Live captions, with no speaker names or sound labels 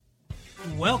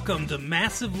Welcome to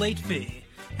Massive Late Fee.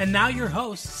 And now your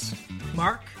hosts,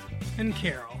 Mark and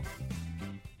Carol.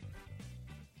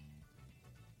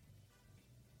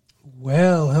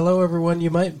 Well, hello everyone.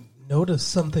 You might notice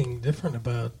something different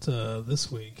about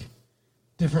this week.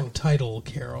 Different title,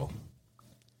 Carol.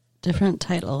 Different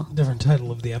title. Different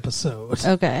title of the episode.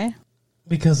 Okay.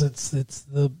 Because it's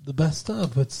the best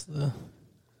of. It's the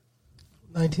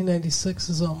 1996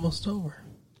 is almost over.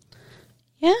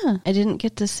 Yeah. I didn't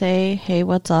get to say, hey,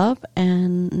 what's up?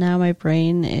 And now my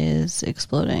brain is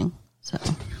exploding. So.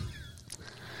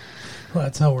 Well,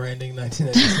 that's how we're ending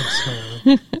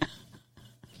 1996.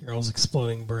 Carol's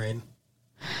exploding brain.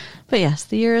 But yes,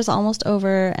 the year is almost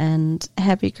over, and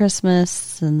happy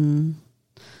Christmas, and...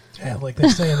 Yeah, like they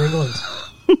say in England.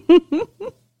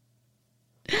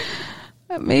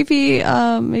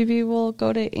 Maybe we'll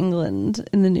go to England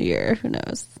in the new year. Who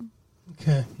knows?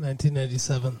 Okay,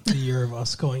 1997, the year of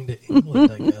us going to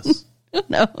England, I guess. Who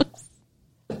knows?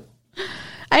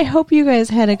 I hope you guys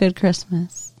had a good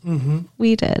Christmas. Mm-hmm.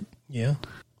 We did. Yeah,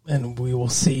 and we will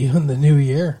see you in the new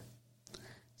year.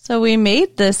 So we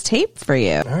made this tape for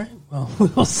you. All right, well,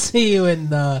 we'll see you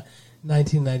in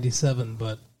 1997,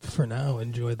 but for now,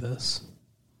 enjoy this.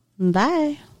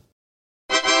 Bye.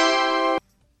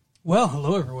 Well,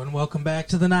 hello everyone. Welcome back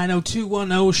to the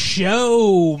 90210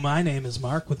 show. My name is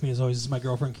Mark. With me as always is my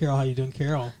girlfriend Carol. How you doing,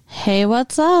 Carol? Hey,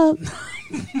 what's up?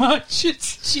 Much.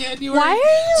 It's January Why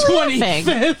are you 25th.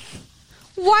 laughing?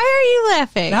 Why are you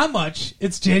laughing? Not much.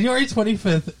 It's January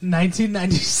 25th,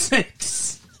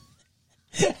 1996.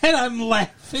 And I'm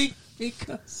laughing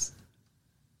because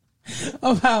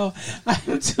of how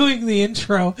I'm doing the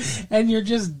intro and you're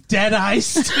just dead-eye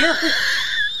staring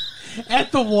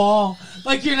at the wall.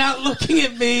 Like you're not looking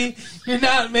at me. You're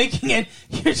not making it.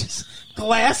 You're just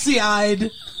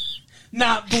glassy-eyed,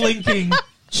 not blinking,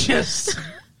 just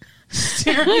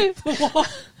staring at the wall.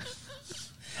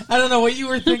 I don't know what you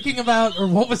were thinking about or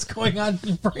what was going on in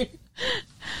your brain.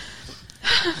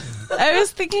 I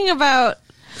was thinking about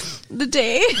the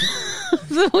day,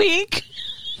 the week,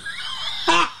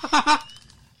 and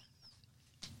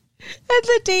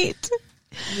the date.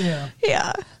 Yeah.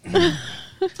 Yeah.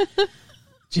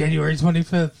 January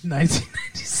 25th,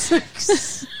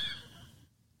 1996.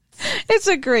 It's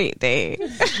a great day.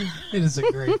 It is a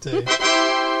great day.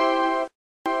 I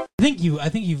think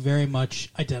you very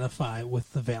much identify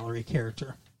with the Valerie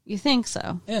character. You think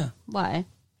so? Yeah. Why?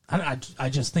 I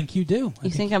just think you do. You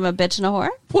think I'm a bitch and a whore?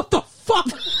 What the fuck?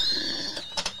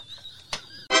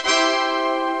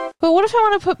 But what if I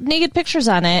want to put naked pictures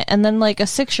on it and then like a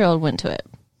 6-year-old went to it?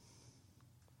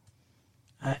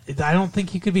 I don't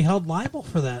think you could be held liable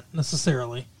for that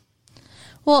necessarily.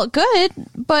 Well, good,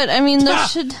 but I mean, there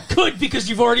should... Good, because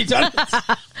you've already done it.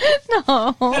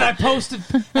 No. And I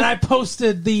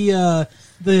posted the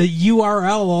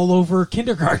URL all over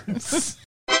kindergartens.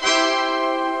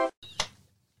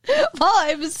 Well,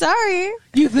 I'm sorry.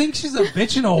 You think she's a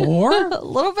bitch and a whore? A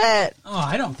little bit. Oh,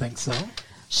 I don't think so.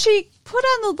 She put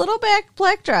on the little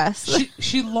black dress.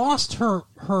 She lost her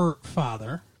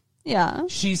father. Yeah.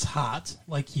 She's hot,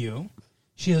 like you.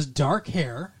 She has dark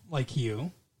hair, like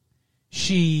you.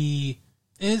 She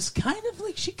is kind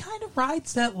of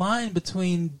rides that line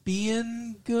between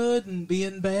being good and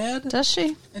being bad. Does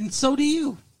she? And so do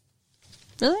you.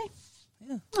 Really?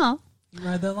 Yeah. Oh. You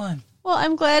ride that line. Well,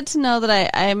 I'm glad to know that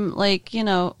I'm like,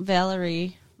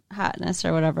 Valerie hotness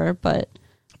or whatever, but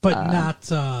not,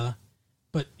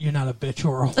 but you're not a bitch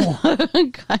or a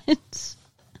whore. God.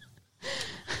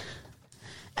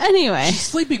 Anyway. She's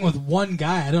sleeping with one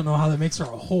guy. I don't know how that makes her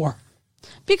a whore.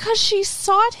 Because she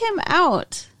sought him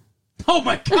out. Oh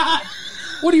my God.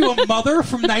 What are you, a mother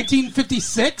from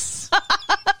 1956?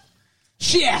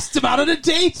 She asked him out on a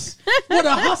date. What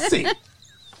a hussy. But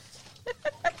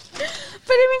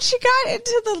I mean, she got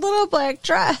into the little black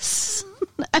dress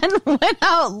and went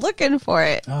out looking for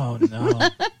it. Oh no.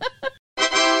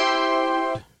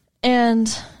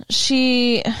 And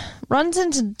she runs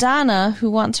into Donna,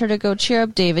 who wants her to go cheer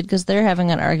up David because they're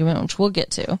having an argument, which we'll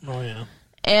get to. Oh yeah.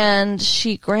 And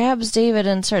she grabs David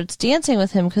and starts dancing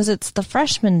with him because it's the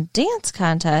freshman dance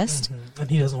contest. Mm-hmm.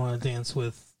 And he doesn't want to dance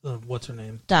with, what's her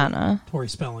name? Donna. Tori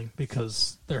Spelling,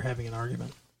 because they're having an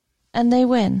argument. And they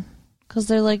win because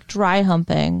they're like dry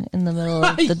humping in the middle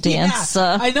of the dance.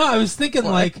 I know. I was thinking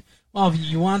like, well, if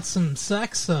you want some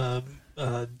sex,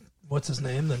 what's his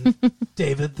name? Then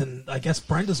David, then I guess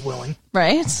Brenda's willing.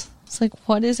 Right? It's like,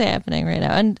 what is happening right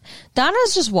now? And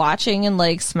Donna's just watching and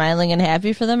like smiling and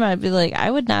happy for them. I'd be like, I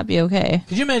would not be okay.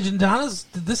 Could you imagine this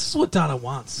is what Donna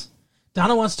wants.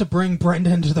 Donna wants to bring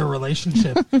Brenda into their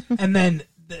relationship. And then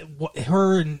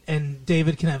her and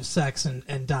David can have sex,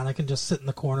 and Donna can just sit in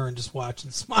the corner and just watch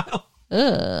and smile.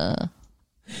 Ugh.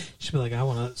 She'd be like, I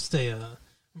want to stay a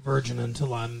virgin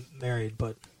until I'm married,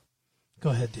 but go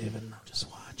ahead, David, and I'll just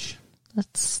watch.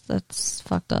 That's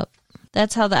fucked up.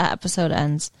 That's how that episode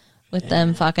ends, with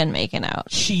them fucking making out.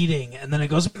 Cheating, and then it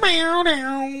goes, meow,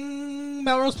 meow,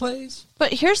 Melrose Place.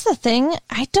 But here's the thing,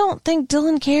 I don't think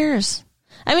Dylan cares.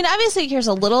 I mean, obviously he cares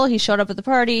a little. He showed up at the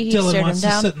party. He Dylan stared wants him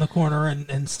down. to sit in the corner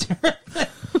and stare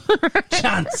at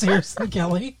John Sears and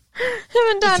Kelly. Him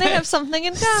and Donnie have something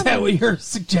in Is that common. what you're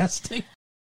suggesting?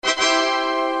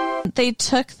 They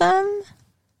took them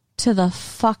to the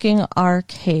fucking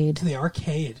arcade. To the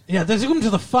arcade. Yeah, they took them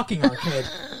to the fucking arcade.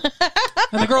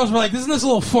 And the girls were like, isn't this a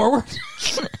little forward?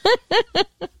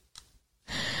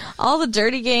 All the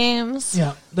dirty games.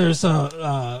 Yeah, there's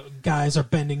guys are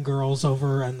bending girls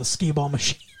over on the skee ball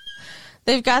machine.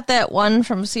 They've got that one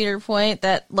from Cedar Point,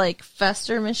 that like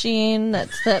Fester machine.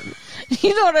 That's that.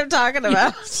 You know what I'm talking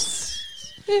about?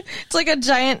 It's like a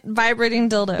giant vibrating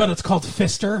dildo. But it's called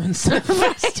Fister instead of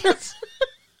Fester.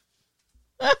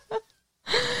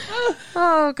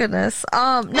 Oh goodness.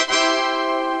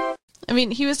 I mean,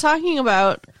 he was talking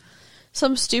about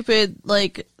some stupid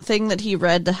like thing that he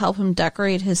read to help him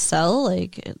decorate his cell.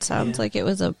 Like it sounds like it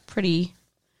was a pretty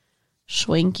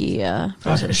schwanky.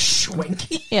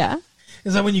 Schwanky? Yeah.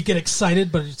 Is that when you get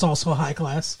excited, but it's also high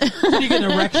class? You get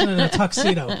an erection in a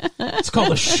tuxedo. It's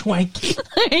called a schwanky.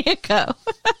 There you go.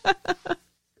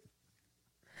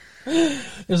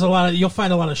 There's you'll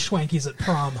find a lot of schwankies at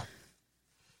prom.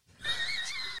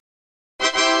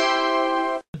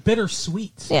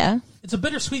 Bittersweet. Yeah. It's a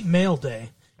bittersweet male day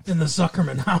in the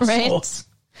Zuckerman household. Right.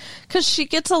 Because she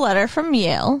gets a letter from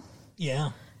Yale,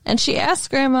 Yeah. and she asks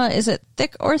Grandma, "Is it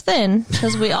thick or thin?"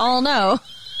 Because we all know.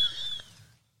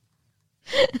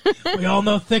 We all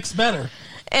know thick's better.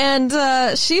 And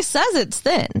she says it's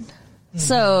thin.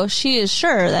 So she is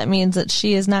sure that means that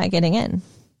she is not getting in.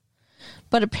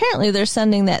 But apparently they're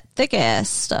sending that thick ass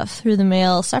stuff through the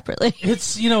mail separately.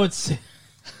 It's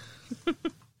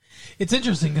it's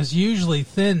interesting because usually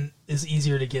thin is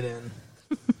easier to get in,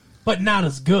 but not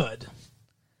as good.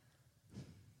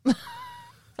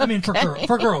 I mean,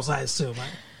 for girls, I assume.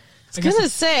 I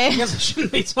guess I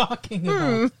shouldn't be talking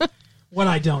about what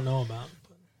I don't know about.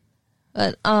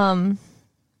 But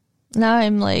now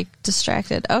I'm like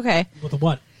distracted. Okay. With the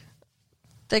what?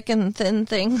 Thick and thin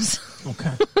things.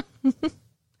 Okay.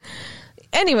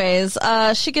 Anyways,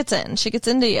 she gets in. She gets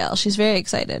into Yale. She's very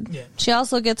excited. Yeah. She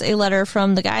also gets a letter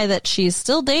from the guy that she's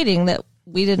still dating that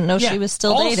we didn't know she was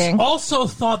still dating. Also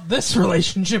thought this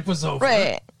relationship was over.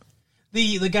 Right.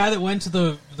 The guy that went to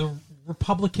the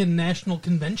Republican National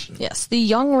Convention. Yes, the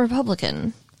young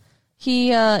Republican.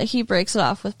 He breaks it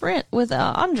off with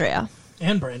Andrea.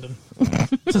 And Brandon.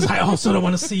 Says, I also don't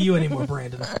want to see you anymore,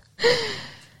 Brandon.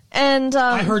 And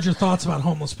I heard your thoughts about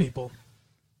homeless people.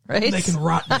 Right? They can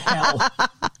rot in hell.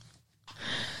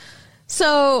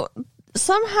 So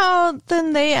somehow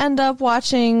then they end up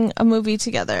watching a movie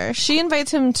together. She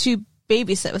invites him to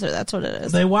babysit with her. That's what it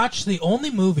is. They watch the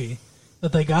only movie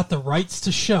that they got the rights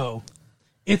to show.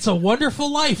 It's a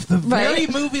Wonderful Life, the very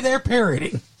movie they're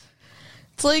parodying.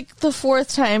 It's like the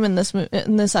fourth time in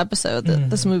this episode that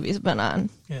this movie's been on.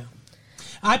 Yeah.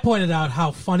 I pointed out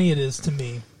how funny it is to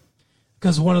me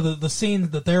because one of the scenes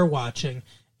that they're watching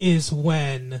is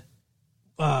when,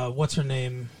 what's her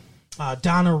name?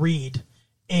 Donna Reed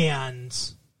and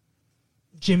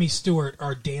Jimmy Stewart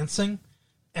are dancing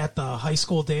at the high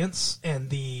school dance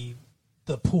and the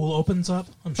pool opens up.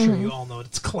 I'm sure you all know it.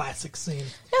 It's a classic scene.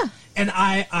 Yeah. And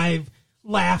I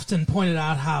laughed and pointed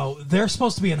out how they're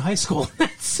supposed to be in high school.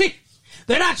 See,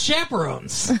 they're not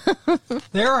chaperones.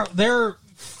 They're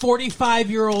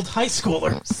 45-year-old high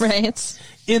schoolers. Right.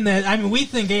 In that, I mean, we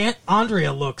think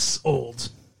Andrea looks old.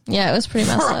 Yeah, it was pretty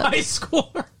messed For a up. high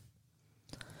schooler.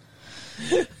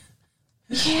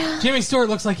 Yeah. Jimmy Stewart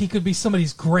looks like he could be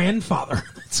somebody's grandfather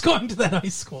that's going to that high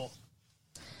school.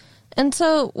 And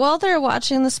so while they're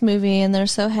watching this movie and they're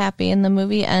so happy and the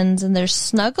movie ends and they're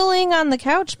snuggling on the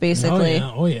couch basically.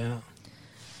 Oh yeah.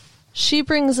 She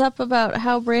brings up about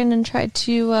how Brandon tried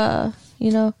to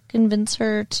convince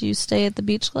her to stay at the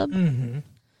beach club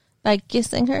by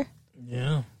kissing her.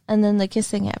 Yeah. And then the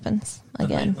kissing happens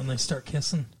again. And they start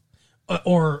kissing.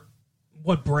 Or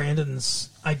what Brandon's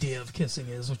idea of kissing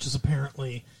is, which is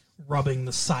apparently rubbing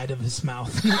the side of his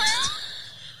mouth.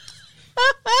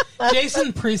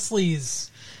 Jason Priestley's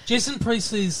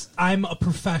I'm a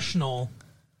professional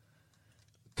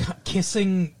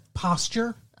kissing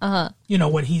posture. You know,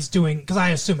 when he's doing, because I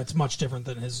assume it's much different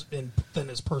than his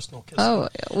personal kissing. Oh,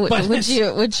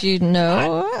 would you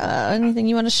know anything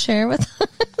you want to share with us?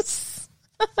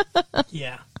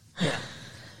 Yeah.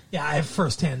 I have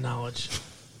firsthand knowledge.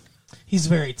 He's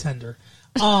very tender.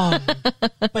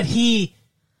 But he,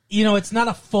 it's not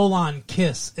a full-on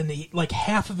kiss, and like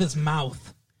half of his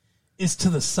mouth is to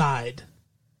the side,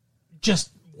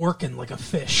 just working like a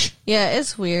fish. Yeah,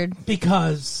 it's weird.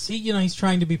 Because he's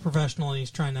trying to be professional and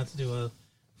he's trying not to do a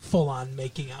full-on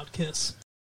making out kiss.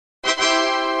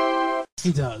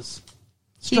 He does.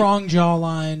 Strong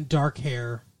jawline, dark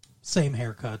hair, same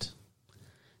haircut.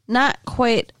 Not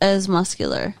quite as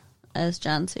muscular as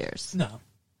John Sears. No.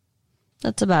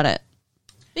 That's about it.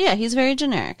 But yeah, he's very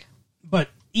generic. But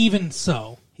even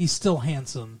so, he's still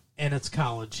handsome, and it's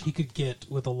college. He could get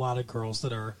with a lot of girls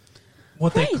that are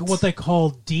what they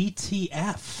call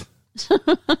DTF.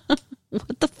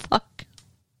 What the fuck?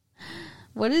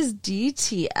 What is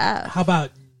DTF? How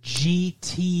about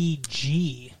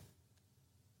GTG?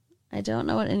 I don't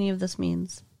know what any of this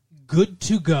means. Good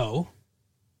to go.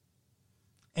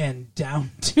 And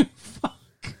down to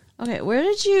fuck. Okay, where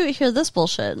did you hear this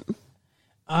bullshit?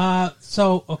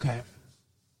 Okay.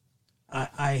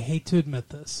 I hate to admit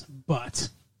this, but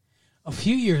a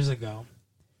few years ago,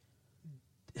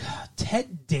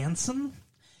 Ted Danson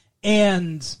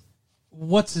and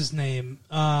what's his name,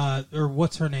 or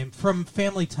what's her name, from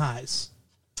Family Ties,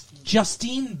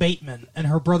 Justine Bateman and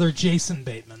her brother Jason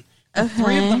Bateman. The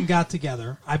three of them got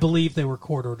together. I believe they were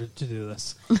court-ordered to do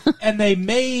this. And they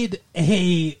made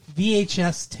a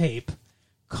VHS tape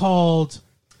called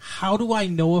How Do I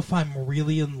Know If I'm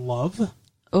Really in Love?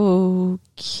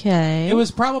 Okay. It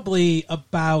was probably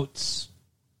about,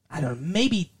 I don't know,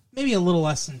 maybe a little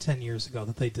less than 10 years ago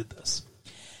that they did this.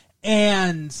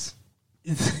 And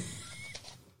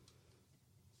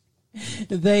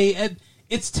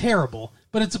it's terrible,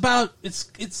 but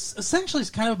it's essentially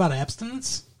kind of about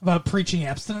abstinence. About preaching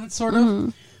abstinence, sort of. Mm-hmm.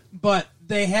 But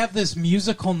they have this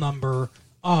musical number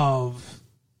of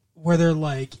where they're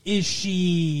like, is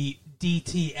she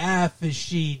DTF? Is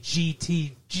she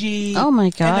GTG? Oh, my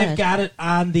God. And they've got it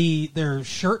on their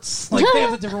shirts. Like, they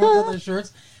have the different ones on their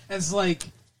shirts. And it's like,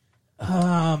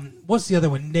 what's the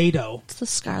other one? NATO. It's the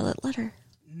Scarlet Letter.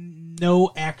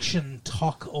 No action,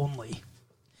 talk only.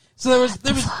 So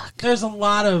there's a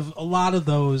lot of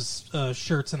those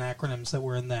shirts and acronyms that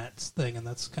were in that thing, and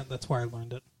that's where I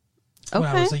learned it when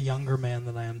I was a younger man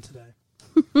than I am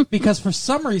today. Because for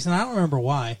some reason, I don't remember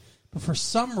why, but for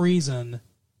some reason,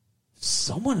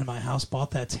 someone in my house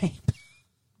bought that tape.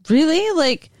 Really?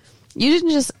 Like, you didn't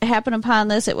just happen upon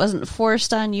this? It wasn't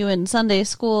forced on you in Sunday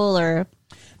school, or?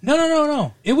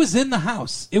 No. It was in the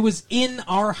house. It was in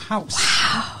our house.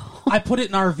 Wow. I put it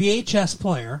in our VHS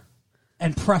player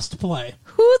and pressed play.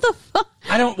 Who the fuck?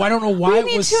 I don't know why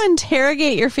we need to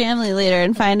interrogate your family later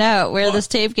and find out where this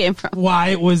tape came from. Why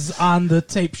it was on the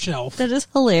tape shelf. That is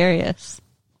hilarious.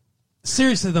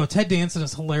 Seriously though, Ted Danson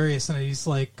is hilarious, and he's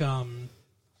like,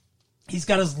 he's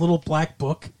got his little black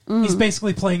book. Mm. He's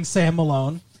basically playing Sam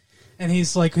Malone, and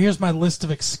he's like, here's my list of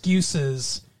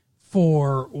excuses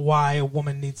for why a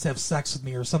woman needs to have sex with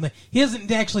me or something. He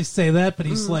doesn't actually say that, but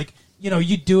he's like,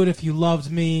 you'd do it if you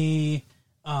loved me.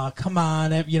 Come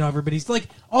on, everybody's like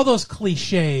all those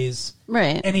cliches,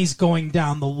 right? And he's going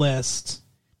down the list,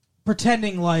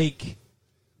 pretending like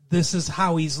this is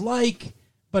how he's like,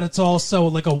 but it's also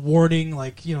like a warning,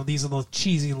 like these are the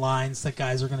cheesy lines that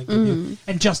guys are going to give you.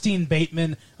 And Justine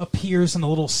Bateman appears in a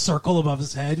little circle above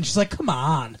his head, and she's like, "Come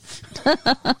on."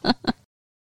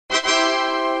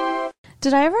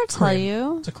 Did I ever tell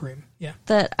you? It's a cream, yeah.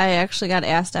 That I actually got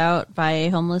asked out by a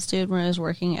homeless dude when I was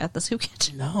working at the soup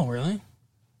kitchen. No, really.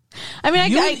 I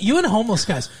mean, you and homeless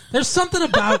guys. There's something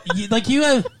about you, like you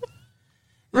have,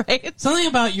 right? Something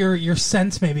about your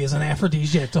scent maybe is an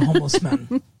aphrodisiac to homeless men.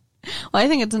 Well, I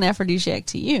think it's an aphrodisiac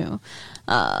to you.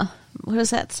 What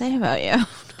does that say about you?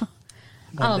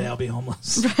 One day I'll be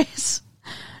homeless, right?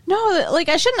 No, like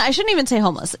I shouldn't even say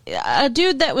homeless. A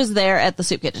dude that was there at the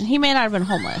soup kitchen. He may not have been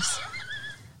homeless.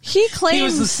 He claimed he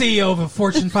was the CEO of a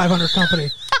Fortune 500 company,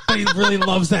 but he really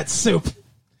loves that soup.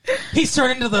 He's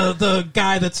turned into the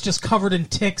guy that's just covered in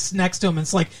ticks next to him, and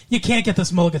it's like, you can't get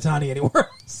this mulligatawny anywhere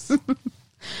else.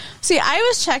 See, I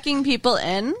was checking people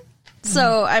in,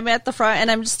 so I'm at the front,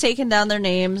 and I'm just taking down their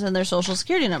names and their social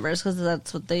security numbers, because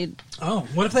that's what they... Oh,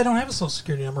 what if they don't have a social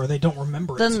security number, or they don't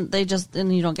remember it?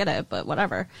 Then you don't get it, but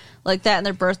whatever. Like that and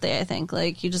their birthday, I think.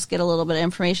 Like, you just get a little bit of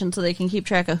information so they can keep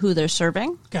track of who they're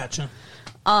serving. Gotcha.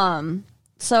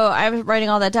 So I was writing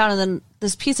all that down, and then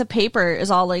this piece of paper is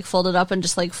all like folded up and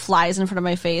just like flies in front of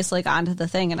my face, like onto the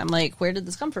thing. And I'm like, where did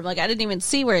this come from? Like, I didn't even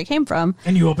see where it came from.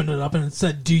 And you opened it up and it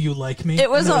said, "Do you like me?" It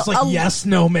was, and it was like, yes,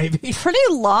 no, maybe. Pretty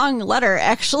long letter,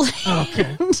 actually.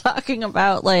 Okay. Talking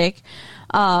about like,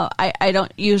 I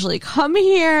don't usually come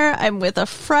here. I'm with a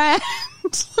friend.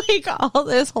 Like all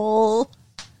this whole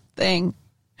thing.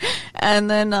 And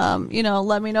then,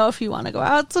 let me know if you want to go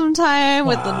out sometime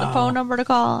with the phone number to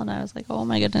call. And I was like, oh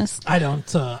my goodness. I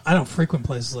don't frequent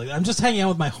places like that. I'm just hanging out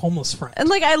with my homeless friend. And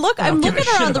like, I'm looking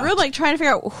around the room, like trying to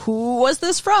figure out who was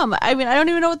this from. I mean, I don't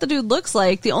even know what the dude looks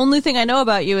like. The only thing I know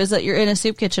about you is that you're in a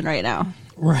soup kitchen right now.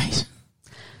 Right.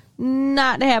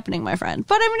 Not happening, my friend.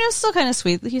 But I mean, it was still kind of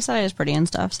sweet. He said I was pretty and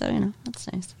stuff. So,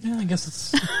 that's nice. Yeah, I guess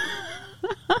it's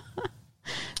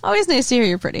always nice to hear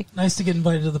you're pretty. nice to get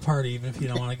invited to the party, even if you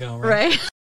don't want to go, right?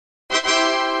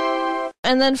 Right.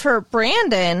 And then for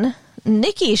Brandon,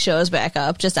 Nikki shows back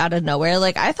up just out of nowhere.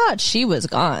 Like, I thought she was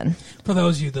gone. For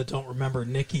those of you that don't remember,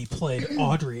 Nikki played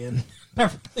Audrey in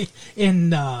Beverly in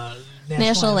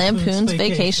National Lampoon's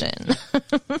Vacation.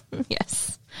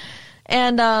 Yes.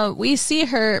 And we see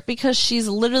her because she's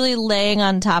literally laying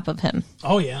on top of him.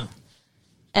 Oh, yeah.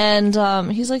 And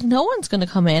he's like, no one's going to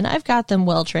come in. I've got them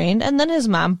well trained. And then his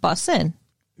mom busts in.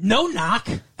 No knock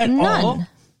at None. all.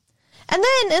 And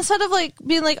then instead of like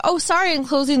being like, oh, sorry, and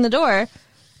closing the door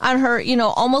on her,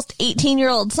 almost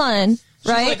 18-year-old son,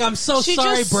 right? Like, I'm so she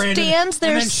sorry, just Brandon. stands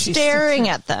there And then she staring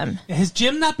sits at them. Has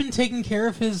Jim not been taking care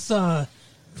of his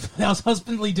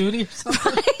husbandly duty or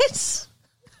something? Right?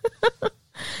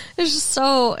 It's just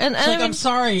so... And It's I like, mean,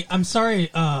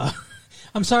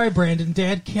 I'm sorry, Brandon.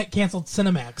 Dad canceled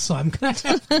Cinemax, so I'm gonna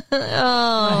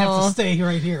have to stay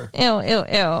right here. Ew, ew,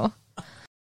 ew.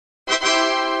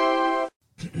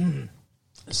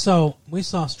 So we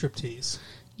saw Striptease,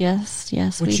 Yes,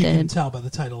 which we you can did. tell by the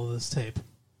title of this tape.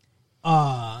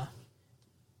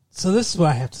 So this is what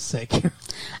I have to say, Karen.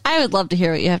 I would love to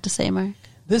hear what you have to say, Mark.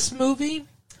 This movie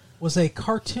was a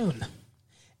cartoon,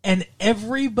 and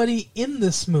everybody in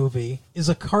this movie is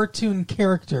a cartoon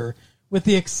character, with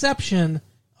the exception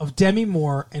of Demi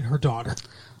Moore and her daughter.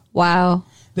 Wow.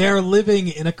 They are living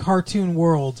in a cartoon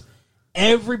world.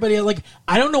 Everybody, like,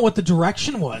 I don't know what the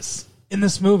direction was in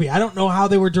this movie. I don't know how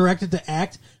they were directed to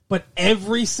act, but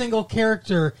every single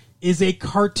character is a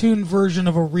cartoon version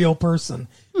of a real person.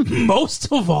 Most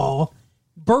of all,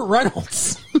 Burt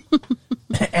Reynolds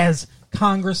as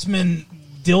Congressman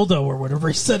Dildo or whatever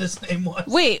he said his name was.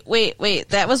 Wait.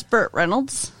 That was Burt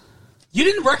Reynolds? You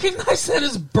didn't recognize that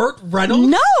as Burt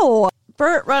Reynolds? No!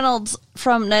 Burt Reynolds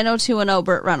from 90210,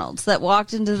 Burt Reynolds, that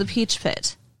walked into the Peach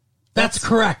Pit. That's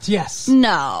correct, yes.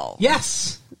 No.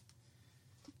 Yes.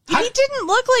 He didn't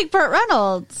look like Burt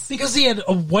Reynolds. Because he had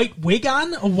a white wig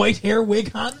on, a white hair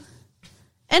wig on.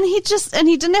 And he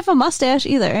didn't have a mustache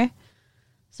either.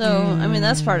 So, I mean,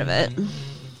 that's part of it.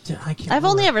 I've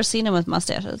only ever seen him with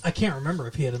mustaches. I can't remember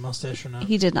if he had a mustache or not.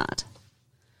 He did not.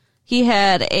 He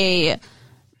had a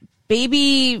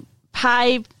baby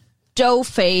pie dough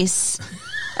face.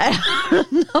 I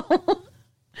don't know.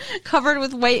 Covered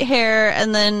with white hair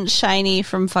and then shiny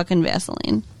from fucking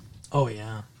Vaseline. Oh,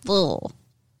 yeah. Ugh.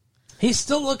 He's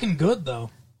still looking good, though.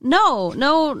 No.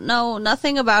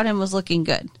 Nothing about him was looking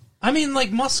good. I mean,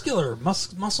 like,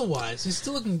 muscle-wise. He's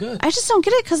still looking good. I just don't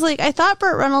get it because, like, I thought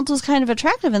Burt Reynolds was kind of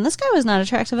attractive, and this guy was not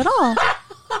attractive at all.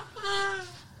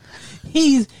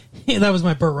 That was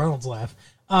my Burt Reynolds laugh.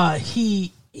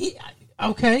 Okay.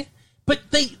 But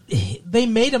they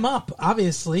made him up,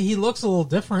 obviously. He looks a little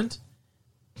different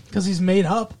because he's made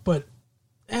up, but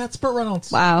it's Burt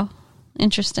Reynolds. Wow.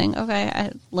 Interesting. Okay,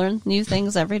 I learn new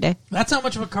things every day. That's how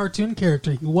much of a cartoon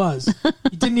character he was.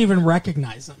 You didn't even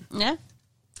recognize him. Yeah.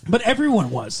 But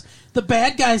everyone was. The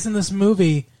bad guys in this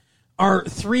movie are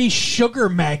three sugar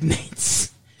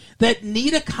magnates that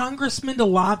need a congressman to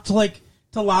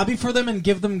lobby for them and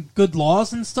give them good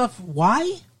laws and stuff.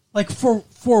 Why? Like, for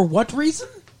what reason?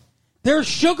 They're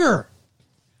sugar.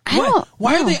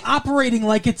 Why are they operating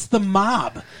like it's the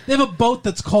mob? They have a boat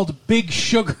that's called Big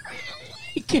Sugar.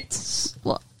 That's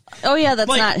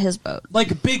not his boat.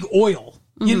 Like Big Oil.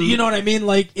 Mm-hmm. You know what I mean?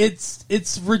 Like,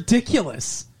 it's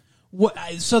ridiculous.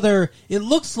 It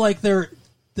looks like they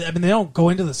don't go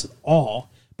into this at all,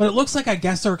 but it looks like, I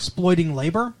guess, they're exploiting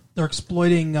labor. They're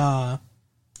exploiting,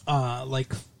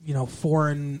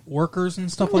 foreign workers and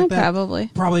stuff like that.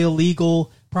 Probably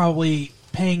illegal, probably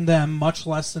paying them much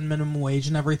less than minimum wage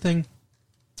and everything.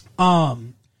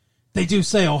 They do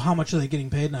say, oh, how much are they getting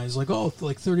paid now? He's like, oh,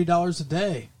 like $30 a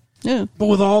day. Yeah. But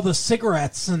with all the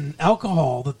cigarettes and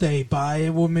alcohol that they buy,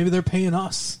 well, maybe they're paying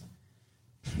us.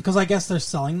 Because I guess they're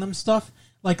selling them stuff.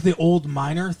 like the old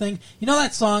miner thing. You know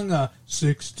that song,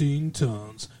 16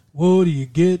 tons, what do you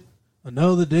get?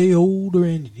 Another day older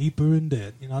and deeper in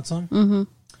debt. You know that song? Mm-hmm.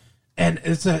 And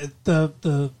it's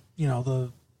the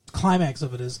climax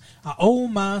of it is, I owe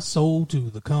my soul to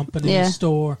the company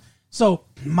store. So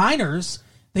miners,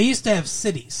 they used to have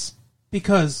cities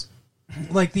because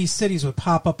like these cities would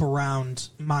pop up around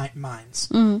mines.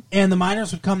 Mm-hmm. And the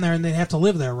miners would come there and they'd have to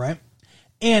live there, right?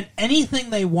 And anything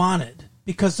they wanted,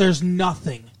 because there's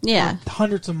nothing for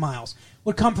hundreds of miles,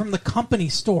 would come from the company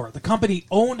store. The company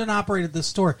owned and operated this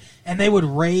store, and they would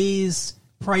raise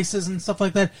prices and stuff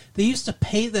like that. They used to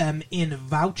pay them in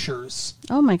vouchers.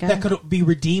 Oh my God. That could be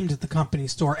redeemed at the company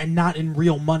store and not in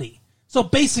real money. So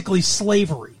basically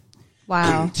slavery.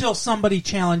 Wow. Until somebody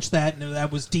challenged that, and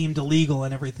that was deemed illegal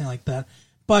and everything like that.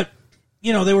 But,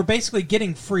 they were basically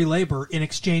getting free labor in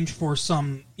exchange for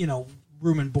some,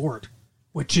 room and board,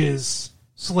 which is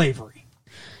slavery.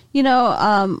 When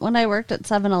I worked at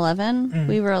 7-Eleven,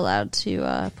 we were allowed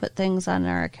to put things on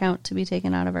our account to be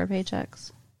taken out of our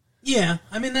paychecks. Yeah,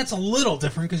 I mean, that's a little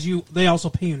different because they also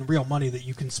pay you in real money that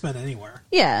you can spend anywhere.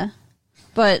 Yeah.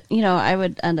 But, I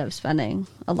would end up spending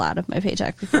a lot of my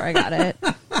paycheck before I got it.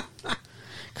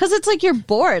 Because it's like you're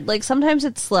bored. Like, sometimes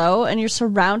it's slow and you're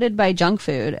surrounded by junk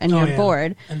food and you're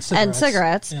bored. And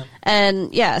cigarettes. Yeah.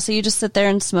 And, so you just sit there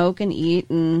and smoke and eat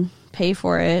and pay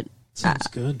for it. Sounds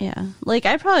good. Yeah. Like,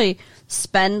 I probably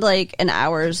spend, like, an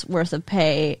hour's worth of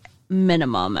pay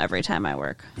minimum every time I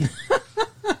work.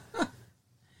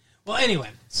 Well, anyway,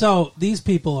 so these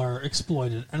people are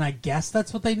exploited, and I guess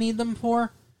that's what they need them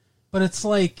for. But it's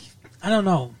like, I don't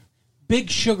know. Big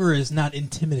Sugar is not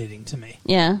intimidating to me.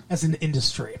 Yeah. As an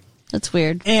industry. That's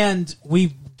weird. And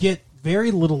we get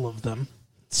very little of them.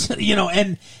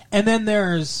 And then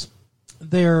they're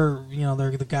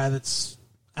the guy that's,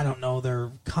 I don't know,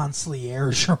 their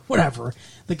concierge or whatever.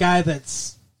 The guy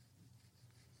that's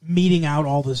meting out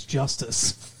all this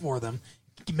justice for them,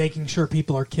 making sure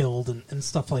people are killed and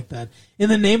stuff like that. In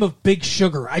the name of Big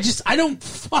Sugar. I don't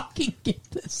fucking get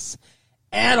this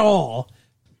at all.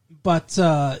 But,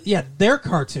 they're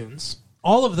cartoons.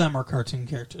 All of them are cartoon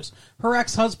characters. Her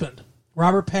ex-husband,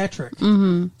 Robert Patrick.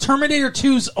 Mm-hmm. Terminator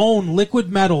 2's own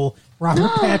Liquid Metal,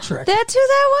 Robert Patrick. That's who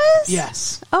that was?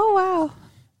 Yes. Oh, wow.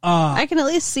 I can at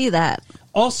least see that.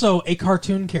 Also, a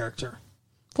cartoon character.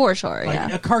 For sure,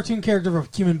 A cartoon character of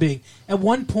a human being. At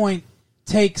one point,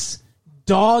 takes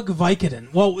dog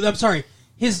Vicodin. Well, I'm sorry.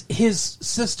 His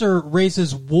sister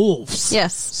raises wolves.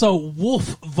 Yes. So,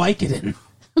 Wolf Vicodin.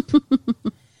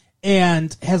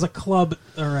 And has a club,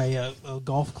 or a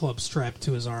golf club strapped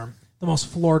to his arm. The most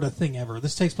Florida thing ever.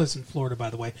 This takes place in Florida, by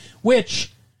the way.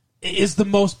 Which is the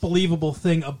most believable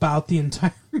thing about the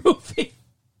entire movie.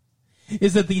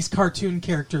 Is that these cartoon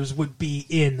characters would be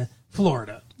in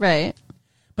Florida. Right.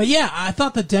 But yeah, I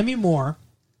thought that Demi Moore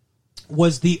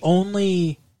was the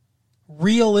only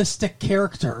realistic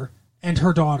character, and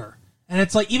her daughter. And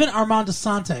it's like, even Armand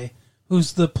Assante,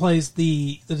 plays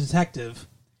the detective,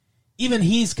 even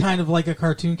he's kind of like a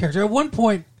cartoon character. At one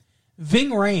point, Ving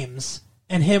Rhames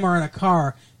and him are in a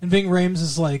car, and Ving Rhames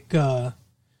is like,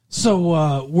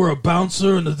 so we're a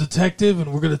bouncer and a detective,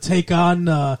 and we're going to take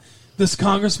on this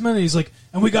congressman. And he's like,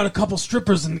 and we got a couple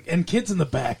strippers and kids in the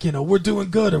back. We're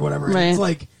doing good or whatever. Right. It's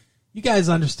like, you guys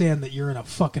understand that you're in a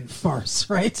fucking farce,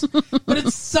 right?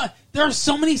 But there are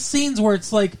so many scenes where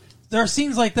it's like, there are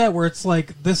scenes like that where it's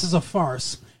like, this is a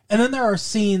farce. And then there are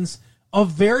scenes of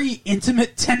very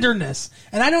intimate tenderness.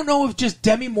 And I don't know if just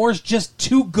Demi Moore's just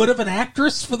too good of an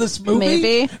actress for this movie.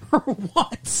 Maybe. Or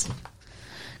what.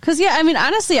 Because,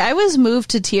 honestly, I was moved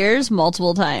to tears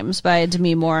multiple times by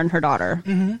Demi Moore and her daughter.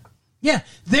 Mm-hmm. Yeah,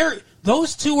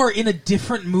 those two are in a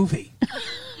different movie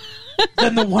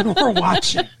than the one we're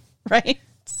watching. Right.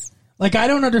 Like, I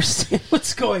don't understand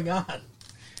what's going on.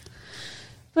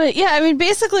 But,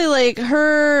 basically, like,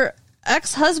 her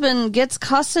ex-husband gets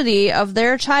custody of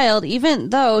their child, even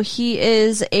though he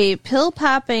is a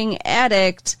pill-popping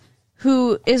addict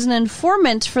who is an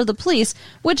informant for the police,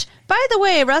 which, by the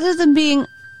way, rather than being...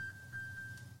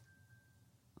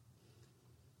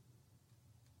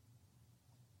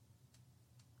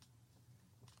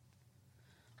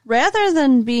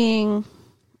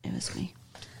 It was me.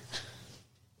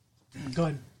 Go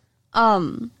ahead.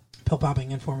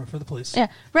 Pill-popping informant for the police. Yeah.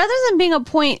 Rather than being a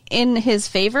point in his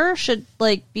favor, should,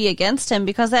 be against him,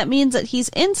 because that means that he's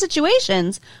in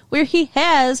situations where he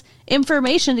has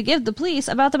information to give the police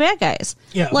about the bad guys.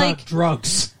 Yeah, about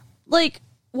drugs.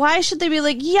 Why should they be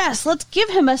like, yes, let's give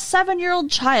him a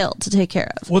 7-year-old child to take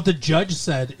care of? What the judge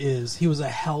said is he was a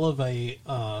hell of a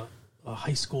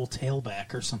high school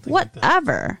tailback or something like that.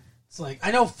 Whatever. It's like,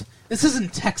 I know this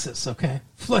isn't Texas, okay?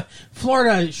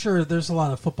 Florida, sure, there's a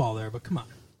lot of football there, but come on.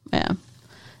 Yeah.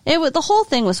 The whole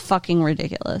thing was fucking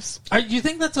ridiculous. Do you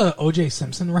think that's a O.J.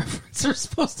 Simpson reference or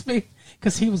supposed to be?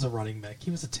 Because he was a running back.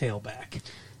 He was a tailback.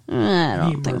 I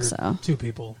don't think murdered so. 2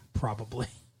 people, probably,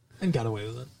 and got away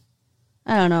with it.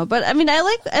 I don't know, but I mean, I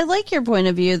like your point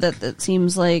of view that it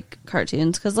seems like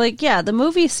cartoons because, like, yeah, the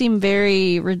movies seem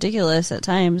very ridiculous at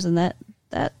times, and that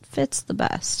fits the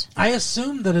best. I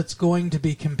assume that it's going to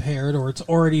be compared, or it's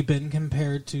already been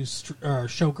compared to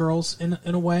Showgirls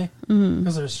in a way,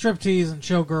 because there's striptease and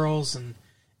Showgirls, and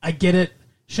I get it.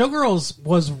 Showgirls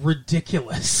was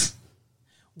ridiculous,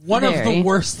 one of the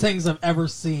worst things I've ever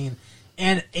seen,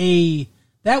 and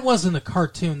that wasn't a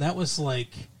cartoon. That was like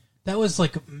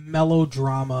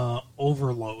melodrama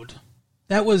overload.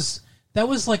 That was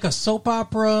like a soap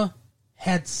opera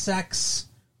had sex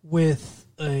with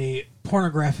a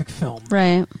pornographic film,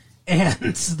 right?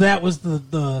 And that was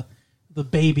the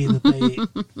baby that they.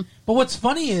 But what's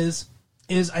funny is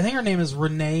I think her name is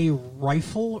Renee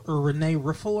Riffle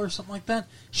or something like that.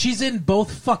 She's in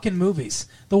both fucking movies.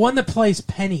 The one that plays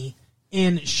Penny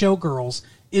in Showgirls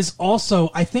is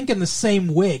also, I think, in the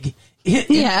same wig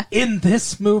in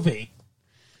this movie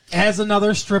as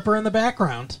another stripper in the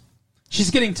background. She's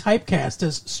getting typecast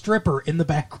as stripper in the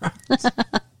background.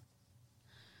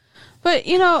 But,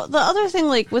 you know, the other thing,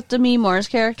 like, with Demi Moore's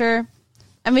character,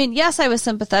 I mean, yes, I was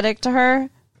sympathetic to her,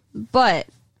 but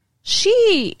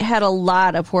she had a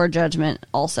lot of poor judgment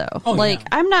also. Oh, like, yeah.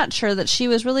 I'm not sure that she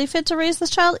was really fit to raise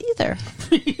this child either.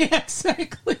 Yeah,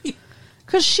 exactly.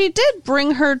 Because she did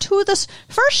bring her to this.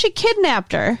 First, she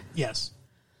kidnapped her. Yes.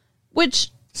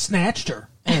 Which. Snatched her.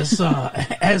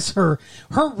 As her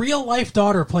real life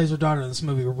daughter plays her daughter in this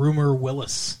movie, Rumor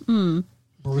Willis.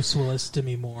 Bruce Willis,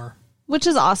 Demi Moore. Which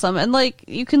is awesome. And, like,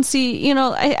 you can see, you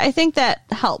know, I think that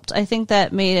helped. I think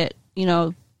that made it, you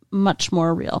know, much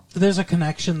more real. There's a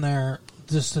connection there,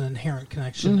 just an inherent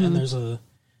connection, and there's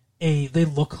they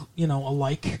look, you know,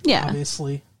 alike,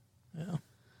 obviously. Yeah.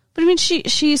 But, I mean,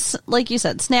 she's, like you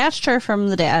said, snatched her from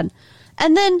the dad,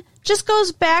 and then just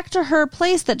goes back to her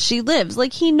place that she lives.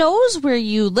 Like, he knows where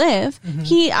you live.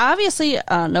 He obviously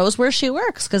knows where she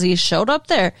works, because he showed up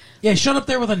there. Yeah, he showed up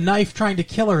there with a knife trying to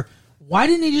kill her. Why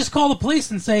didn't he just call the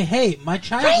police and say, hey, my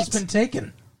child has been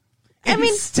taken?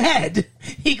 Instead,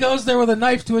 he goes there with a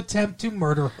knife to attempt to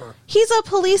murder her. He's a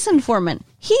police informant.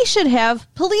 He should have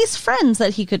police friends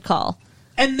that he could call.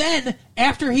 And then,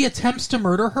 after he attempts to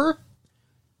murder her,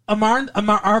 Armand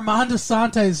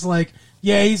Assante is like,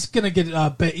 yeah, he's gonna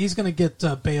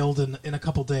get bailed in a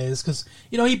couple days because,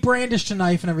 you know, he brandished a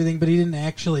knife and everything, but he didn't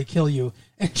actually kill you.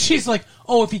 And she's like,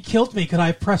 oh, if he killed me, could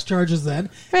I press charges then?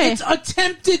 Right. It's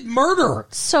attempted murder.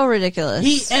 So ridiculous.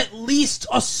 He at least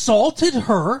assaulted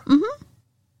her.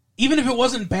 Even if it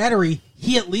wasn't battery,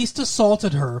 he at least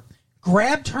assaulted her,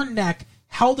 grabbed her neck,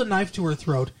 held a knife to her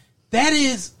throat. That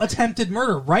is attempted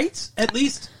murder, right? At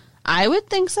least I would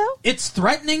think so. it's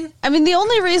threatening. I mean, the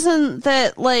only reason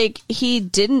that, like, he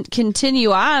didn't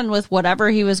continue on with whatever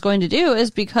he was going to do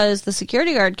is because the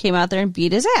security guard came out there and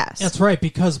beat his ass. That's right,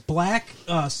 because Black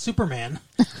Superman,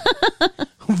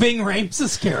 Ving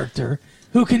Rhames' character,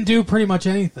 who can do pretty much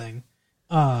anything,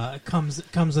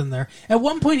 comes in there. At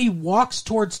one point, he walks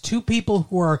towards 2 people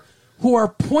who are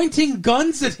pointing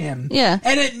guns at him. Yeah.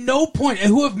 And at no point,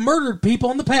 who have murdered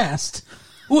people in the past,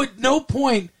 who at no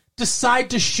point decide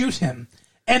to shoot him.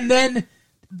 And then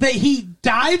he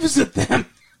dives at them.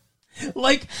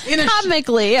 Like, in a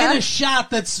comically, in a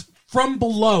shot that's from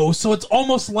below, so it's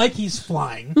almost like he's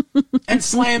flying, and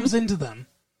slams into them.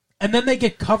 And then they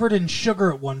get covered in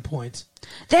sugar at one point.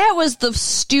 That was the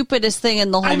stupidest thing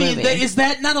in the whole movie. I mean, is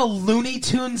that not a Looney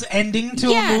Tunes ending to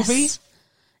a movie?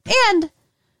 And,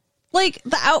 like,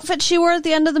 the outfit she wore at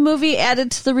the end of the movie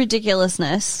added to the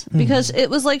ridiculousness. Because it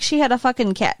was like she had a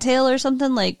fucking cattail or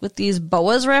something, like, with these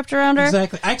boas wrapped around her.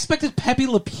 Exactly. I expected Pepe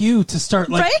Le Pew to start,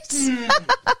 like, right?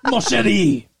 Mon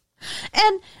chéri.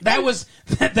 And that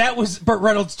was Burt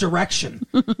Reynolds' direction.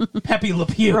 Pepe Le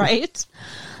Pew. Right?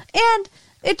 And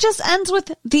it just ends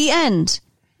with the end.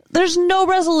 There's no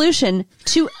resolution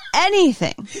to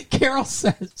anything. Carol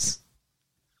says,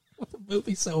 when the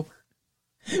movie's over,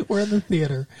 we're in the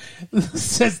theater, it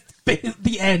says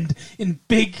the end in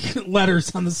big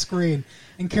letters on the screen.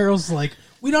 And Carol's like,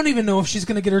 we don't even know if she's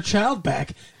going to get her child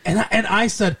back. And I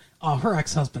said, oh, her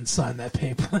ex-husband signed that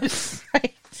paper.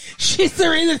 Right.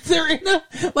 They're in a,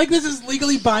 like, this is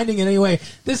legally binding anyway.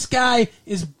 This guy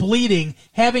is bleeding,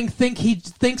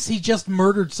 thinks he just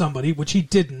murdered somebody, which he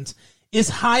didn't, is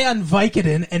high on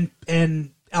Vicodin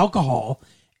and alcohol,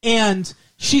 and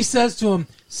she says to him,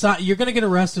 "You're going to get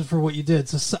arrested for what you did,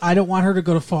 so I don't want her to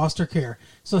go to foster care.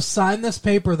 So sign this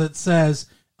paper that says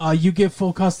you give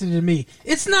full custody to me."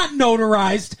 It's not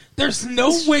notarized. There's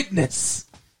no witness.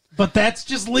 But that's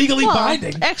just legally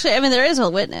binding. Actually, I mean, there is a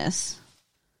witness.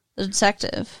 The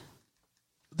detective.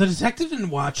 The detective didn't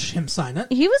watch him sign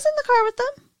it. He was in the car with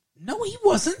them? No, he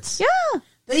wasn't. Yeah.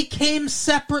 They came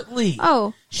separately.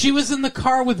 Oh. She was in the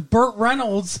car with Burt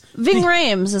Reynolds. Ving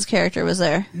Rhames' character was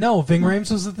there. No, Ving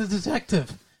Rhames was the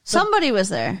detective. Somebody was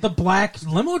there. The black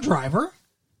limo driver.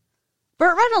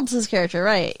 Burt Reynolds' character,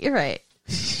 right. You're right.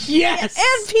 Yes.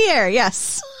 And Pierre,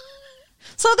 yes.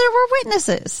 So there were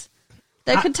witnesses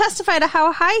that could testify to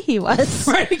how high he was.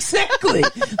 Right, exactly.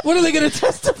 What are they going to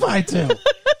testify to?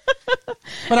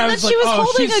 But I was she was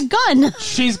holding a gun.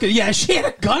 She's good. Yeah, she had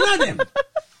a gun on him.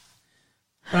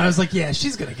 But I was like, yeah,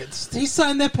 she's going to get... He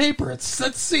signed that paper. It's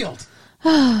sealed.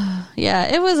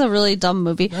 Yeah, it was a really dumb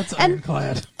movie. That's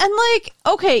ironclad. And like,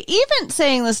 okay, even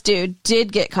saying this dude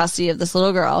did get custody of this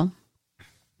little girl,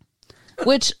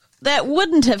 which that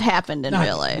wouldn't have happened in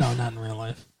real life. No, not in real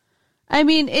life. I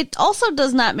mean, it also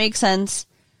does not make sense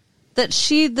that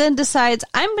she then decides,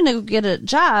 I'm going to get a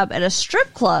job at a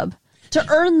strip club to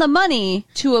earn the money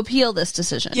to appeal this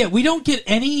decision. Yeah, we don't get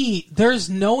any... There's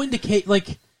no indicate...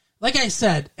 Like I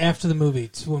said after the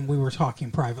movie, when we were talking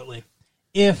privately,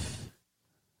 if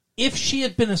she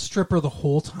had been a stripper the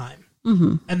whole time,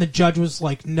 and the judge was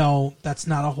like, no, that's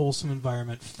not a wholesome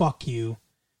environment, fuck you,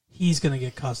 he's going to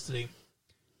get custody,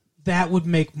 that would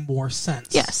make more sense.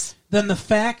 Yes. Than the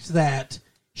fact that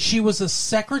she was a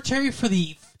secretary for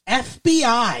the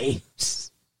FBI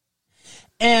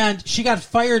and she got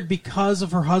fired because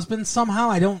of her husband somehow.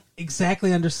 I don't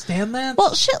exactly understand that.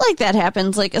 Well, shit like that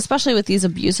happens, like, especially with these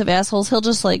abusive assholes. He'll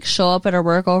just, like, show up at her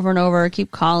work over and over,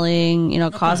 keep calling,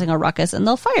 causing a ruckus, and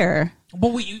they'll fire her.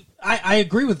 But I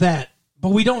agree with that, but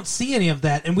we don't see any of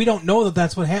that, and we don't know that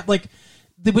that's what happened. Like,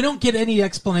 we don't get any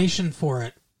explanation for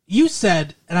it. You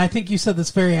said, and I think you said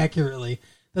this very accurately,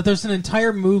 that there's an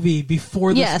entire movie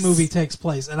before this movie takes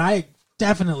place, and I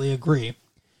definitely agree.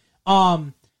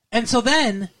 And so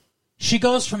then she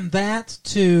goes from that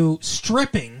to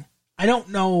stripping. I don't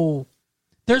know.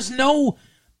 There's no,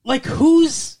 like,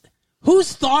 whose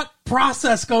thought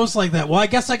process goes like that? Well, I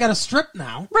guess I got to strip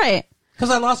now. Right.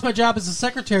 Because I lost my job as a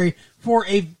secretary for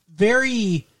a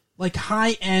very, like,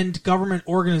 high-end government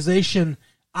organization.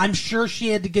 I'm sure she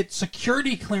had to get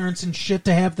security clearance and shit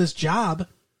to have this job.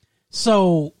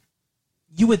 So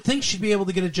you would think she'd be able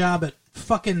to get a job at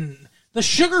fucking... The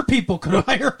sugar people could have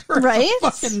hired her as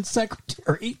a fucking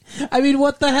secretary. I mean,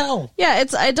 what the hell? Yeah,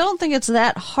 I don't think it's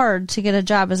that hard to get a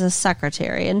job as a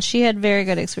secretary, and she had very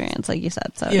good experience, like you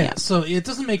said. So yeah, so it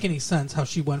doesn't make any sense how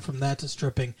she went from that to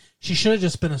stripping. She should have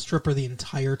just been a stripper the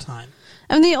entire time.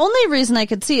 And the only reason I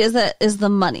could see is the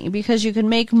money, because you can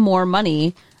make more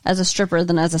money as a stripper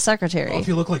than as a secretary. Well, if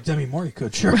you look like Demi Moore, you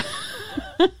could, sure.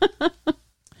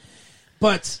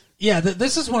 But... yeah,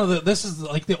 this is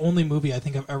like the only movie I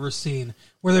think I've ever seen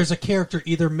where there's a character,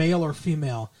 either male or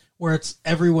female, where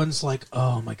everyone's like,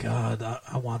 oh my god,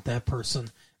 I want that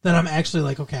person. Then I'm actually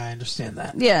like, okay, I understand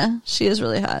that. Yeah, she is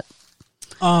really hot.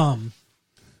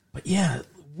 But yeah,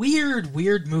 weird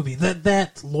movie.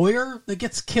 That lawyer that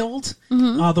gets killed,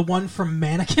 the one from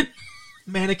Mannequin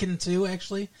 2,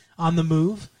 actually, On the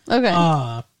Move.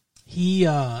 Okay. He's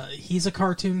a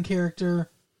cartoon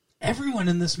character. Everyone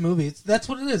in this movie, that's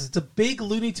what it is. It's a big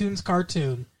Looney Tunes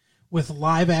cartoon with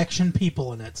live-action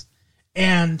people in it.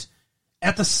 And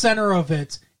at the center of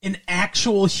it, an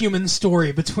actual human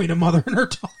story between a mother and her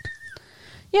daughter.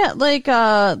 Yeah, like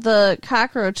the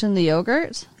cockroach in the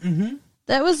yogurt. Mm-hmm.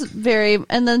 That was very...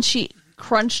 And then she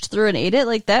crunched through and ate it.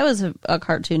 Like, that was a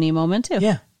cartoony moment, too.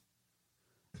 Yeah.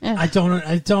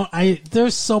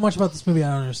 There's so much about this movie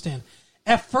I don't understand.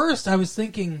 At first, I was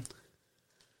thinking...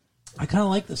 I kind of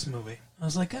like this movie. I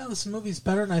was like, oh, this movie's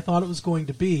better than I thought it was going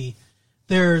to be.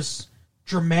 There's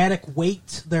dramatic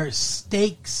weight. There's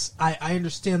stakes. I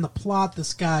understand the plot.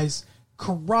 This guy's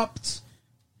corrupt.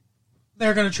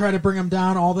 They're going to try to bring him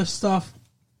down, all this stuff.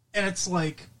 And it's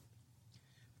like...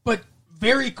 But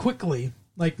very quickly,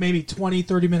 like maybe 20,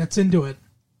 30 minutes into it,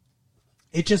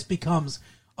 it just becomes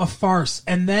a farce.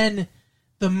 And then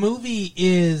the movie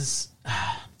is...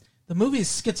 The movie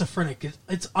is schizophrenic.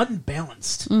 It's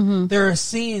unbalanced. Mm-hmm. There are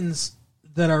scenes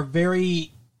that are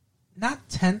very, not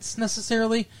tense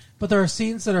necessarily, but there are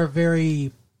scenes that are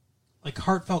very, like,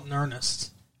 heartfelt and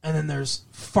earnest. And then there's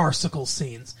farcical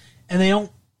scenes, and they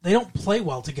don't play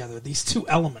well together. These two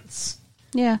elements.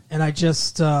 Yeah. And I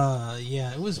just,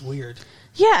 it was weird.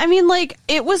 Yeah, I mean, like,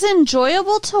 it was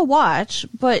enjoyable to watch,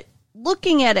 but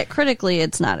looking at it critically,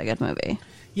 it's not a good movie.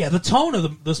 Yeah, the tone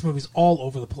of this movie's all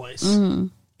over the place.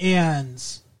 And,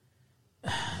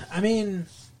 I mean,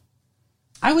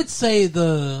 I would say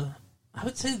the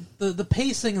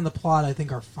pacing and the plot, I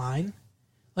think, are fine.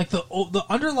 Like, the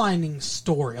underlining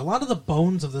story, a lot of the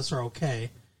bones of this are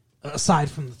okay, aside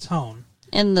from the tone.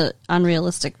 And the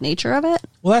unrealistic nature of it?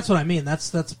 Well, that's what I mean. That's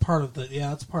part of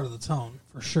that's part of the tone,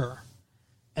 for sure.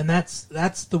 And that's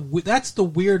the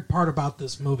weird part about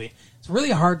this movie. It's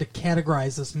really hard to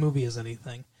categorize this movie as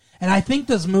anything. And I think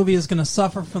this movie is going to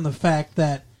suffer from the fact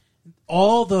that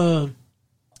all the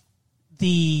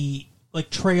like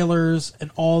trailers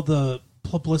and all the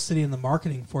publicity and the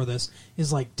marketing for this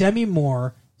is like Demi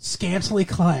Moore, scantily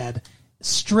clad,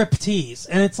 striptease.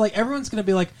 And it's like everyone's going to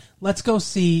be like, let's go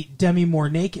see Demi Moore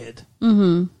naked.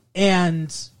 Mm-hmm.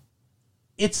 And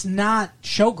it's not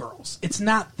Showgirls. It's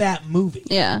not that movie.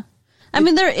 Yeah. I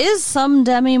mean, there is some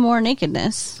Demi Moore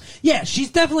nakedness. Yeah, she's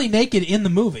definitely naked in the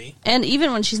movie. And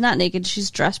even when she's not naked,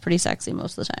 she's dressed pretty sexy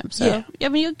most of the time. So, Yeah. I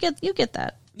mean, you get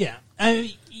that. Yeah. I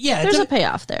mean, yeah. There's a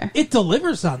payoff there. It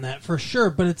delivers on that for sure,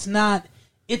 but it's not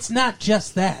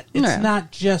just that. It's No.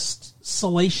 not just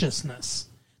salaciousness.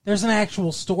 There's an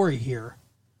actual story here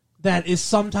that is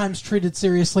sometimes treated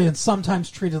seriously and sometimes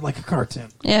treated like a cartoon.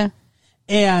 Yeah.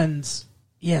 And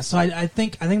yeah, so I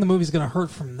think the movie's going to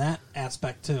hurt from that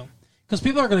aspect too, because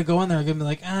people are going to go in there and going to be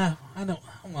like, I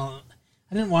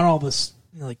didn't want all this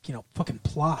fucking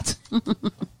plot.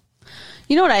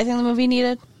 You know what I think the movie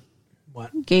needed?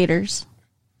 What? Gators.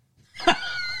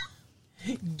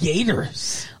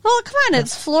 Gators? Well, come on,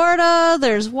 it's Florida.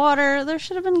 There's water. There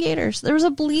should have been gators. There was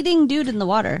a bleeding dude in the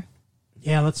water.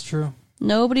 Yeah, that's true.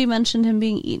 Nobody mentioned him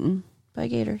being eaten by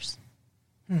gators.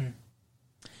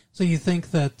 So you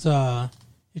think that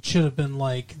it should have been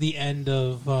like the end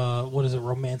of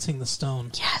Romancing the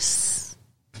Stone, Yes.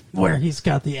 where he's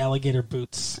got the alligator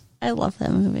boots. I love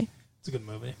that movie. It's a good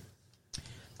movie.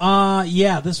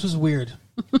 Yeah, this was weird.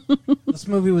 This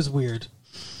movie was weird.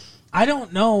 I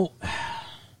don't know.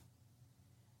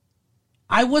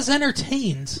 I was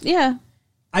entertained. Yeah.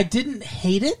 I didn't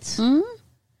hate it,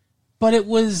 but it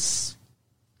was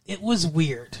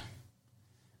weird.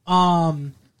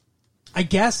 I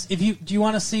guess do you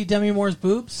want to see Demi Moore's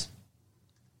boobs?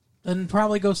 Then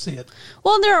probably go see it.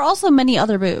 Well, there are also many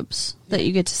other boobs that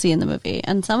you get to see in the movie,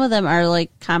 and some of them are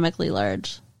like comically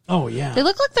large. Oh yeah, They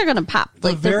look like they're gonna pop,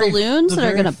 like the balloons that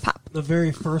are gonna pop. The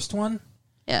very first one,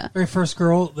 Yeah. very first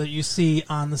girl that you see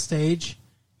on the stage.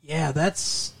 Yeah,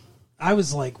 I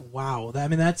was like, wow.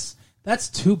 That's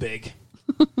too big.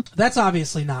 That's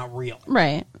obviously not real.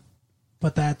 Right.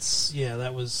 But that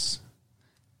was.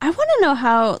 I want to know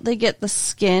how they get the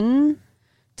skin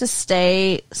to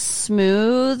stay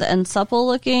smooth and supple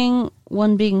looking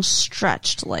when being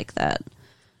stretched like that.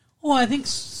 Well, I think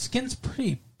skin's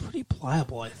pretty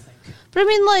pliable, I think. But I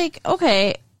mean, like,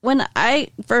 okay, when I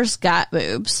first got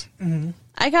boobs,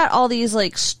 I got all these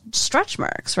like stretch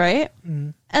marks, right?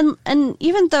 And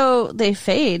even though they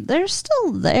fade, they're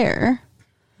still there.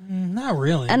 Not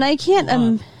really. And I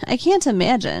can't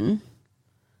imagine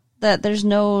that there's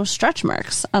no stretch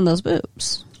marks on those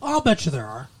boobs. I'll bet you there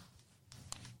are.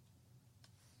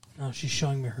 Oh, she's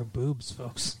showing me her boobs,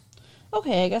 folks.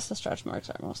 Okay, I guess the stretch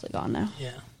marks are mostly gone now.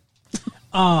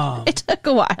 Yeah. It took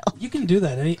a while. You can do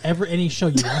that any show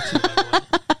you want to, by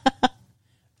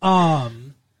the way.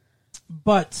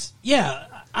 But yeah,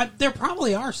 there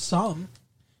probably are some,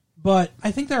 but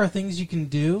I think there are things you can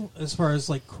do as far as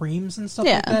like creams and stuff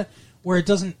like that, where it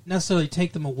doesn't necessarily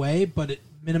take them away, but it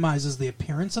minimizes the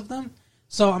appearance of them.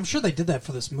 So I'm sure they did that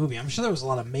for this movie. I'm sure there was a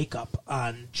lot of makeup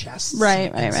on chests,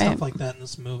 and stuff like that in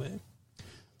this movie.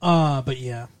 But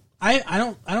yeah,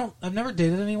 I've never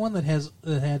dated anyone that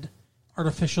had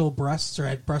artificial breasts or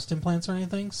had breast implants or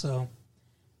anything. So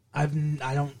I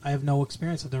have no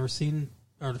experience. I've never seen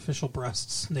artificial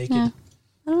breasts naked. Yeah.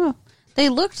 I don't know. They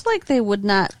looked like they would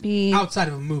not be Outside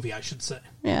of a movie, I should say.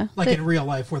 Yeah. Like in real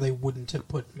life where they wouldn't have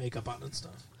put makeup on and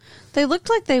stuff. They looked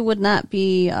like they would not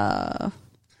be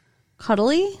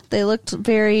cuddly. They looked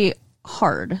very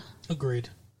hard. Agreed.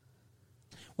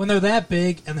 When they're that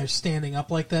big and they're standing up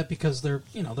like that because they're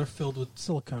filled with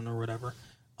silicone or whatever.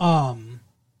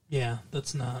 Yeah,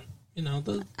 that's not,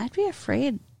 I'd be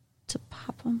afraid to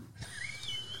pop them.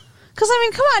 Because, I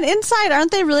mean, come on, inside,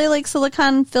 aren't they really like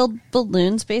silicone-filled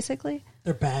balloons, basically?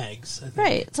 They're bags, I think.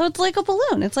 Right, so it's like a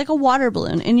balloon. It's like a water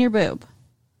balloon in your boob.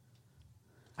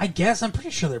 I guess. I'm pretty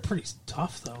sure they're pretty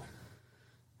tough, though.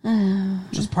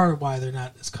 Which is part of why they're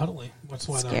not as cuddly. That's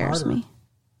why they're harder. Scares me.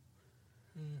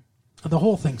 The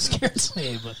whole thing scares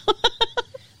me, but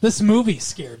this movie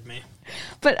scared me.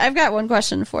 But I've got one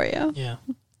question for you. Yeah.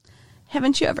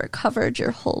 Haven't you ever covered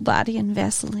your whole body in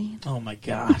Vaseline? Oh my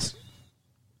god.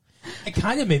 It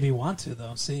kind of made me want to,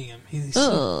 though, seeing him. He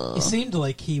seemed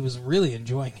like he was really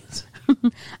enjoying it.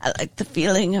 I like the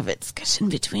feeling of it squishing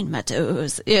between my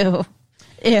toes. Ew.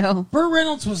 Ew. Burt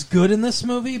Reynolds was good in this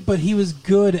movie, but he was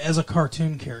good as a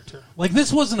cartoon character. Like,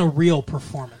 this wasn't a real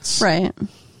performance. Right.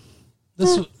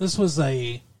 This was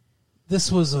a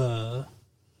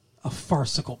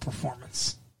farcical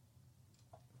performance.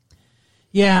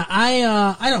 Yeah,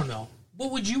 I don't know. Well,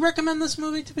 would you recommend this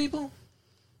movie to people?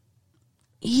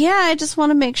 Yeah, I just want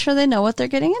to make sure they know what they're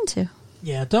getting into.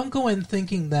 Yeah, don't go in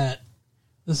thinking that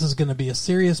this is going to be a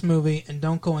serious movie, and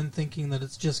don't go in thinking that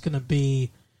it's just going to be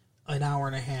an hour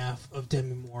and a half of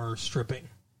Demi Moore stripping,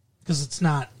 because it's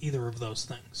not either of those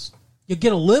things. You'll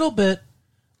get a little bit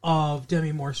of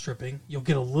Demi Moore stripping. You'll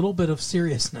get a little bit of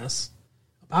seriousness,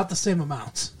 about the same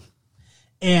amount.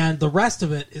 And the rest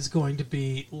of it is going to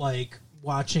be like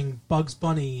watching Bugs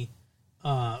Bunny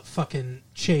fucking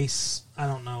chase, I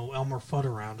don't know, Elmer Fudd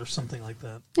around or something like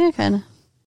that. Yeah, kind of.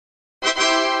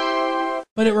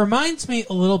 But it reminds me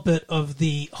a little bit of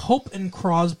the Hope and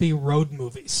Crosby road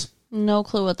movies. No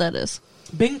clue what that is.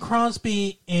 Bing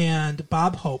Crosby and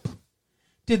Bob Hope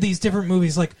did these different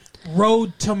movies like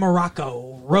Road to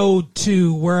Morocco, Road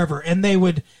to wherever, and they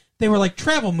were like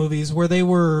travel movies where they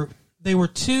were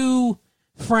two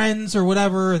friends or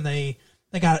whatever, and they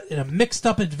got in a mixed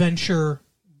up adventure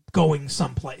going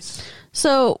someplace.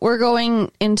 So we're going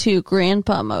into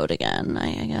grandpa mode again.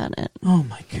 I got it. Oh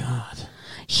my god.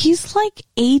 He's like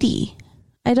 80.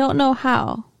 I don't know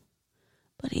how,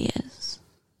 but he is.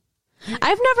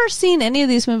 I've never seen any of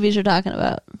these movies you're talking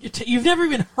about. You've never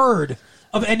even heard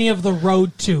of any of the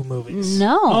Road to movies?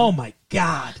 No. Oh my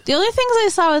god. The only things I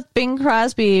saw with Bing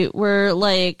Crosby were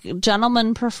like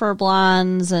Gentlemen Prefer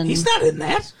Blondes and... He's not in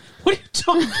that. What are you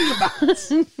talking about?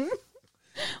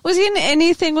 Was he in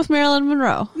anything with Marilyn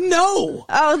Monroe? No.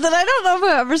 Oh, then I don't know if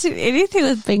I've ever seen anything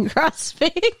with Bing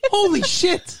Crosby. Holy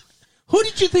shit. Who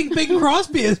did you think Bing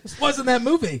Crosby was in that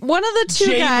movie? One of the two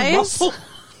Jane guys. Russell?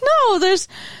 No, there's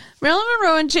Marilyn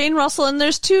Monroe and Jane Russell, and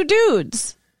there's two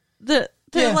dudes that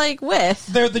they're like with.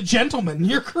 They're the gentlemen.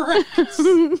 You're correct.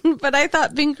 But I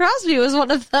thought Bing Crosby was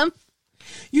one of them.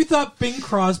 You thought Bing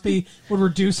Crosby would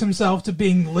reduce himself to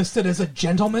being listed as a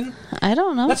gentleman? I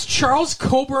don't know. That's Charles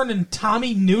Coburn and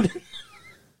Tommy Newton.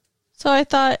 So I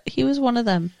thought he was one of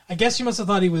them. I guess you must have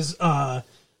thought he was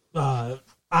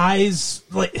eyes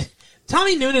like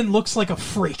Tommy Noonan looks like a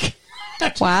freak.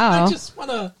 Wow. I just want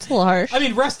to. It's a little harsh. I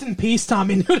mean, rest in peace,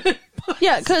 Tommy Noonan.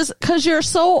 Yeah, because you're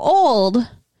so old.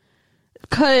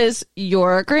 Because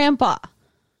you're a grandpa.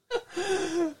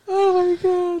 Oh my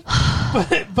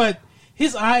god! But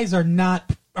his eyes are not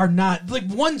like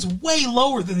one's way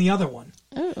lower than the other one.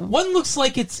 Ooh. One looks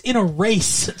like it's in a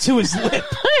race to his lip,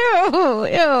 Ew,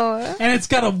 ew. and it's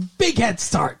got a big head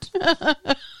start. I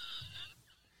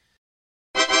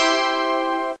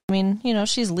mean, you know,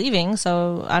 she's leaving,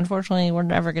 so unfortunately we're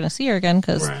never going to see her again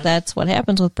because Right. that's what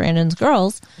happens with Brandon's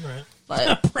girls. Right.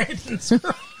 But Brandon's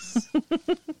girls.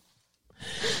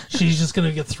 She's just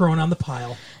gonna get thrown on the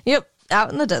pile. yep,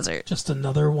 out in the desert. Just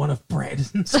another one of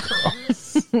Brandon's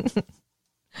girls.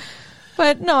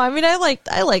 But no, I mean, I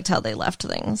liked how they left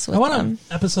things with I want them. an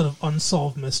episode of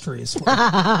Unsolved Mysteries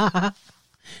where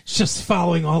it's just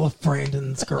following all of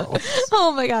Brandon's girls.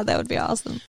 Oh my god, that would be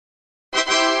awesome.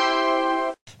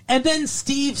 And then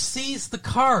Steve sees the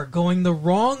car going the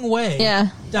wrong way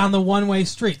down the one-way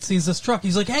street. Sees this truck.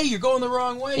 He's like, hey, you're going the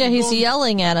wrong way. Yeah, he's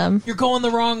yelling at him. You're going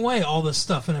the wrong way. All this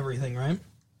stuff and everything, right?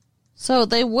 So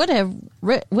they would have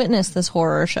witnessed this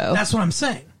horror show. That's what I'm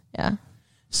saying. Yeah.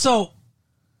 So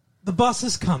the bus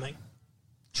is coming.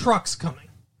 Truck's coming.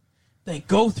 They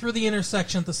go through the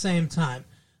intersection at the same time.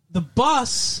 The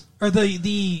bus, or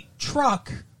the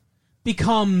truck,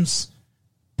 becomes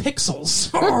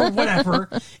pixels or whatever.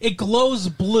 It glows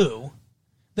blue.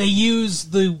 They use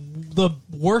the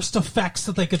worst effects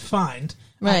that they could find.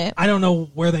 Right. I don't know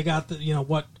where they got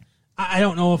what. I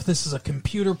don't know if this is a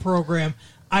computer program.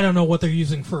 I don't know what they're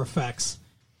using for effects,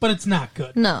 but it's not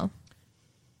good. No.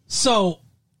 So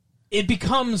it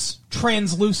becomes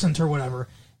translucent or whatever,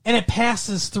 and it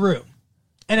passes through,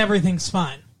 and everything's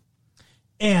fine.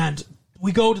 And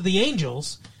we go to the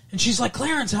angels, and she's like,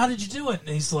 Clarence, how did you do it? And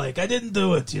he's like, I didn't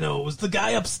do it. It was the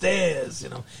guy upstairs. They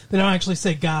don't actually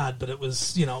say God, but it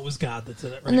was God that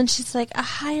did it, right? And then she's like, a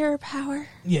higher power?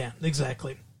 Yeah,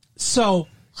 exactly. So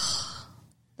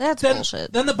That's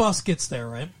bullshit. Then the bus gets there,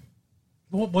 right?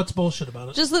 What's bullshit about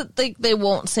it? Just that they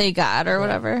won't say God or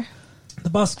whatever. The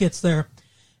bus gets there,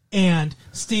 and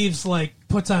Steve's like,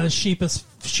 puts on his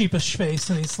sheepish face,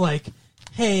 and he's like,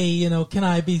 hey, can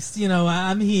I be,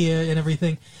 I'm here and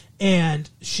everything. And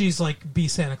she's like, be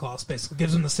Santa Claus, basically.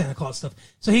 Gives him the Santa Claus stuff.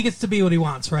 So he gets to be what he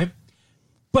wants, right?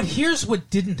 But here's what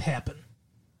didn't happen.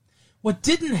 What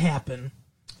didn't happen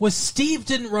was Steve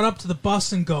didn't run up to the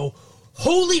bus and go,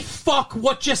 holy fuck,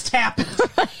 what just happened?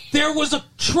 There was a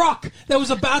truck that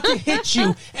was about to hit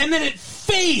you, and then it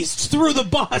phased through the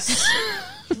bus.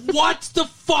 What the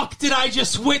fuck did I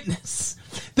just witness?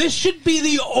 This should be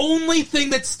the only thing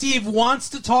that Steve wants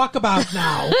to talk about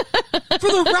now for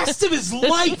the rest of his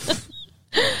life.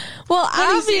 Well,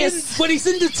 When he's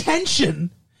in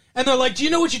detention, and they're like, do you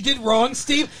know what you did wrong,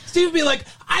 Steve? Steve would be like,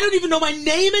 I don't even know my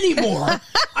name anymore.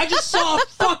 I just saw a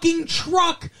fucking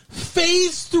truck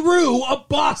phase through a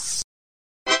bus.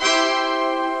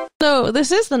 So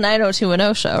this is the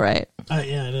 90210 show, right?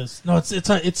 Yeah, it is. No,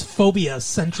 it's Phobia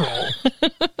Central.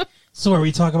 So where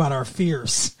we talk about our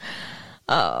fears.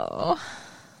 Oh.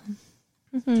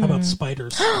 How about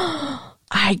spiders?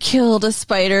 I killed a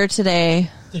spider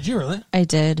today. Did you really? I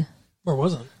did. Where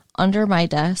was it? Under my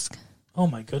desk. Oh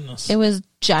my goodness. It was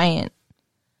giant.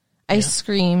 I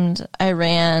screamed. I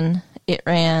ran. It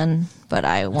ran. But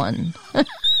I won.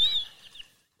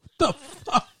 The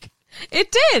fuck?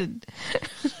 It did.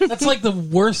 That's like the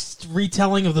worst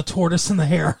retelling of the tortoise and the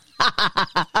hare.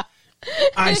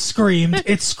 I screamed.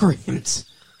 It screamed.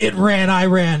 It ran. I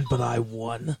ran. But I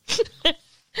won.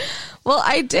 Well,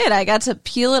 I did. I got to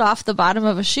peel it off the bottom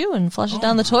of a shoe and flush it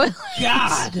down the toilet.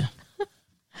 God.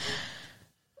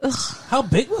 Ugh. How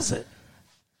big was it?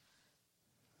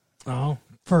 Oh,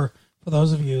 for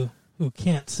those of you who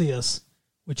can't see us,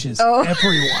 which is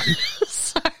everyone.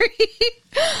 Sorry.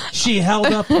 She held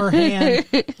up her hand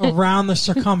around the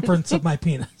circumference of my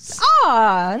penis.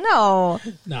 Oh,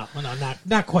 no. No,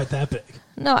 not quite that big.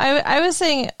 No, I was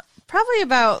saying probably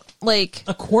about like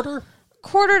a quarter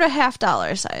to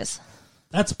 $50 size.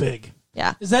 That's big.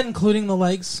 Yeah. Is that including the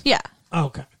legs? Yeah. Oh,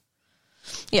 okay.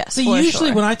 Yes. See,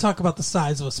 usually when I talk about the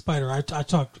size of a spider, I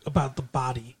talk about the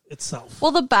body itself.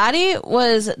 Well, the body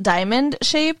was diamond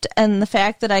shaped, and the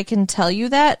fact that I can tell you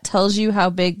that tells you how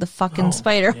big the fucking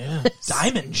spider yeah. was.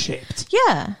 Diamond shaped.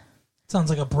 Yeah. Sounds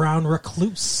like a brown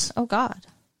recluse. Oh, God.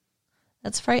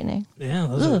 That's frightening. Yeah,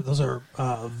 those are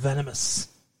venomous.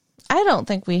 I don't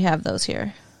think we have those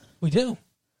here. We do.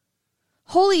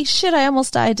 Holy shit, I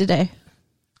almost died today.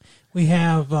 We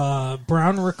have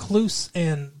brown recluse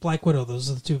and black widow. Those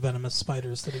are the two venomous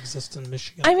spiders that exist in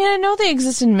Michigan. I mean, I know they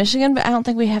exist in Michigan, but I don't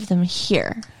think we have them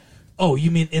here. Oh,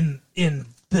 you mean in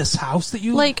this house that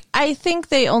you... Like, I think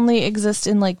they only exist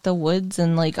in, like, the woods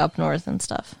and, like, up north and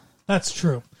stuff. That's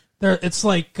true. It's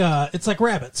like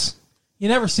rabbits. You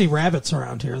never see rabbits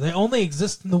around here. They only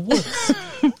exist in the woods.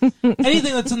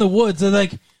 Anything that's in the woods, they're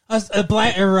like... A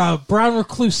black or a brown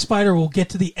recluse spider will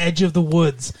get to the edge of the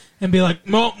woods and be like,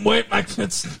 "No, wait,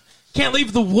 can't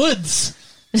leave the woods.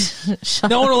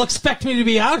 No one will expect me to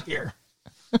be out here."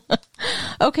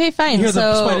 Okay, fine. You hear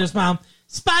the spider's mom,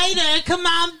 "Spider, come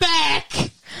on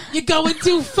back. You're going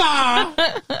too far.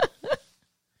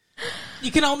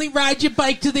 You can only ride your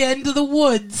bike to the end of the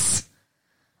woods."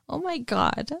 Oh my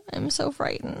God, I'm so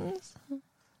frightened.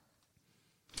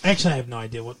 Actually, I have no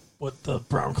idea what the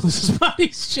brown recluse's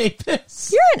body shape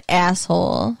is. You're an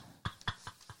asshole.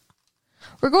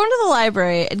 We're going to the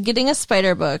library and getting a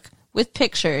spider book with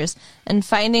pictures and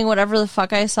finding whatever the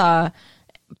fuck I saw,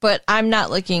 but I'm not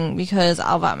looking because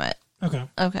I'll vomit. Okay.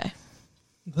 Okay.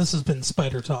 This has been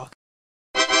Spider Talk.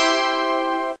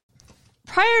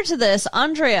 Prior to this,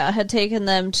 Andrea had taken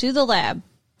them to the lab.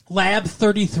 Lab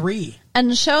 33.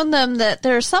 And shown them that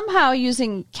they're somehow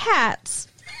using cats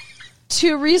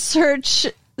to research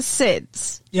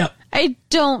SIDS. Yep. I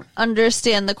don't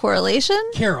understand the correlation.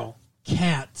 Carol,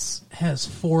 cats has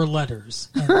 4 letters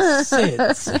and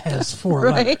SIDS has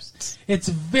 4 letters. It's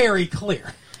very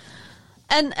clear.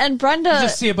 And Brenda... You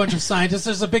just see a bunch of scientists.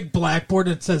 There's a big blackboard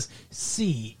that says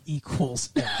C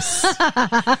equals S.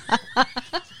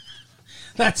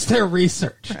 That's their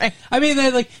research. Right. I mean,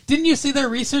 didn't you see their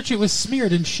research? It was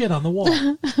smeared in shit on the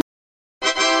wall.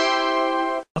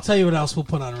 I'll tell you what else we'll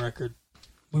put on record.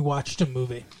 We watched a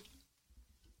movie.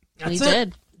 That's We it.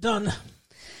 did. Done.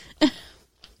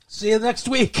 See you next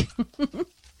week.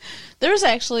 There's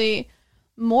actually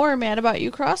more Mad About You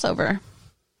crossover.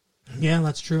 Yeah,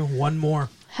 that's true. One more.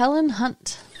 Helen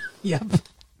Hunt. Yep.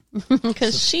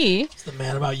 Because It's the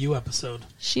Mad About You episode.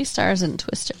 she stars in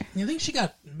Twister. You think she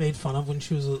got made fun of when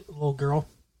she was a little girl?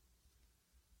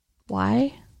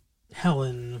 Why?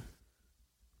 Helen.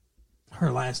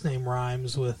 Her last name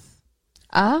rhymes with...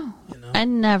 Oh, I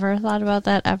never thought about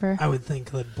that ever. I would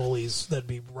think that bullies would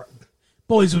be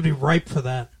ripe for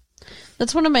that.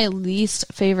 That's one of my least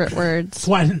favorite words. That's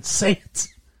why I didn't say it.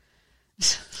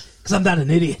 Because I'm not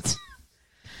an idiot.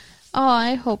 Oh,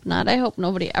 I hope not. I hope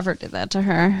nobody ever did that to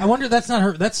her. I wonder, that's not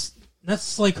her, that's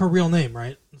like her real name,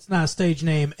 right? It's not a stage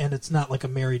name, and it's not like a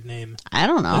married name. I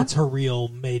don't know. That's her real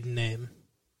maiden name.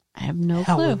 I have no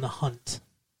Helen clue. Hunt.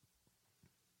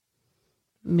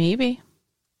 Maybe.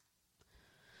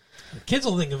 Kids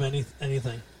will think of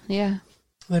anything. Yeah.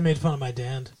 They made fun of my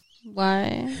dad.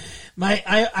 Why?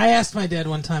 I asked my dad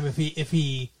one time if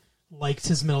he liked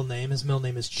his middle name. His middle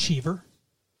name is Cheever.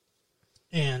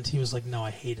 And he was like, no, I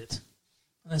hate it.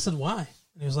 And I said, why?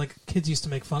 And he was like, kids used to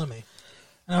make fun of me.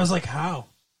 And I was like, how?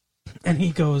 And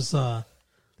he goes,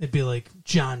 it'd be like,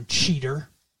 John Cheater.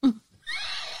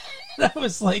 That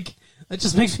was like, that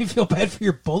just makes me feel bad for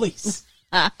your bullies.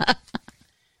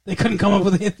 They couldn't come up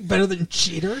with anything better than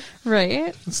cheater.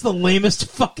 Right? It's the lamest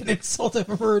fucking insult I've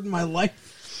ever heard in my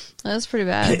life. That's pretty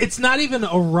bad. It's not even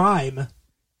a rhyme,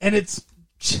 and it's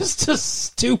just a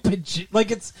stupid.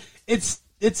 Like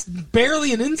it's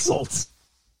barely an insult.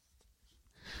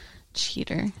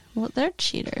 Cheater. Well, they're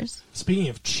cheaters. Speaking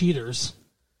of cheaters,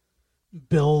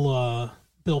 Bill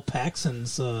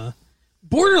Paxton's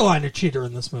borderline a cheater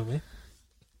in this movie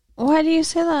Why do you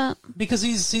say that? because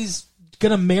he's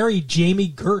gonna marry Jamie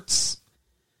Gertz,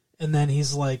 and then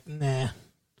he's like, nah.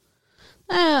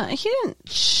 He didn't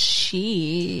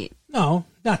cheat. No,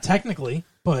 not technically,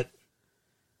 but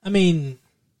I mean,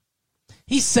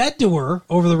 he said to her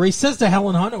over the. He says to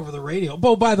Helen Hunt over the radio.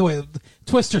 Oh, by the way,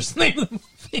 Twister's the name of the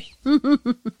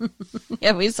movie.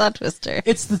 Yeah, we saw Twister.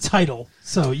 It's the title,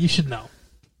 so you should know.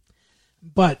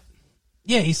 But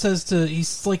yeah, he's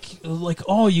like,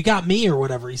 oh, you got me or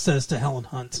whatever. He says to Helen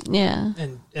Hunt, Yeah.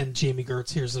 and Jamie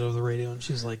Gertz hears it over the radio, and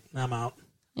she's like, I'm out.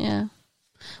 Yeah.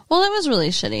 Well, it was really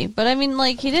shitty, but I mean,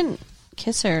 like, he didn't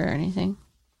kiss her or anything.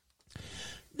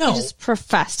 No, He just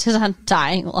professed his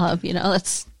undying love, you know?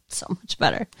 That's so much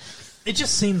better. it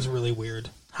just seems really weird.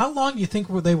 How long do you think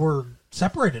they were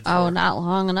separated for? Oh, not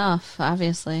long enough,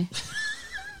 obviously.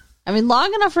 I mean,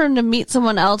 long enough for him to meet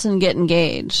someone else and get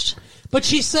engaged. But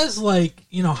she says, like,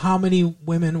 you know, how many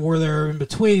women were there in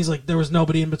between? He's like, there was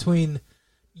nobody in between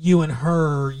you and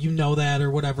her, you know that, or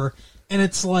whatever. And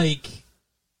it's like,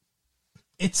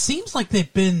 it seems like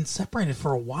they've been separated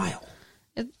for a while.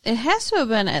 It has to have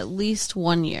been at least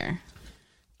 1 year.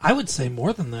 I would say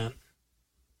more than that.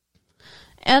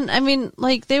 And I mean,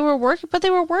 like, they were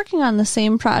working on the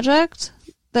same project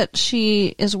that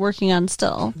she is working on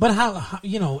still. But how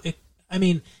you know,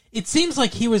 it seems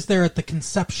like he was there at the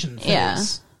conception phase. Yeah.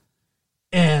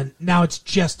 And now it's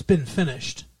just been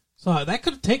finished. So that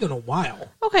could have taken a while.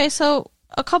 Okay, so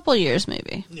a couple years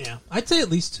maybe. Yeah. I'd say at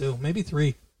least 2, maybe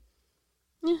 3.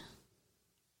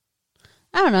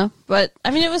 I don't know, but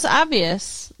I mean, it was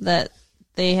obvious that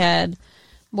they had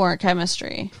more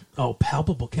chemistry. Oh,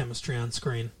 palpable chemistry on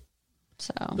screen.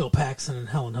 So, Bill Paxton and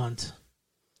Helen Hunt.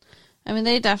 I mean,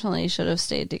 they definitely should have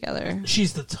stayed together.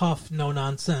 She's the tough,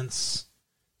 no-nonsense,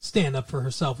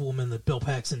 stand-up-for-herself woman that Bill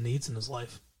Paxton needs in his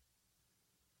life.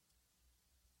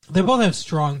 They both have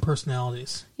strong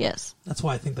personalities. Yes. That's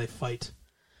why I think they fight.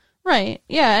 Right.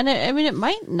 Yeah, and it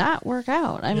might not work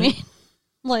out. I mean,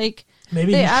 like...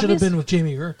 Maybe he should have been with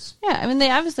Jamie Gertz. Yeah, I mean, they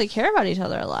obviously care about each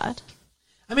other a lot.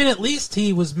 I mean, at least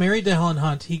he was married to Helen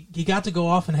Hunt. He got to go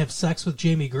off and have sex with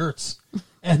Jamie Gertz,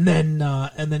 and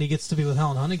then he gets to be with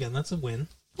Helen Hunt again. That's a win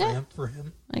for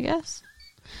him. I guess.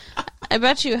 I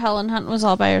bet you Helen Hunt was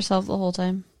all by herself the whole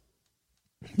time.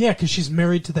 Yeah, because she's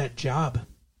married to that job.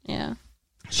 Yeah.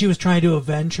 She was trying to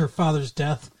avenge her father's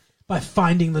death by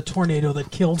finding the tornado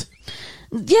that killed him.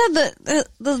 Yeah,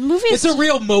 the movie... It's a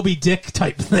real Moby Dick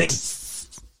type thing.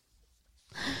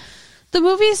 The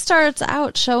movie starts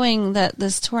out showing that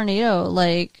this tornado,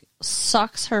 like,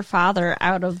 sucks her father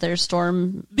out of their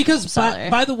storm Because,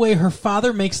 by the way, her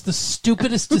father makes the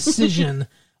stupidest decision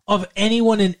of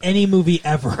anyone in any movie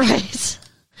ever. Right.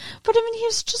 But, I mean, he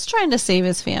was just trying to save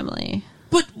his family.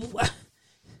 But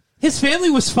his family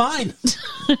was fine.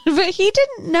 But he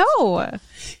didn't know.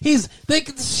 He's like,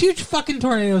 this huge fucking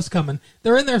tornado's coming.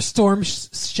 They're in their storm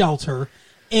shelter,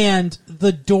 and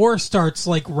the door starts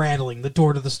like rattling. The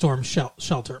door to the storm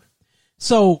shelter.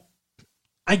 So,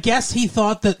 I guess he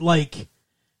thought that like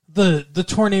the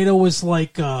tornado was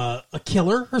like a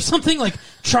killer or something, like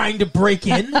trying to break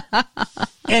in,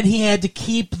 and he had to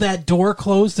keep that door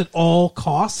closed at all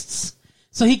costs.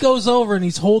 So he goes over and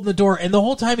he's holding the door, and the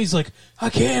whole time he's like, I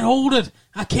can't hold it.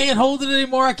 I can't hold it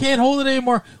anymore. I can't hold it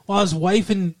anymore. While his wife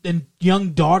and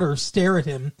young daughter stare at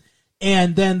him.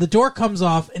 And then the door comes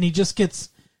off, and he just gets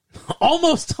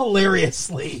almost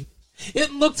hilariously.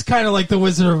 It looks kind of like the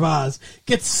Wizard of Oz.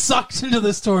 Gets sucked into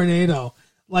this tornado.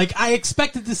 Like, I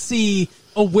expected to see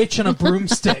a witch on a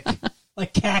broomstick,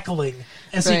 like, cackling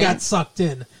as he Right. got sucked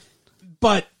in.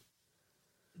 But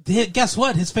guess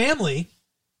what? His family,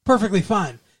 perfectly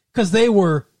fine. Because they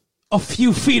were a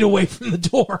few feet away from the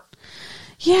door.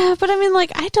 Yeah, but I mean,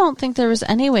 like, I don't think there was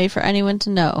any way for anyone to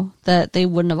know that they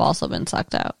wouldn't have also been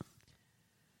sucked out.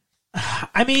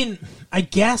 I mean, I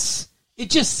guess it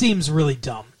just seems really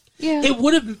dumb. Yeah. It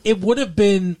would have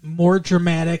been more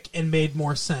dramatic and made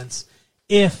more sense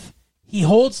if he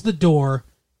holds the door,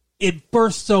 it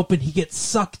bursts open, he gets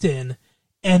sucked in,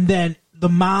 and then the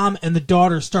mom and the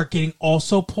daughter start getting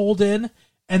also pulled in,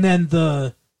 and then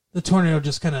the tornado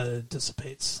just kind of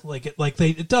dissipates,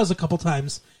 it does a couple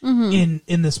times in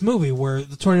this movie where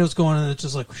the tornado's going and it's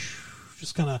just like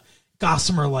just kind of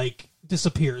gossamer like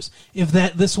disappears. If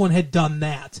this one had done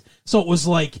that, so it was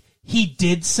like he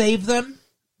did save them,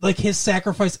 like his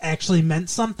sacrifice actually meant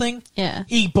something. Yeah.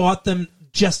 He bought them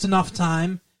just enough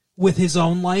time with his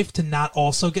own life to not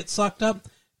also get sucked up.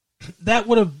 That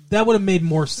would have made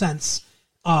more sense.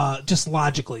 Just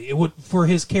logically, it would for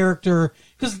his character,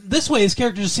 because this way his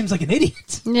character just seems like an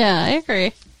idiot. Yeah, I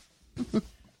agree.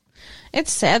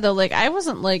 It's sad though. Like, I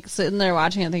wasn't like sitting there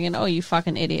watching it thinking, "Oh, you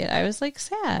fucking idiot." I was like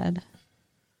sad.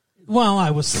 Well,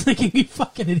 I was thinking, you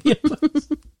fucking idiot,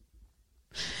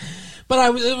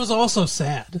 but it was also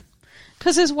sad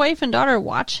Because his wife and daughter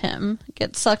watch him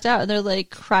get sucked out, and they're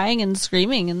like crying and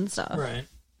screaming and stuff. right?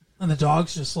 And the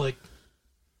dog's just like,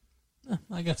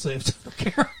 I got saved. I don't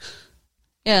care.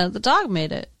 Yeah, the dog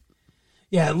made it.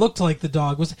 Yeah, it looked like the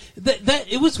dog was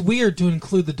that. It was weird to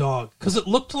include the dog because it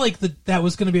looked like that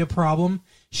was going to be a problem.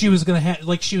 She was going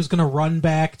to she was going to run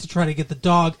back to try to get the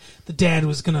dog. The dad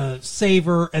was going to save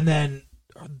her, and then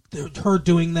her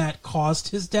doing that caused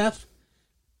his death.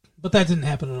 But that didn't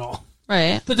happen at all.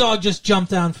 Right. The dog just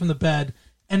jumped down from the bed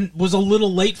and was a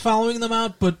little late following them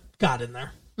out, but got in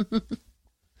there.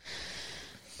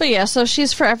 But yeah, so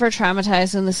she's forever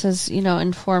traumatized, and this has,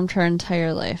 informed her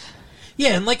entire life.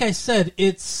 Yeah, and like I said,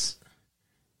 it's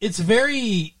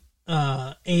very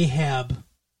Ahab,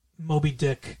 Moby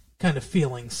Dick kind of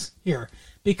feelings here,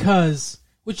 because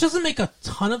which doesn't make a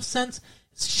ton of sense.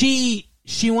 She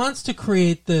wants to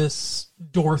create this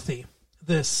Dorothy,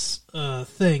 this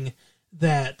thing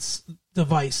that's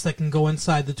device that can go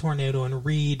inside the tornado and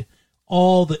read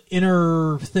all the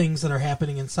inner things that are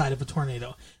happening inside of a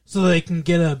tornado, so they can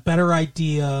get a better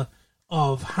idea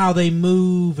of how they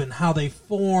move and how they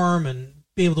form and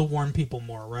be able to warn people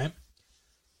more, right?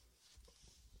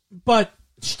 But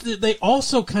they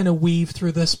also kind of weave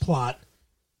through this plot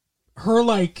her,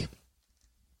 like,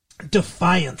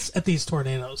 defiance at these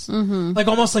tornadoes. Mm-hmm. Like,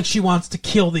 almost like she wants to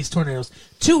kill these tornadoes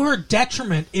to her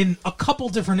detriment in a couple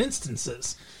different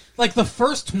instances. Like the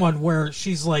first one where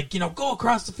she's like, go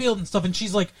across the field and stuff, and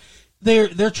she's like,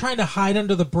 they're trying to hide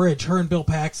under the bridge, her and Bill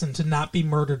Paxton, to not be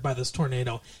murdered by this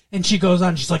tornado. And she goes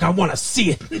on, she's like, I want to see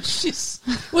it. It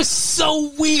was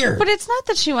so weird. But it's not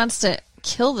that she wants to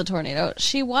kill the tornado.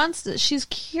 She's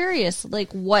curious,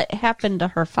 like, what happened to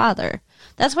her father.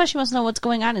 That's why she wants to know what's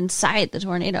going on inside the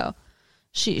tornado.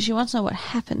 She wants to know what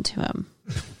happened to him.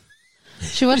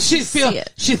 She wants to see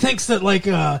it. She thinks that, like,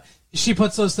 she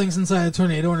puts those things inside a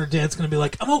tornado and her dad's going to be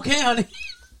like, I'm okay, honey.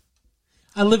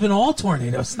 I live in all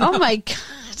tornadoes now. Oh my god.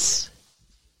 This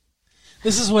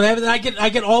is what happened. I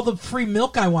get all the free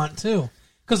milk I want too,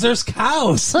 because there's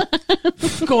cows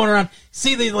going around.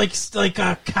 See, they like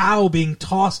a cow being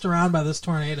tossed around by this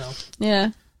tornado. Yeah,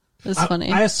 it's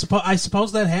funny. I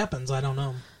suppose that happens. I don't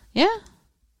know. Yeah,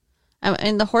 I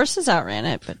mean the horses outran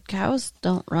it, but cows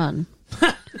don't run.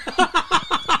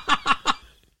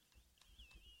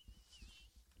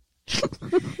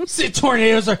 See,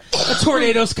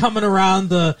 tornadoes coming around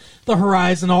the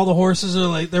horizon. All the horses are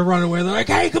like, they're running away. They're like,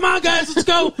 hey, come on, guys, let's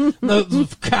go.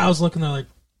 The cows looking, they're like,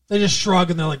 they just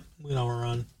shrug and they're like, we don't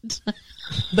run.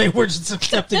 They were just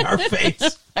accepting our fate.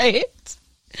 Right.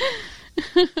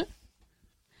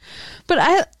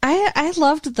 But I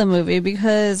loved the movie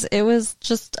because it was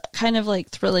just kind of like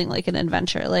thrilling, like an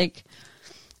adventure, like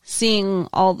seeing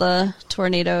all the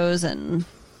tornadoes. And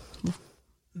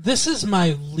this is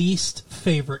my least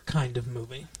favorite kind of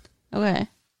movie. okay.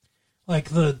 Like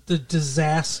the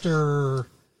disaster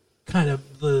kind of,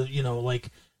 like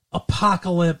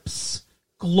apocalypse,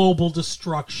 global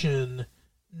destruction,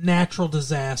 natural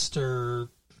disaster,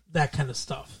 that kind of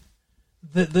stuff.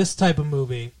 This type of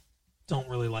movie, don't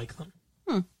really like them.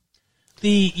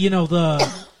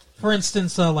 For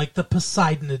instance, like the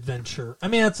Poseidon Adventure. I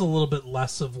mean, that's a little bit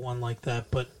less of one like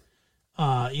that, but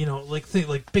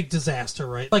like big disaster,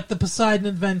 right? Like the Poseidon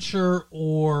Adventure,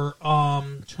 or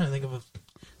trying to think of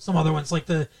some other ones, like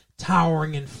the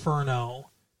Towering Inferno,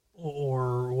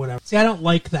 or whatever. See, I don't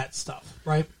like that stuff,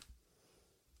 right?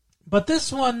 But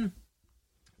this one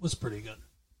was pretty good.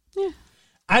 Yeah.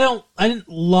 I didn't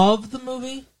love the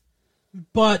movie,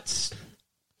 but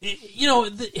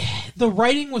the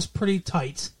writing was pretty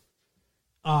tight,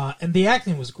 and the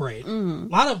acting was great. A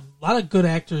lot of good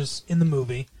actors in the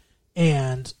movie,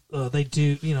 and they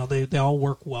do they all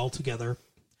work well together.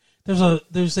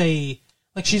 There's a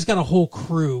she's got a whole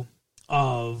crew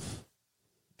of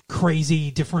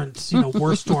crazy different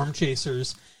war storm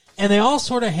chasers, and they all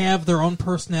sort of have their own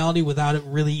personality without it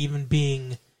really even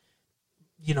being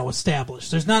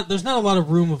established. There's not a lot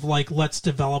of room of let's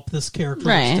develop this character,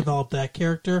 let's develop that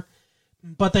character,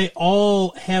 but they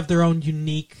all have their own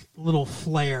unique little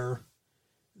flair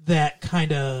that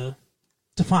kind of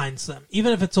defines them,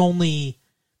 even if it's only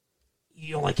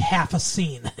half a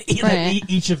scene that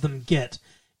each of them get.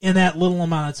 In that little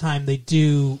amount of time, they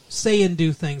do say and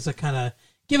do things that kind of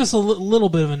give us a little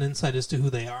bit of an insight as to who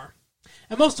they are.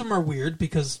 And most of them are weird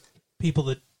because people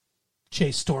that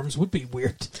chase storms would be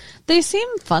weird. They seem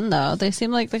fun, though. They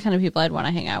seem like the kind of people I'd want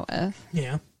to hang out with.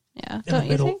 Yeah. Yeah. Don't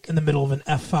you think? In the middle of an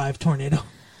F5 tornado.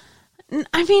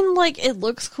 I mean, it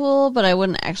looks cool, but I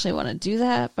wouldn't actually want to do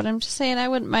that. But I'm just saying I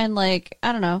wouldn't mind,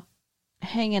 I don't know,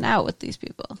 hanging out with these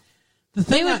people.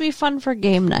 They would be fun for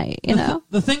game night,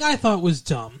 The thing I thought was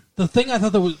dumb, the thing I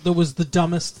thought that was the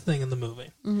dumbest thing in the movie,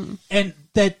 and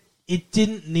that it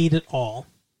didn't need at all,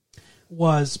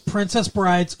 was Princess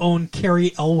Bride's own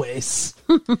Carrie Elwes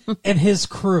and his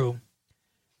crew.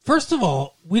 First of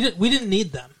all, we didn't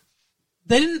need them.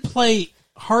 They didn't play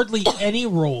hardly any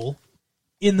role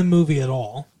in the movie at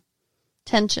all.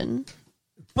 Tension.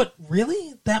 But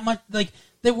really? That much?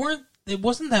 They weren't. It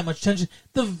wasn't that much tension.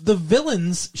 The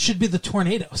villains should be the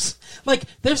tornadoes.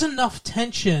 There's enough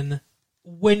tension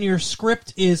when your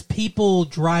script is people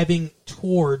driving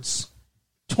towards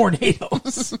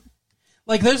tornadoes.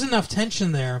 There's enough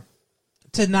tension there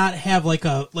to not have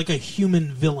a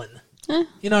human villain.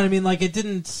 You know what I mean?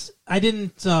 I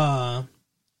didn't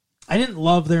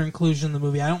love their inclusion in the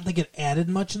movie. I don't think it added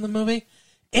much in the movie.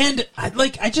 And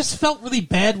I just felt really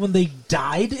bad when they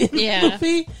died in the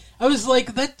movie. I was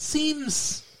like, that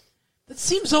seems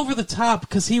over the top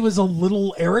because he was a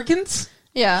little arrogant.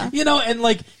 Yeah.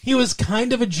 And he was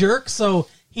kind of a jerk, so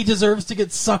he deserves to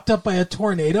get sucked up by a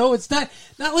tornado. It's not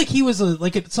like he was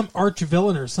some arch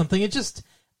villain or something. It just,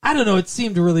 I don't know, it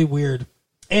seemed really weird.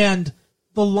 And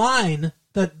the line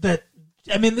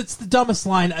it's the dumbest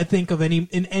line I think of in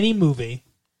any movie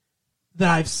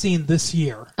that I've seen this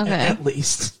year, at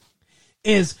least,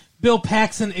 is Bill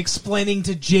Paxton explaining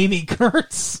to Jamie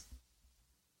Kurtz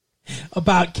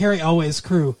about Carrie Elwes'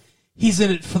 crew. He's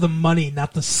in it for the money,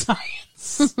 not the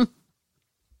science.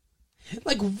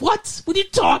 What? What are you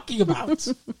talking about?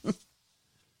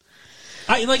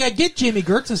 I get Jamie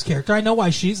Kurtz's character. I know why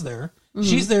she's there. Mm-hmm.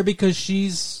 She's there because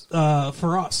she's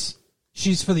for us.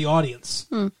 She's for the audience.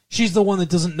 She's the one that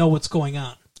doesn't know what's going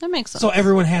on. That makes sense. So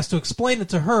everyone has to explain it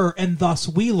to her, and thus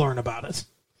we learn about it.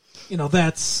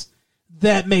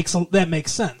 That makes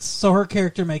sense. So her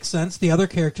character makes sense. The other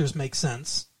characters make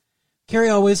sense. Carrie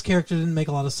Elwes' character didn't make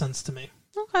a lot of sense to me.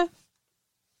 Okay.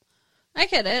 I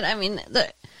get it. I mean,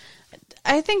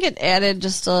 I think it added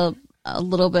just a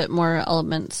little bit more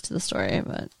elements to the story,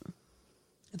 but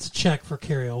it's a check for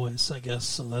Carrie Elwes, I guess,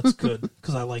 so that's good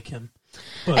because I like him.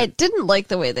 But I didn't like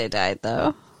the way they died,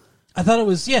 though. I thought it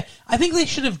was, I think they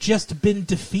should have just been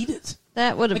defeated.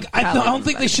 That would have. I don't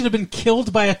think they should have been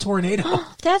killed by a tornado.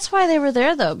 That's why they were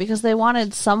there, though, because they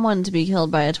wanted someone to be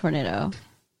killed by a tornado.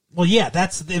 Well,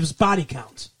 it was body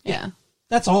count. Yeah.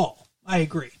 That's all. I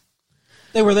agree.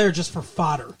 They were there just for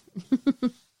fodder.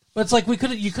 But it's you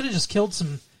could have just killed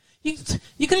some. You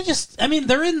could have just. I mean,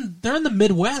 they're in the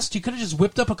Midwest. You could have just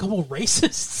whipped up a couple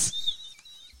racists.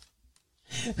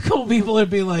 A couple people would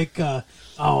be like,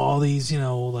 all these,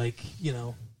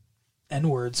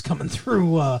 N-words coming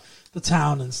through the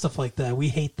town and stuff like that. We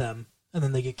hate them. And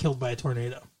then they get killed by a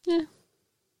tornado. Yeah.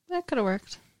 That could have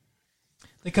worked.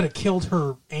 They could have killed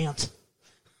her aunt.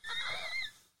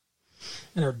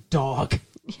 And her dog.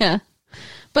 Yeah.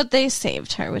 But they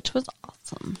saved her, which was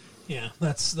awesome. Yeah,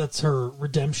 that's her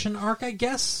redemption arc, I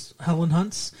guess. Helen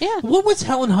Hunt's. Yeah. What was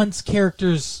Helen Hunt's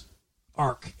character's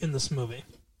arc in this movie?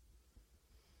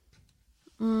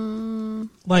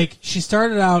 She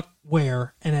started out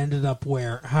where and ended up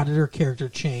where? How did her character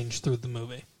change through the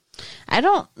movie? I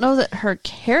don't know that her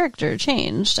character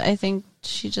changed. I think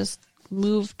she just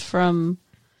moved from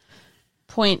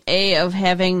point A of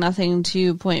having nothing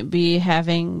to point B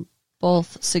having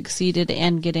both succeeded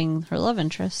and getting her love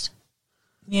interest.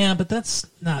 Yeah, but that's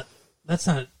not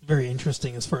very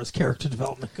interesting as far as character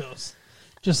development goes.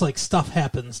 Just like stuff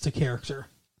happens to character.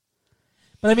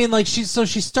 But I mean, like she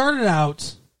started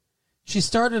out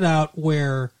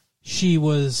where she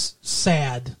was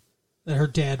sad that her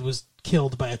dad was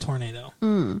killed by a tornado.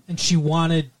 And she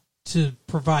wanted to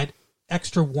provide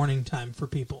extra warning time for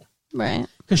people. Right.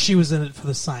 Because she was in it for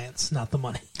the science, not the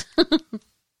money.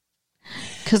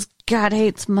 Because God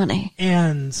hates money.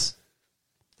 And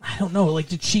I don't know, like,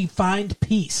 did she find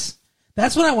peace?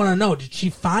 That's what I want to know. Did she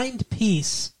find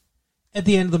peace at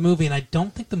the end of the movie? And I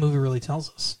don't think the movie really tells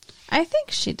us. I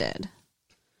think she did.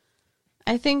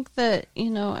 I think that,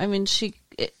 I mean,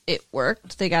 it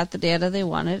worked. They got the data they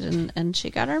wanted, and she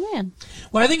got her man.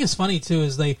 What I think is funny, too,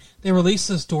 is they released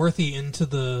this Dorothy into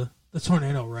the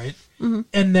tornado, right? Mm-hmm.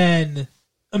 And then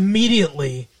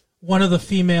immediately, one of the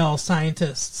female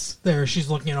scientists there, she's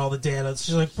looking at all the data.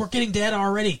 She's like, we're getting data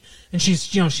already. And she's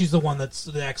the one that's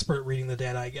the expert reading the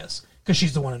data, I guess, because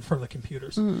she's the one in front of the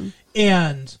computers. Mm-hmm.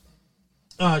 And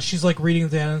she's like reading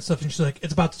the data and stuff, and she's like,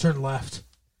 it's about to turn left.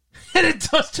 And it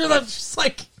does turn left. She's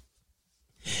like,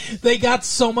 they got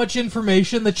so much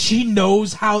information that she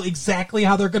knows exactly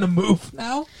how they're going to move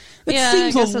now. It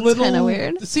seems I guess that's kind of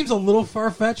weird. It seems a little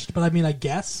far-fetched, but I mean, I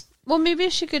guess. Well, maybe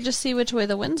she could just see which way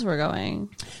the winds were going.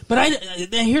 But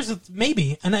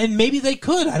maybe, and maybe they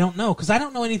could. I don't know, because I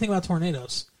don't know anything about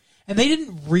tornadoes. And they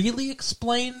didn't really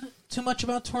explain too much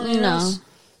about tornadoes. No.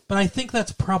 But I think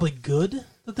that's probably good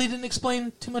that they didn't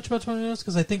explain too much about tornadoes,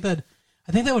 because I think that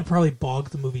would probably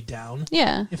bog the movie down.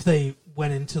 Yeah. If they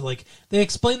went into, like, they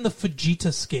explained the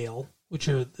Fujita scale, which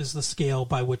is the scale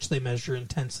by which they measure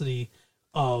intensity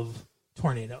of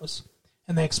tornadoes.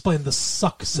 And they explained the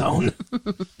suck zone,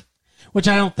 which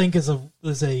I don't think is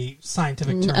a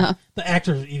scientific term. No. The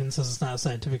actor even says it's not a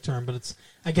scientific term, but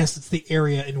I guess it's the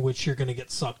area in which you're going to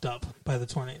get sucked up by the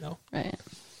tornado. Right.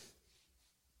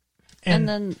 And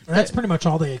then that's pretty much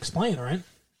all they explain, right?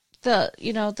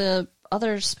 The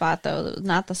other spot, though,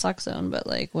 not the suck zone, but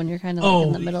like when you're kind of like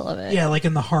in the middle of it. Yeah, like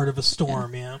in the heart of a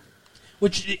storm, yeah.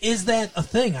 Which, is that a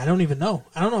thing? I don't even know.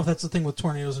 I don't know if that's the thing with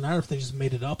tornadoes or not, or if they just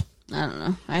made it up. I don't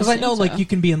know. Because I know, like, you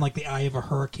can be in, like, the eye of a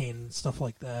hurricane and stuff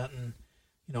like that, and,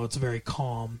 it's very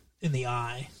calm in the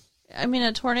eye. I mean,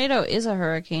 a tornado is a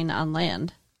hurricane on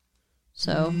land,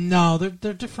 so... No,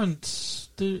 they're different.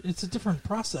 It's a different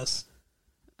process.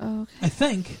 Okay. I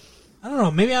think. I don't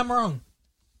know. Maybe I'm wrong.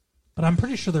 But I'm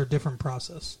pretty sure they're a different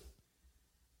process.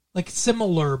 Like,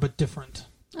 similar, but different.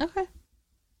 Okay.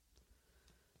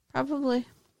 Probably.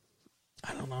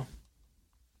 I don't know.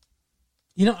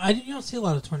 You don't see a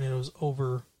lot of tornadoes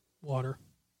over water.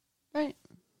 Right.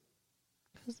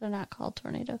 Because they're not called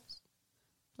tornadoes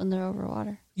when they're over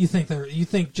water. You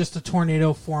think just a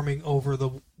tornado forming over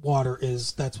the water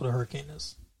that's what a hurricane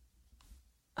is?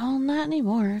 Oh, not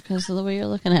anymore because of the way you're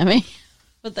looking at me.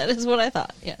 But that is what I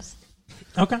thought, yes.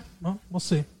 Okay. Well, we'll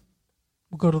see.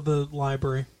 We'll go to the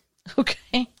library.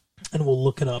 Okay. And we'll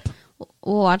look it up.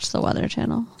 We'll watch the Weather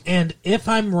Channel. And if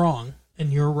I'm wrong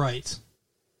and you're right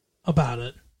about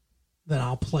it, then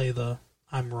I'll play the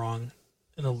I'm wrong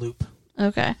in a loop.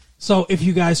 Okay. So if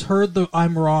you guys heard the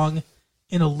I'm wrong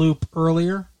in a loop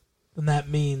earlier, then that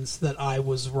means that I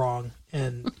was wrong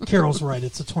and Carol's right.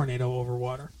 It's a tornado over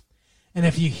water. And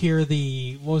if you hear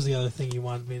what was the other thing you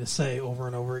wanted me to say over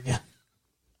and over again?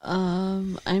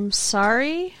 I'm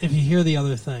sorry. If you hear the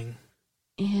other thing.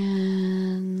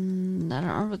 And I don't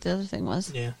remember what the other thing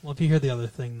was. Yeah, well, if you hear the other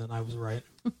thing, then I was right.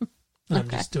 I'm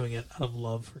just doing it out of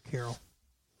love for Carol.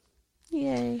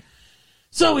 Yay.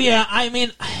 So, yeah, I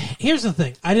mean, here's the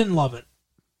thing. I didn't love it.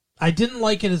 I didn't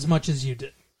like it as much as you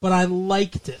did, but I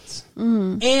liked it.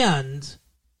 Mm-hmm. And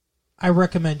I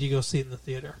recommend you go see it in the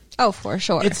theater. Oh, for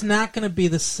sure. It's not going to be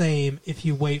the same if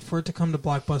you wait for it to come to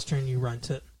Blockbuster and you rent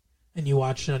it and you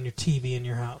watch it on your TV in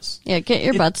your house. Yeah, get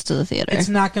your butts to the theater. It's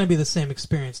not going to be the same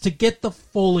experience. To get the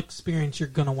full experience, you're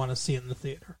going to want to see it in the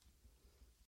theater.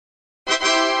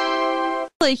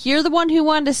 Like, you're the one who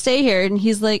wanted to stay here, and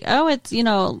he's like, oh, it's,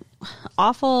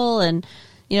 awful, and,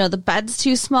 the bed's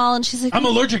too small, and she's like... I'm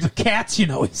allergic to cats, he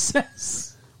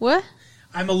says. What?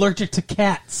 I'm allergic to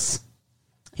cats.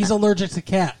 He's allergic to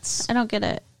cats. I don't get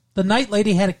it. The night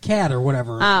lady had a cat or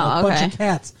whatever. A bunch of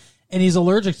cats. And he's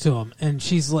allergic to them. And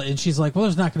she's like, well,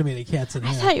 there's not going to be any cats in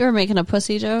here. I thought you were making a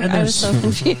pussy joke. I was so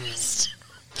confused.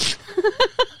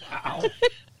 Wow.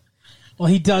 Well,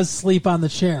 he does sleep on the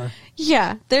chair.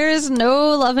 Yeah, there is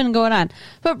no loving going on.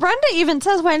 But Brenda even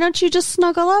says, why don't you just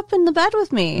snuggle up in the bed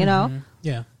with me, you know?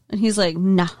 Yeah. And he's like,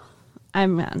 nah,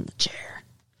 I'm on the chair.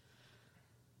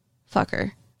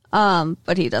 Fucker.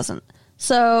 But he doesn't.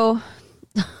 So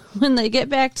when they get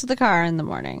back to the car in the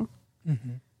morning,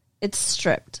 it's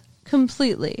stripped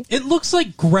completely. It looks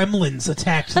like gremlins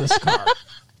attacked this car.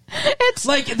 It's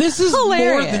Like, this is more than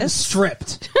hilarious.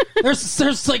 stripped.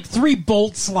 There's like 3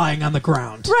 bolts lying on the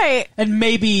ground. right. And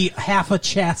maybe half a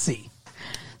chassis.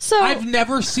 So I've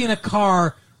never seen a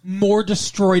car more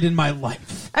destroyed in my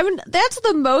life. I mean, that's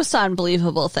the most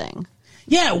unbelievable thing.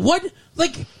 Yeah, what?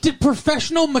 Like, did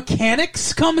professional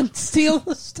mechanics come and steal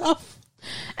the stuff?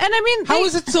 And I mean, How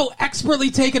is it so expertly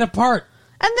taken apart?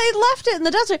 And they left it in the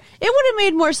desert. It would have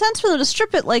made more sense for them to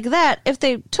strip it like that if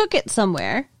they took it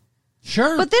somewhere.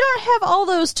 Sure. But they don't have all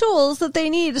those tools that they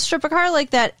need to strip a car like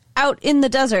that out in the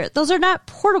desert. Those are not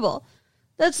portable.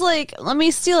 That's like, let me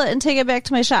steal it and take it back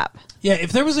to my shop. Yeah,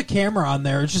 if there was a camera on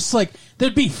there, it's just like,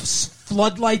 there'd be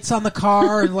floodlights on the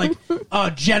car and like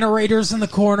generators in the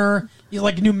corner,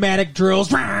 like pneumatic drills.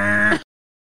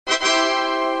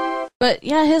 But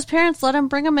yeah, his parents let him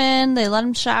bring him in. They let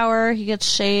him shower. He gets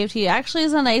shaved. He actually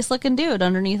is a nice looking dude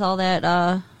underneath all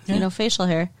that, facial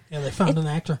hair. Yeah, they found an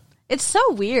actor. It's so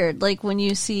weird, like when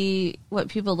you see what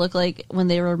people look like when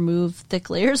they remove thick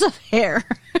layers of hair.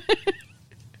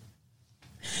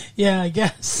 Yeah, I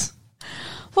guess.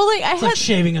 Well, like It's like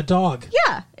shaving a dog.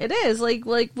 yeah, it is like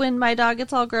when my dog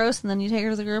gets all gross and then you take her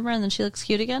to the groomer and then she looks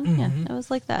cute again. Yeah, it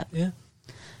was like that. Yeah.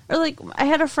 Or like I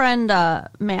had a friend,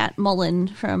 Matt Mullen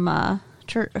from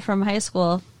high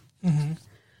school,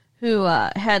 who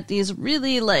had these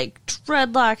really like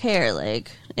dreadlock hair.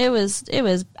 Like it was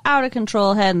out of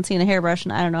control. Hadn't seen a hairbrush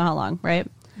in I don't know how long, right?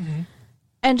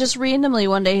 And just randomly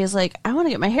one day he's like, I want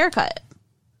to get my hair cut.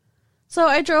 So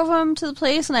I drove him to the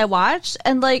place and I watched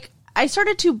and like I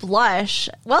started to blush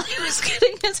while he was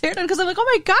getting his hair done because I'm like,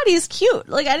 oh my god, he's cute.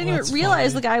 Like I didn't Well, even that's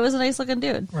realize funny. the guy was a nice looking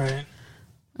dude. Right.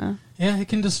 Yeah, it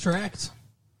can distract.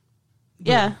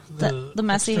 Yeah, the the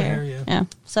messy extra hair. hair, yeah. Yeah.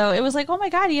 So it was like, oh my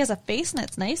god, he has a face and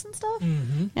it's nice and stuff.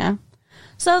 Mm-hmm. Yeah.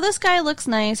 So this guy looks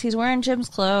nice. He's wearing Jim's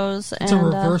clothes. It's a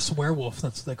reverse werewolf.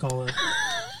 That's what they call it.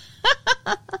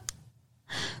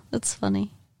 That's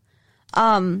funny.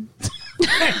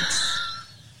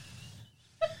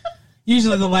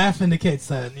 Usually the laugh indicates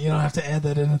that. You don't have to add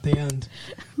that in at the end.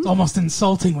 It's almost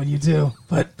insulting when you do,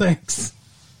 but thanks.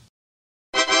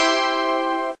 We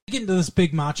get into this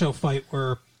big macho fight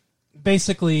where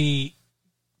basically,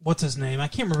 what's his name? I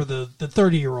can't remember the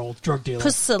 30-year-old drug dealer.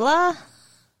 Priscilla?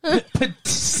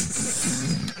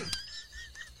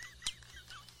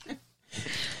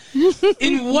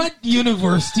 In what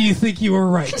universe do you think you were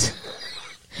right?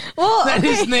 Well, That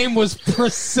okay. his name was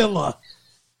Priscilla.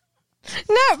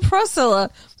 Not Priscilla.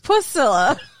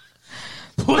 Priscilla.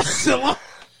 Priscilla?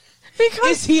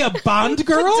 Because Is he a Bond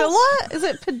girl? Padilla? Is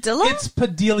it Padilla? It's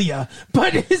Padilla.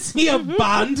 But is he a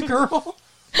Bond girl?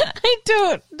 I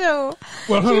don't know.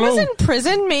 Well, He was hello. in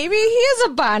prison. Maybe he is a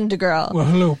Bond girl. Well,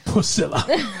 hello, Priscilla.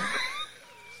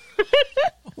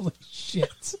 Holy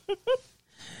shit.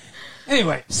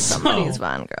 Anyway, Somebody's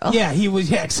Bond girl. Yeah, he was.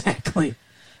 Yeah, exactly.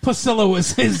 Priscilla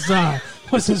was his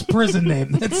prison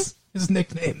name. That's his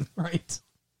nickname, right?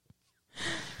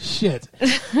 Shit.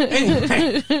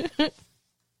 Anyway,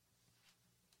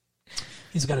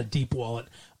 he's got a deep wallet.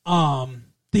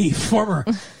 The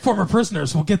former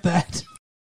prisoners will get that.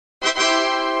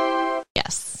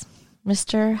 Yes.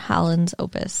 Mr. Holland's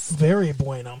Opus. Very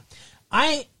bueno.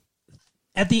 At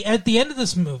the end of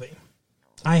this movie,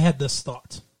 I had this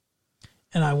thought,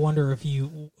 and I wonder if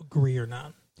you agree or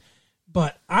not.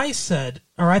 But I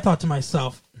thought to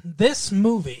myself, this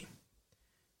movie,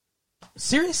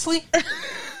 seriously?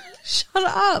 Shut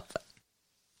up.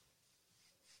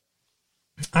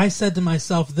 I said to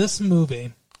myself, this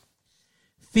movie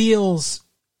feels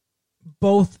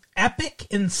both epic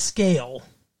in scale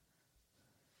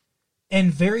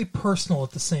and very personal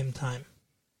at the same time.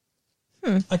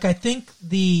 Like, I think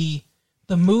the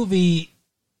movie,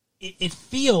 it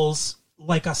feels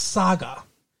like a saga,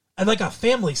 like a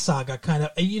family saga kind of,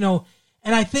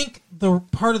 and I think the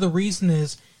part of the reason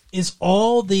is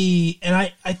all and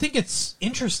I think it's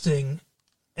interesting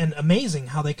and amazing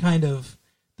how they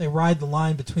ride the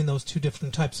line between those two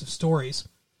different types of stories.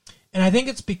 And I think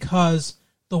it's because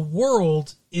the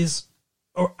world is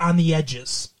on the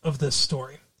edges of this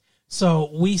story. So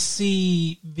we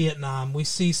see Vietnam. We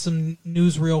see some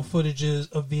newsreel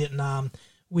footages of Vietnam.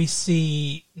 We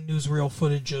see newsreel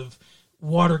footage of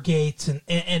Watergate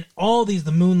and all these,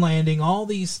 the moon landing, all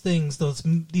these things,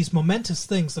 these momentous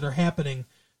things that are happening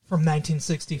from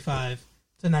 1965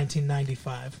 to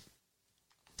 1995.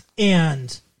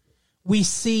 And we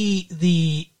see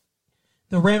the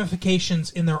ramifications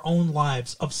in their own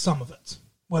lives of some of it,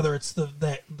 whether it's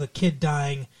the kid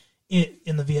dying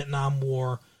in the Vietnam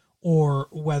War, or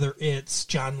whether it's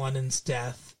John Lennon's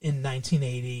death in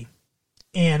 1980,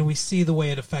 and we see the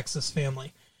way it affects this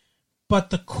family.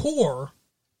 But the core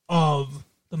of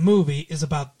the movie is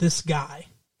about this guy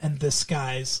and this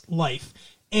guy's life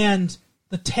and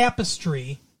the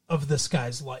tapestry of this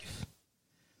guy's life,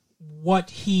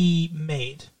 what he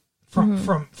made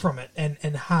from it,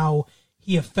 and how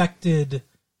he affected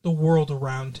the world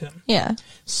around him. Yeah.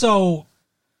 So,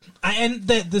 and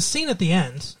the scene at the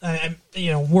end,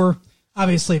 we're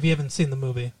obviously, if you haven't seen the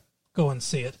movie, go and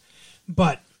see it.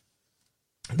 But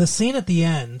the scene at the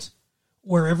end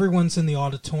where everyone's in the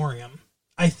auditorium,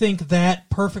 I think that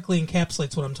perfectly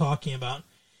encapsulates what I'm talking about.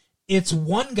 It's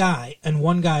one guy and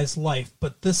one guy's life,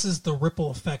 but this is the ripple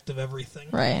effect of everything.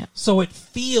 Right. So it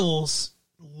feels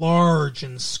large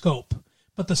in scope,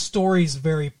 but the story's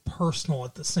very personal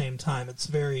at the same time. It's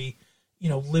very,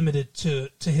 limited to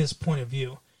his point of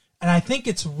view. And I think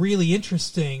it's really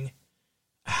interesting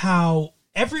how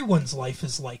everyone's life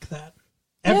is like that.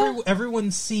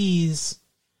 Everyone sees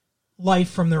life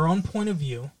from their own point of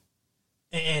view,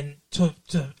 and to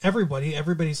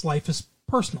everybody's life is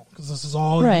personal, because this is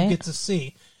all you get to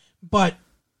see. But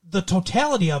the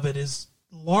totality of it is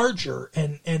larger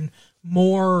and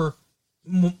more,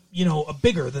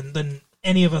 bigger than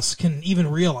any of us can even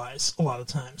realize a lot of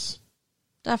times.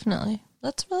 Definitely.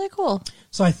 That's really cool.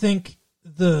 So I think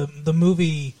the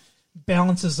movie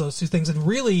balances those two things and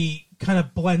really kind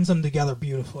of blends them together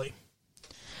beautifully.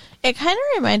 It kind of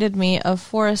reminded me of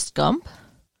Forrest Gump.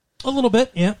 A little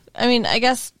bit, yeah. I mean, I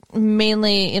guess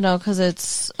mainly, because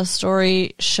it's a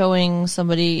story showing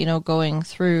somebody, going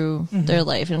through their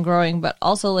life and growing, but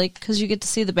also because you get to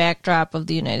see the backdrop of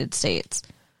the United States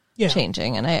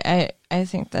changing. And I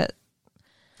think that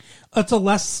it's a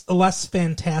less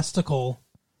fantastical,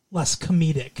 less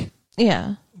comedic.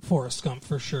 Yeah. Forrest Gump,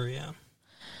 for sure, yeah.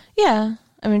 Yeah.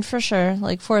 I mean, for sure.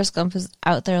 Forrest Gump is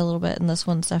out there a little bit, and this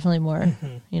one's definitely more,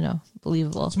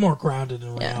 believable. It's more grounded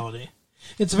in reality.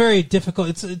 It's very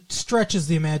difficult. It stretches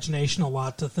the imagination a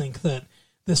lot to think that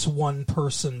this one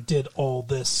person did all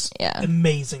this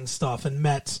amazing stuff and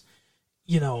met,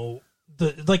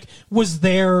 was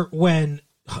there when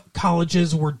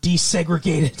colleges were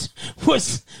desegregated,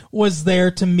 was there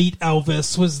to meet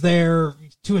Elvis, was there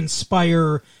to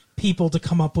inspire people to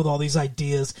come up with all these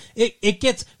ideas.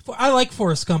 I like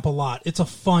Forrest Gump a lot. It's a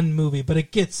fun movie, but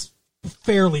it gets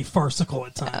fairly farcical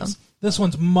at times. Yeah. This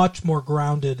one's much more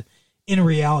grounded in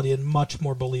reality and much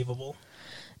more believable.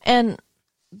 And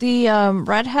the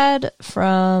redhead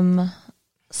from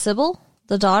Sybil,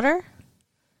 the daughter.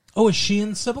 Oh, is she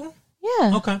in Sybil?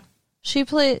 Yeah. Okay. She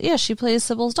plays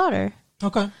Sybil's daughter.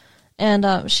 Okay.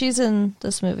 And she's in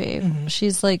this movie. Mm-hmm.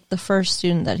 She's the first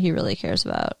student that he really cares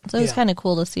about. So it's kind of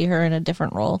cool to see her in a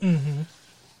different role. Mm-hmm.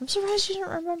 I'm surprised you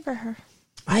didn't remember her.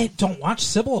 I don't watch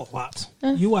Sybil a lot.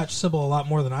 You watch Sybil a lot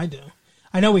more than I do.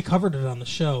 I know we covered it on the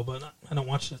show, but I don't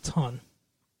watch it a ton.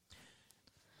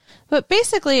 But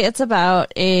basically, it's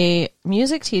about a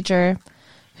music teacher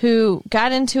who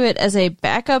got into it as a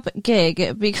backup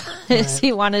gig because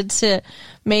he wanted to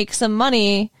make some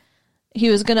money. He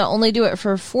was going to only do it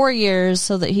for 4 years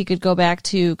so that he could go back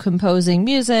to composing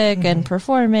music and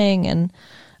performing. And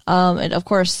it, of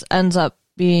course, ends up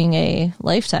being a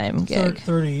lifetime gig.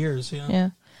 30 years, yeah. Yeah.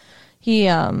 He,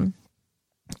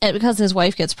 because his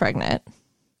wife gets pregnant.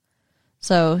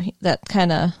 So that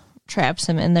kind of traps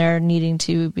him in there needing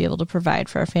to be able to provide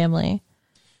for a family.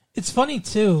 It's funny,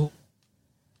 too.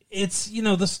 It's,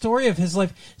 the story of his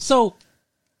life. So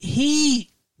he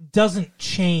doesn't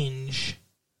change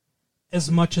as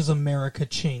much as America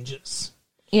changes.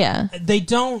 Yeah. They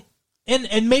don't,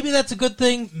 and maybe that's a good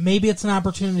thing. Maybe it's an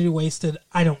opportunity wasted.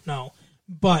 I don't know.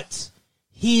 But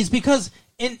because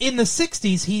in the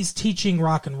 60s, he's teaching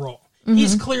rock and roll. Mm-hmm.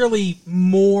 He's clearly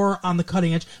more on the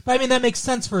cutting edge. But I mean, that makes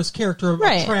sense for his character of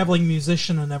a traveling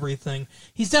musician and everything.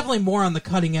 He's definitely more on the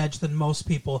cutting edge than most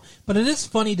people. But it is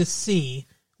funny to see.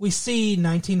 We see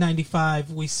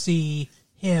 1995, we see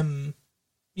him,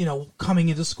 coming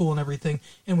into school and everything,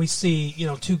 and we see,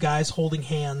 two guys holding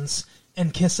hands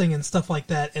and kissing and stuff like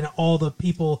that, and all the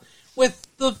people with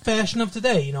the fashion of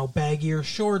today, baggier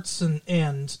shorts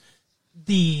and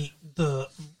the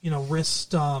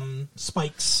wrist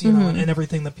spikes, and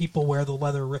everything that people wear,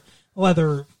 the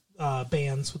leather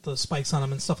bands with the spikes on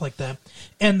them and stuff like that,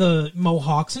 and the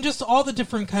mohawks, and just all the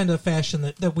different kind of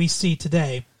fashion that we see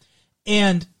today.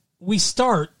 And we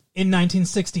start in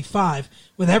 1965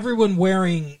 with everyone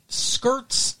wearing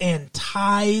skirts and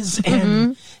ties,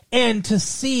 and to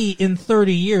see in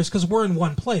 30 years, because we're in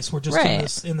one place, we're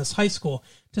just in this high school,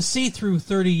 to see through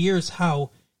 30 years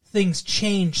how things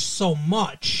change so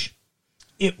much,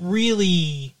 it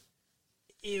really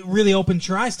opens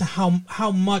your eyes to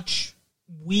how much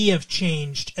we have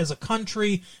changed as a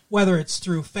country, whether it's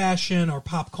through fashion or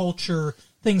pop culture,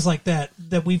 things like that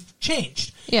we've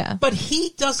changed. Yeah. But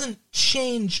he doesn't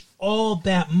change all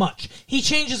that much. He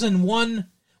changes in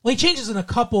he changes in a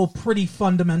couple pretty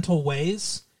fundamental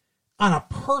ways on a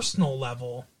personal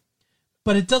level,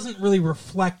 but it doesn't really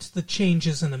reflect the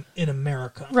changes in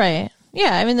America. Right.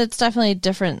 Yeah, I mean, that's definitely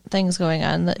different things going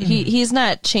on. He's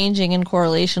not changing in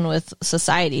correlation with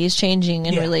society. He's changing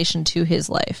in relation to his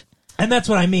life. And that's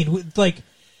what I mean. Like,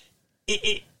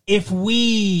 if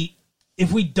we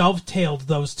dovetailed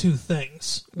those two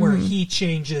things, where he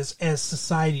changes as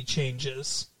society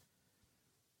changes,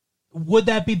 would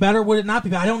that be better? Would it not be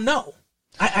better? I don't know.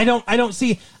 I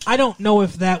don't know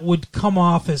if that would come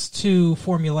off as too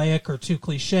formulaic or too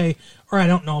cliche, or I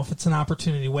don't know if it's an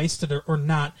opportunity wasted or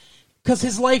not. Because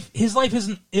his life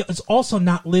is also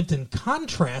not lived in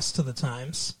contrast to the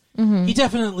times. He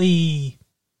definitely,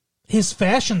 his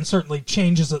fashion certainly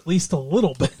changes at least a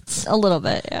little bit. A little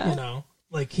bit, yeah. You know,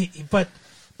 like but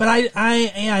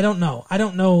I don't know. I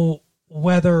don't know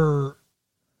whether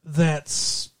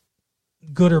that's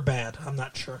good or bad. I'm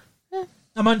not sure.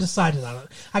 I'm undecided on it.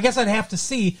 I guess I'd have to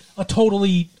see a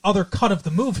totally other cut of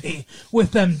the movie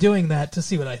with them doing that to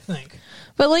see what I think.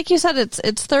 But like you said,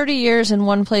 it's 30 years in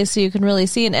one place, so you can really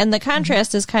see it. And the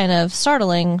contrast is kind of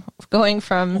startling, going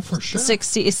from the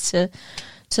 60s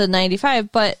to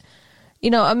 95. But, you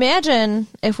know, imagine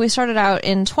if we started out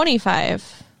in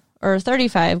 25 or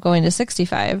 35 going to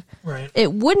 65. Right.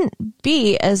 It wouldn't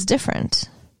be as different.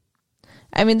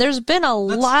 I mean, there's been a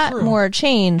lot more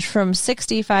change from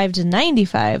 65 to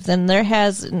 95 than there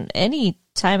has in any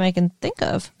time I can think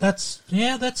of. That's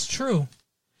true.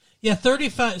 Yeah,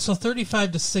 35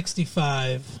 to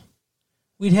 65,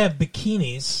 we'd have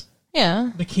bikinis.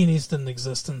 Yeah. Bikinis didn't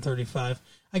exist in 35.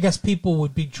 I guess people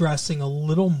would be dressing a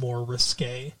little more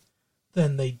risque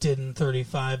than they did in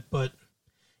 35, but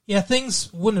yeah,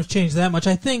 things wouldn't have changed that much.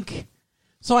 I think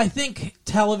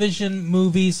television,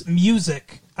 movies,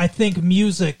 music,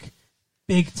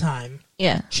 big time,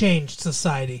 changed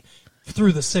society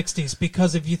through the 60s,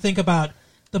 because if you think about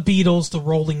the Beatles, the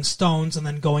Rolling Stones, and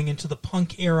then going into the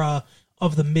punk era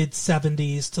of the mid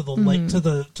 70s to the late to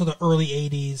the early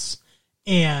 80s,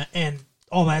 and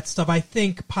all that stuff, I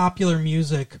think popular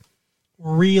music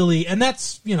really, and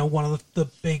that's, you know, one of the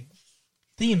big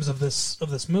themes of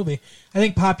this movie. I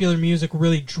think popular music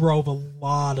really drove a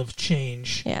lot of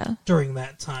change during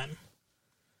that time.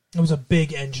 It was a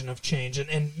big engine of change,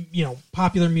 and you know,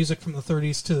 popular music from the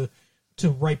 30s to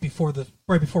right before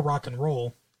rock and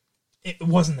roll, it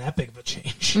wasn't that big of a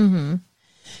change.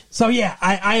 So yeah,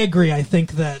 I agree. I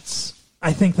think that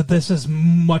this is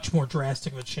much more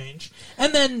drastic of a change,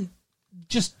 and then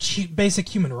just basic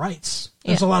human rights.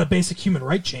 There's a lot of basic human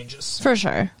right changes For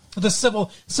sure. The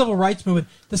civil rights movement.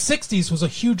 The 60s was a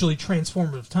hugely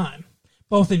transformative time,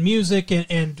 both in music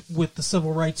and with the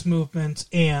civil rights movement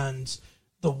and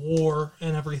the war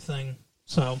and everything.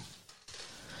 So,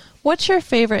 what's your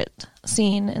favorite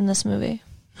scene in this movie?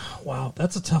 Wow,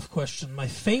 that's a tough question. My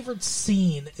favorite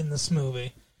scene in this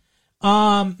movie,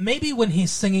 maybe when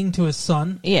he's singing to his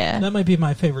son. Yeah, that might be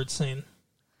my favorite scene.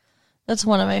 That's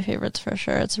one of my favorites for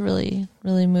sure. It's really,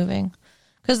 really moving,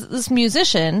 because this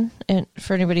musician, and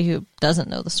for anybody who doesn't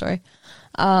know the story,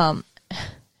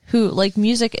 who, like,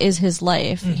 music is his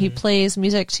life. He plays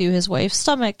music to his wife's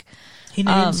stomach. He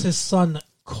names his son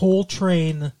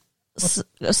Coltrane.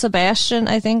 Sebastian,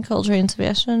 I think. Coltrane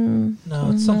Sebastian.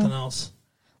 No, it's something else.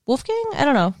 Wolfgang? I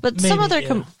don't know, but maybe, some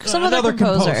other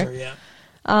composer. Yeah.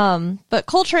 But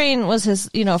Coltrane was his,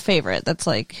 favorite. That's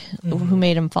like who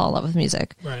made him fall in love with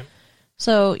music. Right.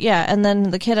 So yeah, and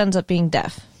then the kid ends up being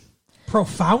deaf.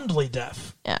 Profoundly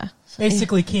deaf. Yeah. So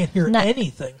basically can't hear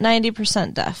anything.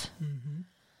 90% deaf.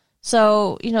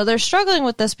 So, they're struggling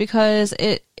with this because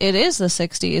it is the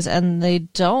 60s and they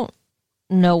don't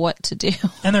know what to do.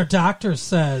 And their doctor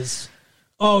says,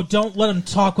 "Oh, don't let him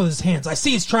talk with his hands. I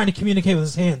see he's trying to communicate with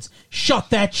his hands. Shut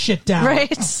that shit down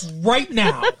right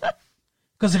now.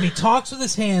 Because if he talks with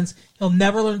his hands, he'll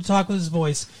never learn to talk with his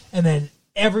voice, and then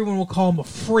everyone will call him a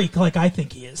freak like I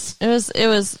think he is." It was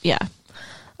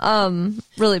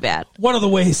really bad. One of the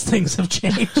ways things have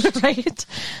changed. Right.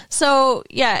 So,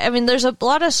 yeah, I mean, there's a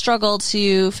lot of struggle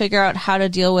to figure out how to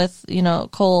deal with,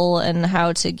 Cole and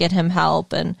how to get him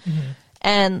help. And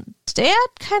Dad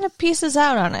kind of pieces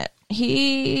out on it.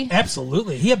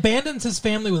 Absolutely. He abandons his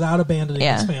family without abandoning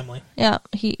his family. Yeah.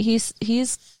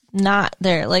 He's not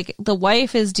there. Like, the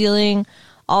wife is dealing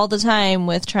all the time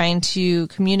with trying to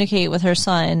communicate with her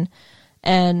son,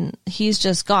 and he's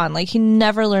just gone. Like, he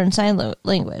never learned sign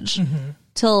language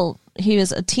till he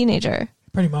was a teenager.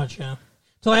 Pretty much, yeah.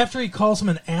 Till after he calls him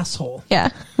an asshole. Yeah.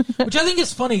 Which I think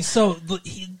is funny. So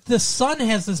the son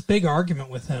has this big argument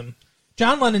with him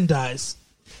John Lennon dies,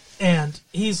 and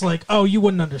he's like, "Oh, you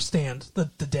wouldn't understand." The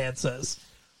dad says,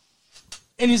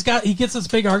 and he gets this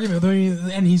big argument with him,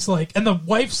 and he's like, and the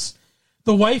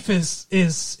wife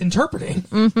is interpreting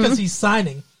because he's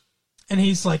signing, and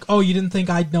he's like, "Oh, you didn't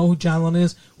think I'd know who John Lennon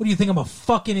is? What do you think? I'm a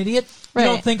fucking idiot? Right. You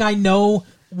don't think I know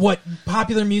what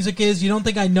popular music is? You don't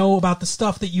think I know about the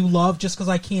stuff that you love just because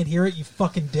I can't hear it? You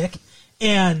fucking dick!"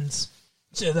 And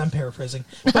I'm paraphrasing,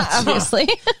 but, Obviously.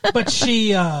 but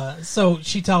she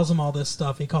tells him all this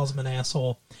stuff. He calls him an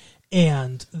asshole,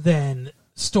 and then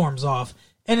storms off.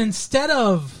 And instead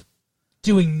of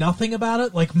doing nothing about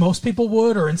it, like most people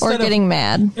would, or instead getting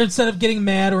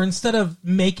mad, or instead of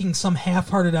making some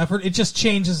half-hearted effort, it just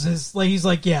changes his. Like he's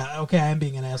like, "Yeah, okay, I'm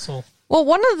being an asshole." Well,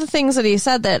 one of the things that he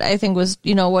said that I think was,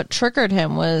 what triggered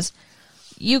him was,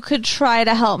 you could try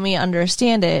to help me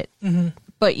understand it,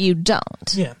 but you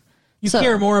don't. Yeah. You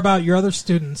care more about your other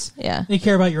students than you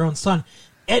care about your own son.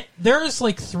 There's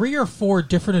like 3 or 4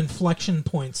 different inflection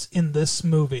points in this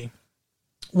movie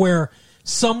where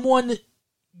someone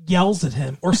yells at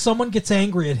him or someone gets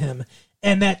angry at him,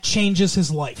 and that changes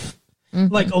his life.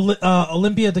 Like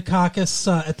Olympia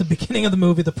Dukakis at the beginning of the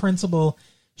movie, the principal,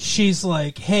 she's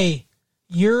like, "Hey,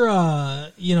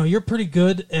 you're pretty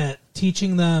good at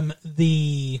teaching them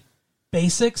the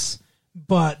basics,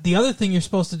 but the other thing you're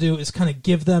supposed to do is kind of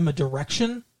give them a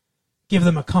direction, give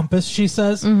them a compass," she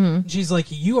says. She's like,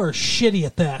 "You are shitty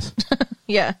at that."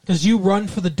 Yeah. Because you run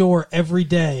for the door every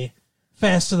day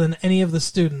faster than any of the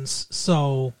students,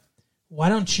 so why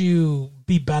don't you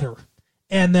be better?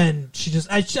 And then she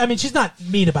just, I mean, she's not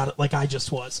mean about it like I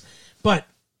just was, but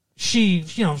she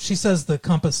says the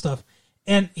compass stuff,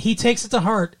 and he takes it to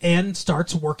heart and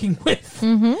starts working with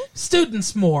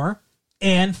students more,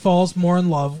 and falls more in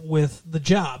love with the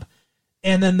job.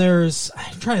 And then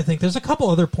I'm trying to think, there's a couple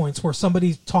other points where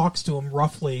somebody talks to him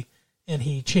roughly and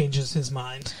he changes his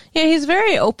mind. Yeah, he's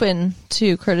very open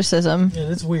to criticism. Yeah,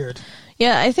 it's weird.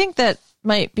 Yeah, I think that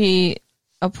might be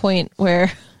a point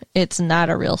where it's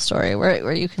not a real story,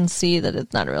 where you can see that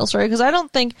it's not a real story. Because I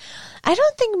don't think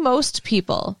most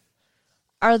people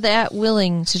are that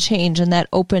willing to change and that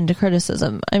open to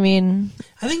criticism. I mean,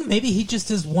 I think maybe he just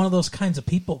is one of those kinds of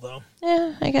people, though.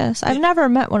 Yeah, I guess. I've never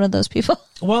met one of those people.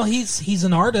 Well, he's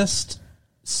an artist,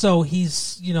 so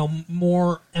he's,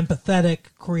 more empathetic,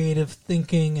 creative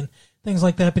thinking, and things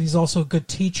like that, but he's also a good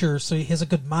teacher, so he has a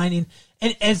good mind.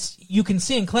 And as you can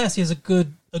see in class, he has a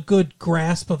good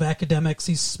grasp of academics.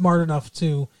 He's smart enough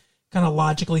to kind of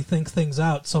logically think things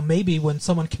out. So maybe when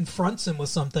someone confronts him with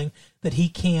something that he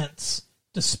can't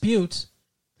dispute,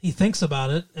 he thinks about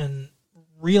it and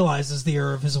realizes the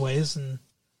error of his ways and,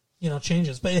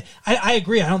 changes. But I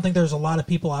agree. I don't think there's a lot of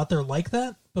people out there like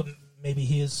that, but maybe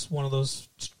he is one of those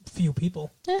few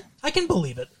people. Yeah. I can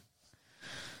believe it.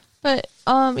 But,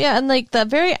 and like the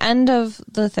very end of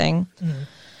the thing,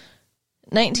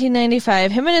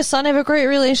 1995, him and his son have a great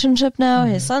relationship now.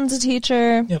 His son's a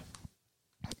teacher. Yep.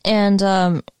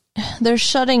 And they're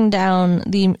shutting down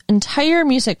the entire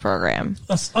music program.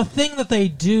 A thing that they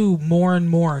do more and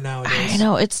more nowadays. I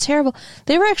know, it's terrible.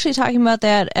 They were actually talking about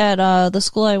that at the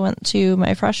school I went to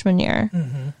my freshman year.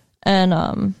 And,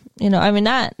 I mean,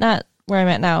 not where I'm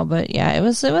at now, but yeah, it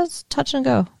was touch and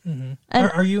go. And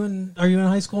are you in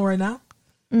high school right now?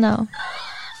 No.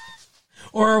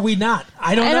 Or are we not?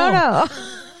 I don't know.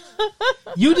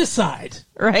 You decide.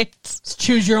 Right. Let's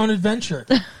choose your own adventure.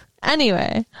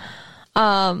 Anyway,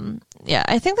 yeah,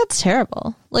 I think that's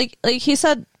terrible. Like he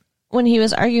said when he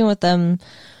was arguing with them,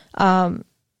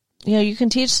 you can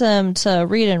teach them to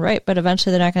read and write, but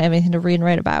eventually they're not going to have anything to read and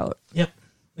write about. Yep,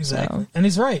 exactly. So. And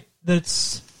he's right.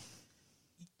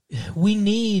 We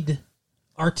need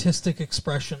artistic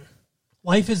expression.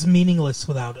 Life is meaningless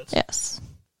without it. Yes.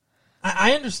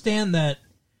 I understand that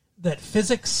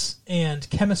physics and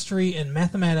chemistry and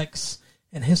mathematics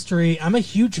and history, I'm a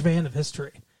huge fan of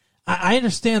history. I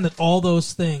understand that all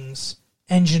those things,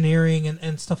 engineering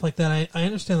and stuff like that, I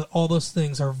understand that all those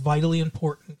things are vitally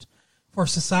important for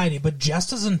society, but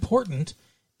just as important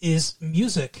is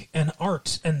music and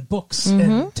art and books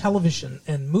and television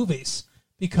and movies,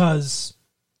 because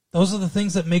those are the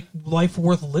things that make life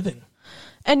worth living.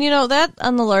 And, that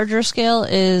on the larger scale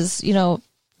is,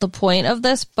 the point of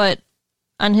this, but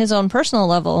on his own personal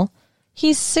level,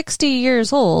 he's 60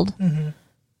 years old.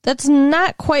 That's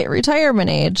not quite retirement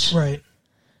age. Right.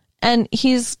 And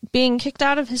he's being kicked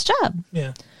out of his job.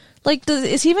 Yeah. Like,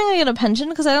 is he even going to get a pension?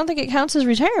 Because I don't think it counts as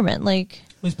retirement. Like,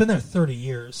 well, he's been there 30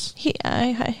 years.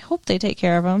 I hope they take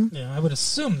care of him. Yeah, I would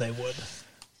assume they would.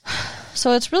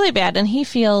 So it's really bad, and he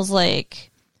feels like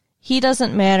he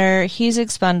doesn't matter. He's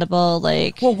expendable.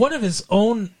 Like, Well, one of his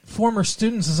own former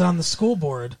students is on the school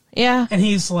board, yeah, and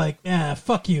he's like,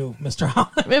 fuck you, Mr.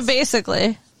 Holland.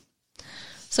 basically.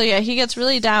 So yeah, he gets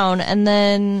really down, and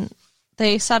then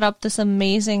they set up this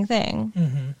amazing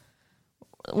thing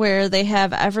where they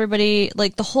have everybody,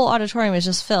 like the whole auditorium is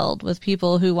just filled with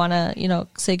people who want to,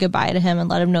 say goodbye to him and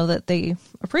let him know that they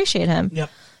appreciate him. Yep.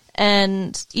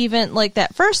 And even like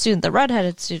that first student, the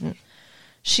redheaded student,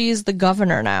 she's the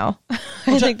governor now.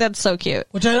 I think that's so cute.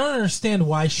 Which I don't understand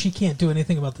why she can't do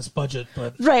anything about this budget,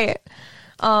 but Right.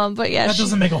 But yeah, that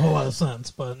doesn't make a whole lot of sense,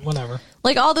 but whatever.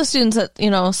 like all the students that,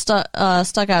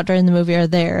 stuck out during the movie are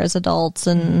there as adults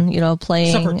and, playing.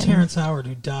 Except for and- Terrence Howard,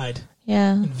 who died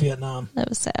Yeah. in Vietnam. That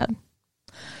was sad.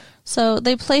 So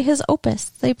they play his opus.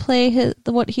 They play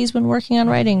what he's been working on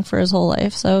writing for his whole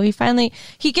life. So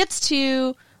he gets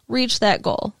to reach that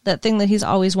goal. That thing that he's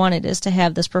always wanted is to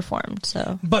have this performed.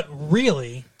 So But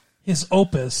really, his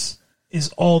opus is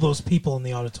all those people in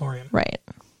the auditorium. right.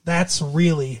 That's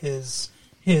really his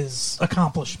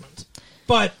accomplishment.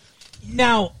 But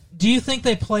now, do you think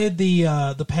they played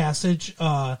the passage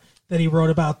that he wrote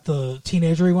about the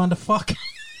teenager he wanted to fuck?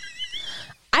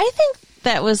 I think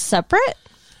that was separate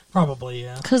Probably,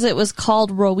 yeah. because it was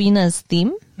called Rowena's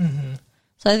theme. Mm-hmm.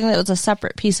 So I think that was a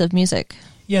separate piece of music.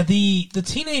 Yeah, the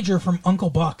teenager from Uncle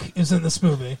Buck is in this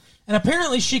movie, and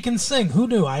apparently she can sing. Who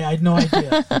knew? I had no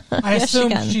idea. I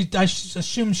assume I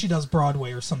assume she does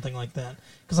Broadway or something like that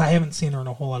because I haven't seen her in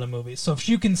a whole lot of movies. So if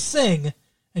you can sing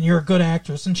and you're a good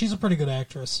actress, and she's a pretty good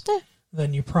actress,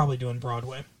 then you're probably doing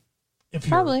Broadway. If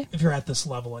you're at this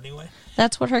level anyway.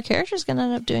 That's what her character's going to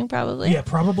end up doing, probably. Yeah,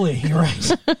 probably. You're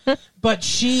right. But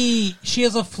she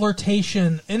has a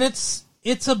flirtation, and it's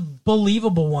a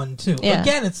believable one too. Yeah.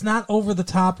 Again, it's not over the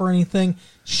top or anything.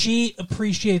 She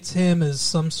appreciates him as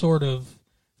some sort of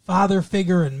father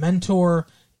figure and mentor.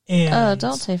 And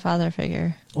Don't say father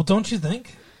figure. well, don't you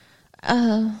think?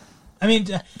 I mean,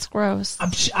 It's gross.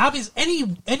 obvious.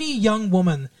 Any young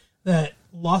woman that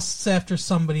lusts after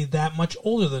somebody that much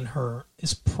older than her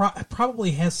is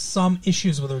probably has some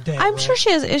issues with her dad. I'm right? sure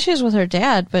she has issues with her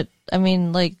dad, but I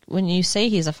mean, like, when you say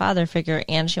he's a father figure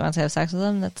and she wants to have sex with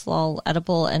him, that's all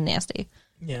edible and nasty.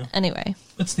 Yeah, Anyway.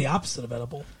 it's the opposite of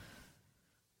edible.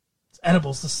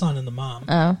 Edible's the son and the mom.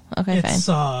 Oh, okay, It's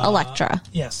fine. Electra.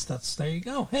 Yes, there you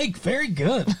go. Hey, very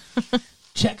good.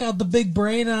 Check out the big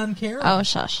brain on Carol. Oh,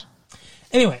 shush.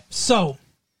 Anyway, so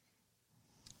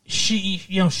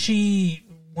she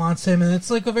wants him, and it's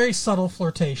like a very subtle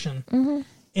flirtation. Mm-hmm.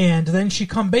 And then she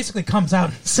basically comes out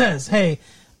and says, "Hey,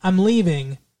 I'm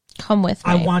leaving. Come with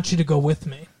me." I want you to go with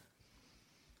me."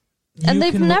 And You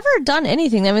they've can- never done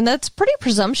anything. I mean, that's pretty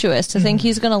presumptuous to think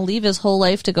he's going to leave his whole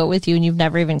life to go with you and you've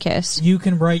never even kissed. You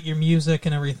can write your music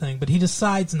and everything, but he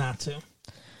decides not to.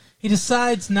 He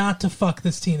decides not to fuck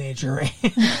this teenager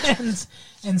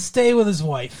and stay with his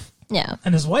wife. Yeah.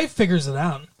 And his wife figures it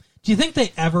out. Do you think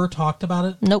they ever talked about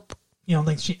it? Nope. You don't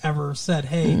think she ever said,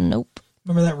 "Hey, Nope.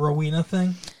 remember that Rowena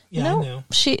thing?" Yeah, Nope. I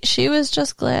knew. She was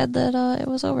just glad that it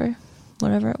was over.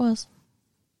 Whatever it was.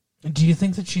 Do you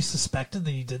think that she suspected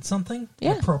that he did something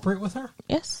Yeah. inappropriate with her?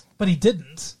 Yes. But he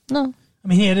didn't. No. I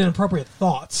mean, he had inappropriate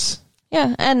thoughts.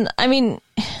 Yeah, and I mean,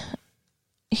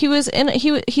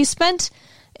 he spent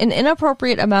an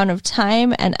inappropriate amount of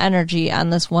time and energy on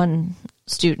this one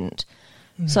student.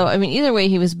 Mm-hmm. So I mean, either way,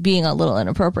 he was being a little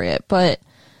inappropriate. But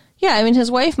yeah, I mean, his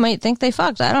wife might think they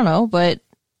fucked. I don't know, but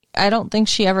I don't think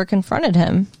she ever confronted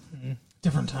him.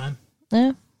 Different time.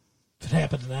 Yeah. If it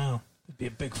happened now, it'd be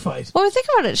a big fight. Well, think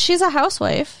about it. She's a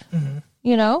housewife,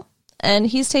 and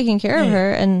he's taking care of Yeah.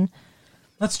 her. And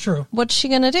That's true. what's she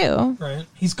gonna do? Right.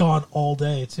 He's gone all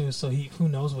day, too, so who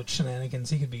knows what shenanigans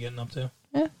he could be getting up to.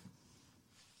 Yeah.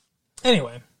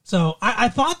 Anyway, so I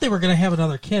thought they were going to have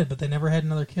another kid, but they never had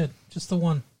another kid. Just the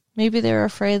one. Maybe they were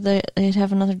afraid that they'd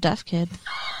have another deaf kid.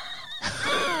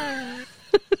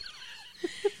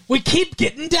 We keep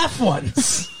getting deaf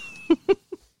ones.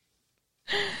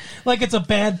 Like it's a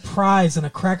bad prize in a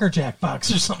Cracker Jack box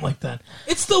or something like that.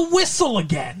 It's the whistle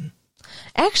again.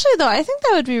 Actually, though, I think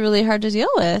that would be really hard to deal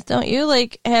with, don't you?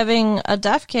 Like having a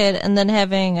deaf kid and then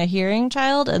having a hearing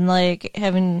child and like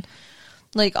having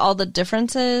like all the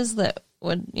differences that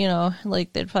would,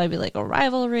 like there'd probably be like a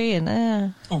rivalry and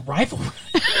A rivalry.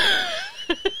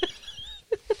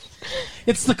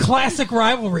 It's the classic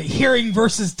rivalry, hearing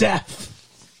versus deaf.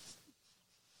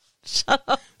 Shut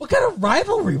up. What kind of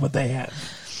rivalry would they have?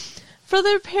 For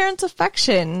their parents'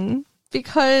 affection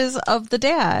because of the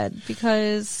dad.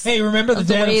 Because Hey, remember of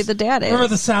the way the dad is. Remember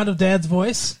the sound of Dad's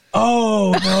voice?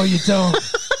 Oh, no, you don't.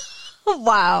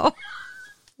 Wow.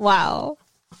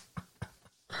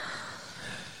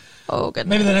 Oh, goodness.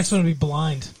 Maybe the next one would be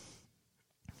blind.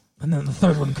 And then the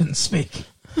third one couldn't speak.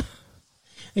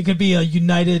 It could be a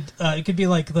united, it could be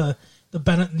like the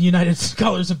United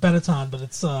Scholars of Benetton, but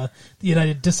it's the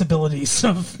United Disabilities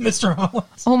of Mr. Holland.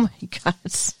 Oh, my God.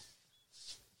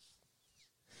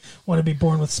 Want to be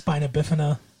born with spina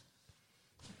bifida.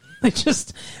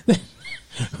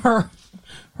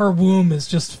 Her womb is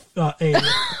just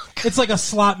it's like a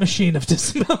slot machine of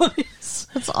disabilities.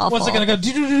 That's awful. What's it going to go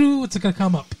do? What's it going to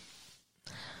come up?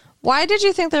 Why did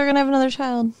you think they were going to have another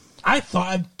child? I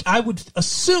thought I would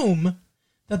assume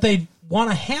that they'd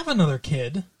want to have another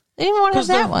kid. They didn't even want to have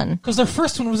that one. Because their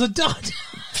first one was a dud.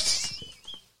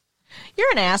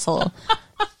 You're an asshole.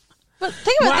 But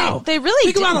think about it. They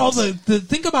really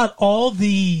think about all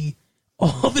the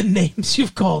names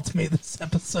you've called me this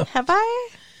episode. Have I?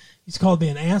 You called me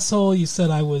an asshole. You said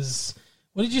I was.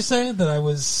 What did you say? That I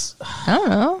was. I don't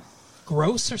know.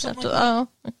 Gross or something. Oh.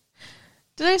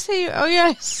 Did I say you? Oh, yeah.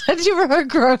 I said you were a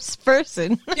gross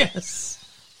person. Yes.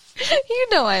 You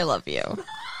know I love you.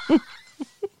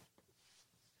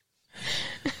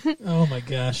 Oh my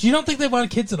gosh! You don't think they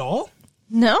wanted kids at all?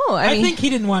 No, I think he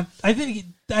didn't want. I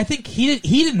think he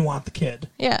didn't want the kid.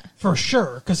 Yeah. For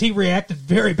sure, because he reacted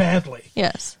very badly.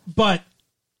 Yes. But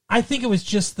I think it was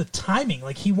just the timing.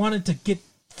 Like, he wanted to get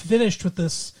finished with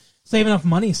this, save enough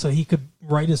money so he could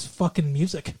write his fucking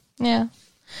music. Yeah.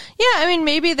 Yeah, I mean,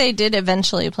 maybe they did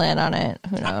eventually plan on it.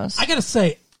 Who knows? I gotta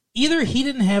say, either he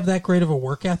didn't have that great of a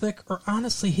work ethic, or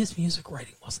honestly, his music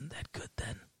writing wasn't that good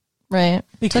then. Right.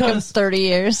 Because, it took him 30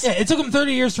 years. Yeah, it took him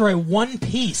 30 years to write one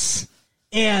piece.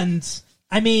 And,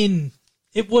 I mean,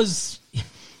 it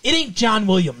ain't John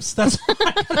Williams. That's what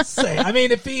I gotta say. I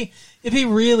mean, if he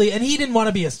really, and he didn't want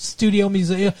to be a studio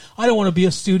musician. I don't want to be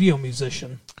a studio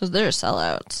musician. Because they're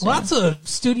sellouts. Lots of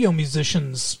studio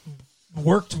musicians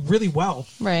worked really well.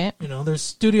 Right. You know, there's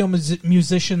studio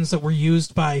musicians that were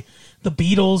used by the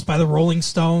Beatles, by the Rolling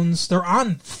Stones. They're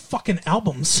on fucking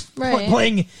albums. Right.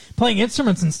 Playing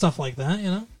instruments and stuff like that,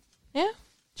 you know? Yeah.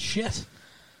 Shit.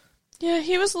 Yeah,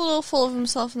 he was a little full of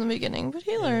himself in the beginning, but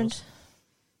he learned.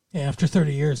 Yeah, after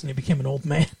 30 years, and he became an old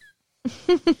man.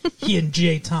 He and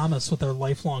Jay Thomas with their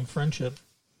lifelong friendship.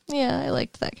 Yeah, I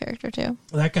liked that character too.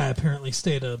 That guy apparently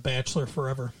stayed a bachelor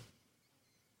forever.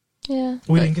 Yeah.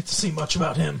 We didn't get to see much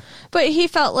about him. But he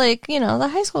felt like, the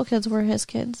high school kids were his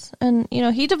kids. And,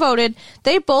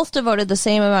 they both devoted the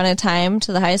same amount of time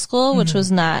to the high school, which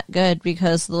was not good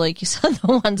because, like you said,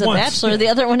 the one's a bachelor, the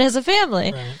other one has a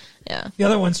family. Right. Yeah. The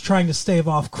other one's trying to stave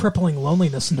off crippling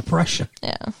loneliness and depression.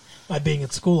 Yeah. By being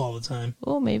at school all the time.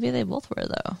 Well, maybe they both were,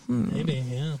 though. Maybe,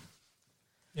 yeah.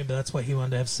 Maybe that's why he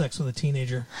wanted to have sex with a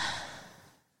teenager.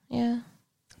 Yeah.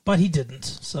 But he didn't,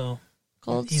 so...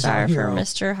 Gold he's star our for hero.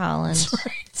 Mr. Holland.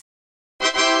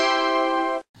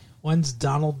 When's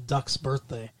Donald Duck's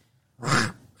birthday?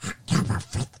 Oh,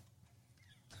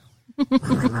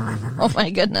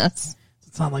 my goodness. Does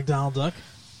it sound like Donald Duck?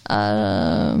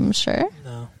 Sure.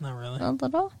 No, not really. A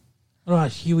little. What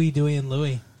about Huey, Dewey, and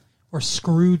Louie? Or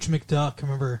Scrooge McDuck?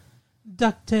 Remember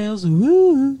DuckTales?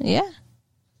 Woo! Yeah.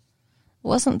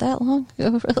 Wasn't that long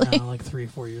ago, really. Like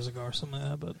 3-4 years ago or something like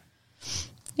that. But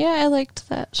Yeah, I liked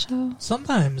that show.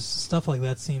 sometimes stuff like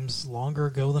that seems longer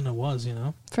ago than it was, you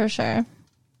know? For sure.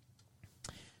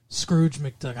 Scrooge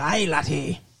McDuck. Aye,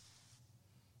 laddie.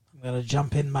 I'm going to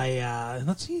jump in my...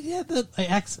 let's see, he had the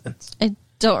accent. I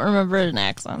don't remember an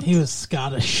accent. He was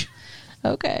Scottish.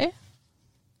 Okay.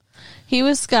 He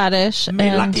was Scottish. Me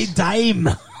and lucky dime.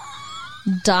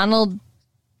 Donald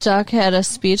Duck had a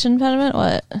speech impediment?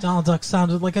 What? Donald Duck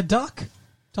sounded like a duck.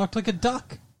 Talked like a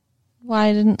duck.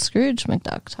 Why didn't Scrooge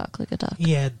McDuck talk like a duck?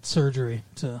 He had surgery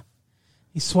to...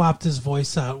 He swapped his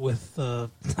voice out with, I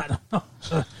don't know,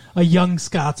 a young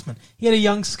Scotsman. He had a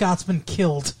young Scotsman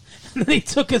killed, and then he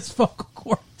took his vocal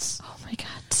cords. Oh my god.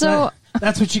 So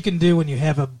That's what you can do when you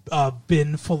have a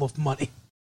bin full of money.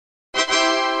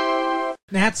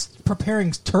 Nat's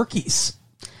preparing turkeys.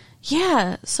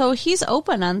 Yeah, so he's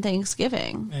open on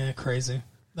Thanksgiving. Yeah, crazy.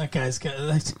 That guy's got...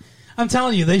 I'm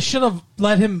telling you, they should have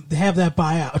let him have that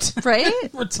buyout. Right?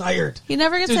 Retired. He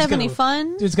never gets Dude's to have any gotta-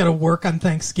 fun. Dude's got to work on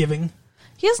Thanksgiving.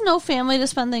 He has no family to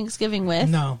spend Thanksgiving with.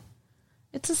 No.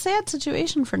 It's a sad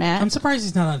situation for Nat. I'm surprised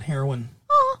he's not on heroin.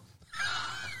 Oh.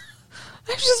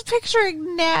 I'm just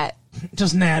picturing Nat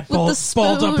Just Nat With the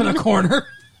balled up in a spoon. corner.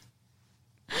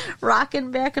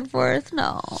 rocking back and forth.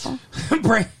 No.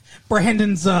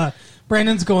 Brandon's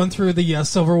going through the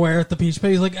silverware at the peach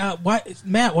pit. He's like, why,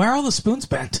 Matt, why are all the spoons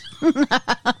bent?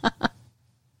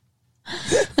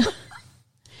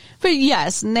 But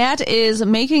yes, Nat is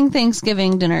making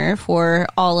Thanksgiving dinner for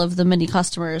all of the many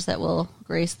customers that will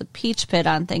grace the Peach Pit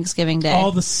on Thanksgiving Day.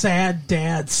 All the sad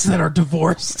dads that are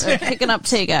divorced. They're picking up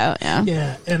takeout, yeah.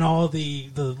 Yeah, and all the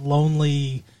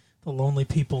lonely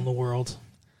people in the world.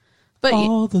 But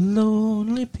All the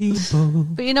lonely people.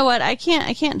 but you know what? I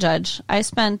can't judge. I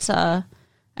spent a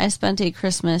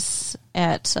Christmas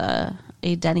at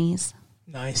a Denny's.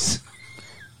 Nice.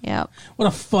 Yeah, What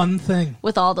a fun thing.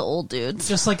 with all the old dudes.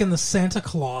 Just like in the Santa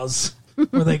Claus,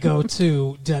 where they go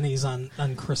to Denny's on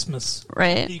Christmas.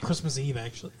 Right. Christmas Eve,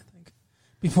 actually, I think.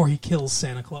 Before he kills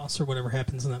Santa Claus or whatever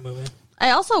happens in that movie.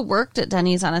 I also worked at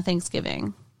Denny's on a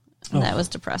Thanksgiving. And that Oh. was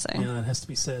depressing. Yeah, that has to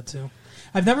be sad, too.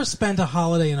 I've never spent a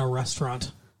holiday in a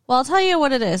restaurant. Well, I'll tell you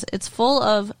what it is. It's full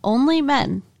of only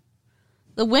men.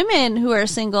 The women who are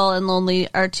single and lonely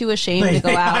are too ashamed to go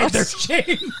They out. hide their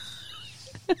shame.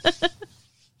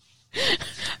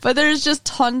 But there's just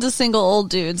tons of single old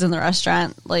dudes in the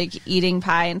restaurant, like eating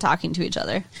pie and talking to each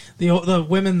other. The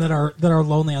women that are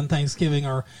lonely on Thanksgiving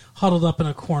are huddled up in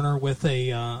a corner with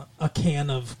a can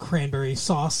of cranberry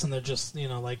sauce, and they're just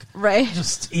Right.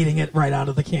 just eating it right out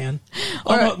of the can,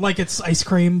 Or- almost like it's ice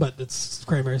cream, but it's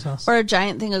cranberry sauce. Or a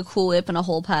giant thing of Cool Whip and a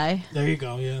whole pie. There you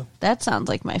go. Yeah, That sounds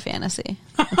like my fantasy.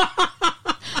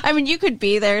 I mean, you could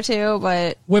be there too,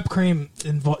 but whipped cream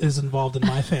is involved in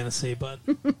my fantasy, but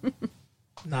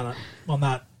not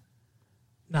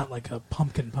like a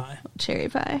pumpkin pie. cherry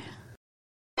pie.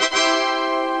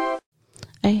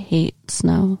 I hate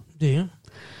snow. Do you?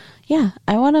 Yeah,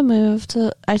 I want to move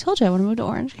to. I told you I want to move to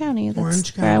Orange County. That's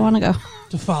Orange where I County. want to go.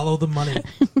 To follow the money,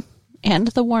 And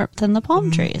the warmth and the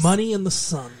palm trees. money and the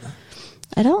sun.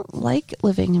 I don't like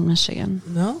living in Michigan.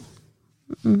 No,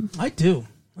 I do.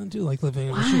 I do like living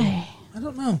in Michigan. Why? I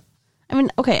don't know. I mean,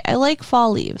 okay, I like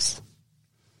fall leaves.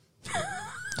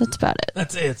 That's about it.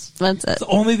 That's it. That's it. It's the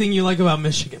only thing you like about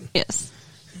Michigan. Yes.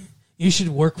 You should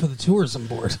work for the tourism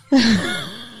board.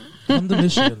 Come to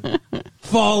Michigan.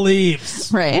 Fall leaves.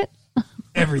 Right?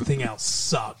 Everything else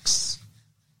sucks.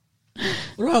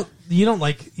 What about you? Don't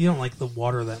like the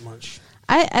water that much.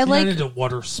 I You're like not into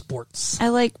water sports. I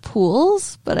like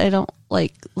pools, but I don't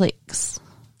like lakes.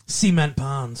 Cement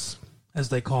ponds, as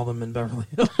they call them in Beverly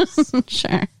Hills.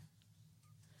 Sure.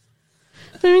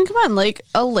 But I mean, come on, like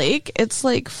a lake, it's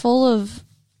like full of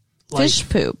fish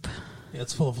poop. Yeah,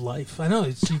 it's full of life. I know.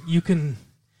 It's, you can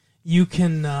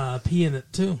pee in it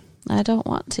too. I don't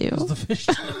want It's to. the fish.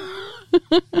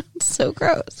 It's so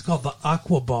gross. It's called the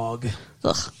aqua bog.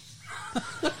 Ugh.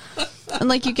 And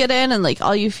like you get in and like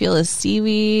all you feel is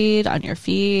seaweed on your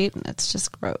feet and it's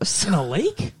just gross. In a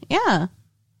lake? Yeah.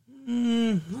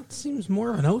 That seems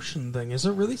more of an ocean thing. Is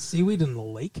there really seaweed in the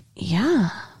lake? Yeah.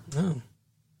 No.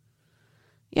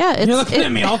 Yeah, You're it's looking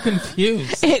at me all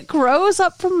confused. it grows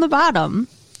up from the bottom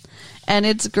and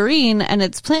it's green and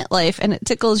it's plant life and it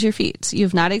tickles your feet.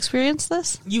 You've not experienced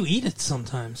this? You eat it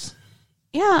sometimes.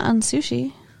 Yeah, on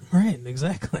sushi. Right,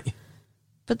 exactly.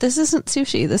 But this isn't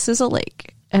sushi. This is a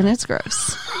lake and it's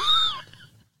gross.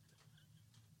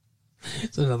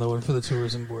 It's another one for the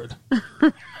tourism board.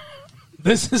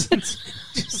 This isn't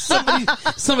just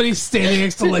somebody standing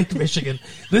next to Lake Michigan.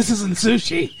 This isn't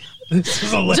sushi. This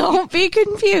is a lake. Don't be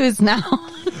confused now.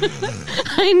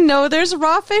 I know there's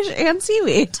raw fish and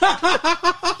seaweed.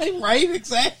 Right,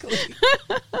 exactly.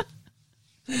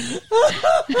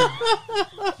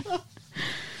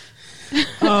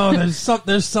 Oh,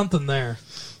 there's something there.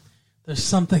 There's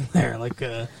something there. Like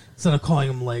instead of calling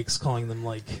them lakes, calling them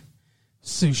like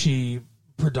sushi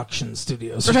production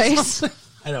studios. Or Right. something.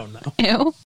 I don't know.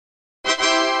 Ew.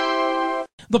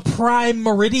 The Prime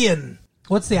Meridian.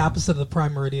 What's the opposite of the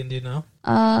Prime Meridian? Do you know?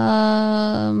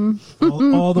 All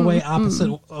the way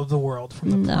opposite of the world from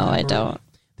the No, Prime I Meridian. don't.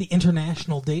 The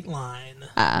International Dateline.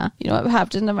 You know what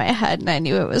popped into my head and I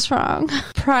knew it was wrong.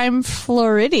 Prime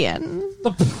Floridian.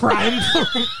 The Prime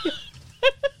Floridian.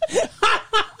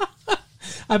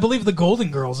 I believe the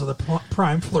Golden Girls are the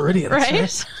Prime Floridians.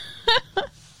 Right?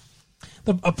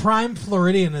 A Prime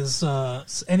Floridian is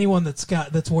anyone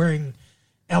that's wearing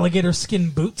alligator skin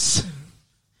boots,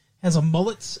 has a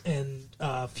mullet, and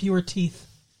fewer teeth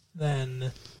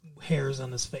than hairs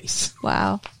on his face.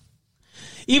 Wow.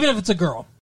 Even if it's a girl.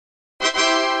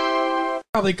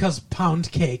 Probably because Pound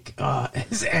Cake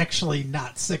is actually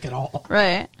not sick at all.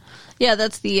 Right. Yeah,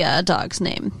 that's the dog's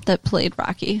name that played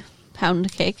Rocky.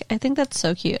 Pound Cake. I think that's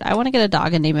so cute. I want to get a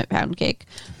dog and name it Pound Cake.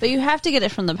 But you have to get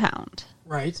it from the pound.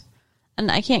 Right.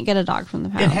 And I can't get a dog from the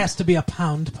pound. It has to be a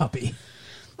pound puppy.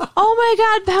 Oh my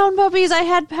god, pound puppies. I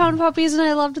had pound puppies and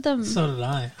I loved them. So did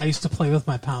I. I used to play with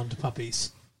my pound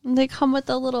puppies. And they come with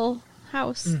a little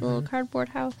house, a little cardboard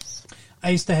house. I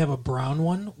used to have a brown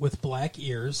one with black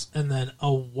ears, and then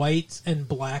a white and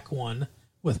black one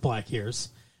with black ears.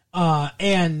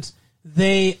 And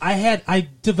I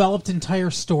developed entire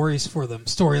stories for them,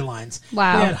 storylines.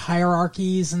 Wow. They had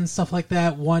hierarchies and stuff like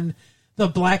that. The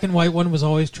black and white one was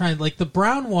always trying, like, the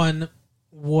brown one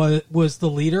was the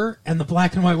leader, and the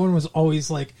black and white one was always,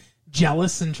 like,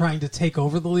 jealous and trying to take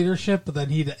over the leadership, but then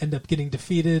he'd end up getting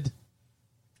defeated.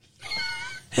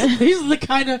 These are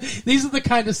the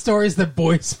kind of stories that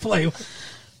boys play with.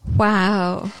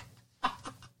 Wow.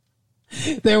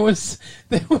 There was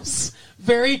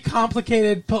very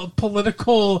complicated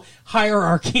political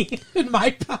hierarchy in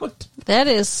my pound. That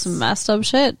is messed up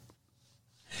shit.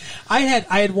 I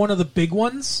had one of the big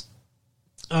ones,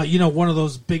 one of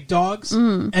those big dogs,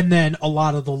 and then a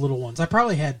lot of the little ones. I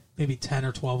probably had maybe 10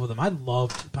 or 12 of them. I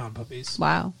loved pound puppies.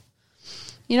 Wow.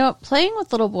 You know, playing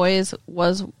with little boys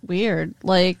was weird.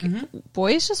 Like,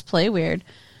 boys just play weird.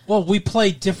 Well, we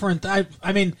play different. I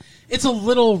mean, it's a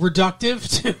little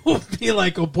reductive to be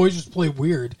like, oh, boys just play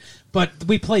weird. But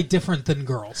we play different than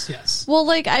girls, yes. Well,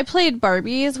 like, I played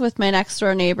Barbies with my next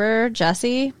door neighbor,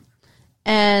 Jesse,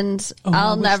 and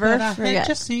I'll never forget.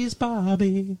 Jesse's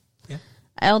Barbie. Yeah.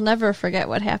 I'll never forget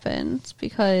what happened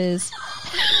because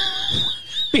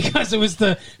it was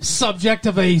the subject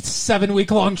of a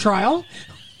 7-week-long trial.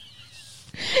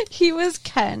 he was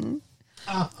Ken.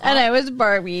 And I was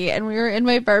Barbie, and we were in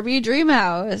my Barbie dream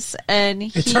house, and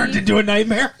It turned into a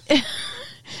nightmare.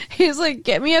 he was like,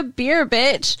 "Get me a beer,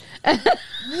 bitch."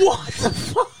 What the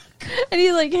fuck? And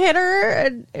he like hit her,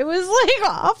 and it was like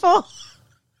awful.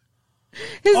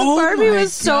 His Barbie my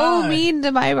was so God. mean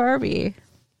to my Barbie,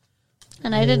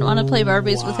 and I didn't want to play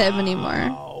Barbies with him anymore.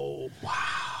 Oh, wow.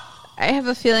 I have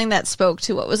a feeling that spoke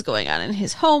to what was going on in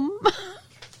his home,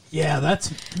 Yeah,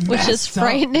 that's which is messed up,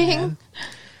 frightening. man.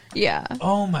 Yeah.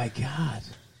 Oh my God.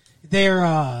 They're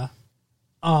my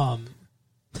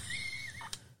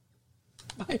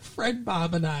friend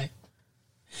Bob and I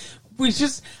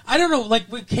don't know, like,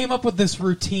 we came up with this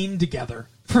routine together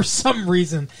for some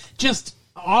reason, just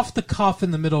off the cuff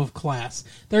in the middle of class.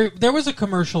 There was a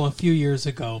commercial a few years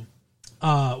ago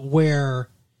where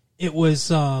it was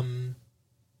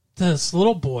this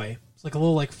little boy, it's like a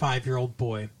little, like, 5-year-old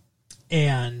boy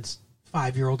and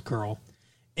 5-year-old girl,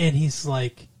 and he's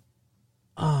like,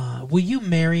 will you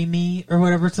marry me, or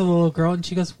whatever, to the little girl, and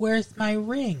she goes, "Where's my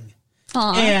ring?"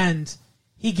 Aww. And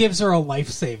he gives her a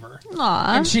lifesaver.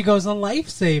 Aw. And she goes, "A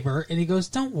lifesaver?" And he goes,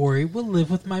 "Don't worry, we'll live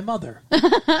with my mother." And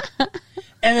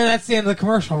then that's the end of the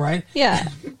commercial, right? Yeah.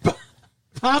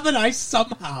 Bob and I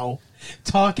somehow,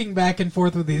 talking back and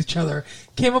forth with each other,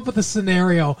 came up with a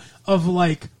scenario of,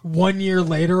 like, 1 year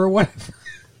later or whatever.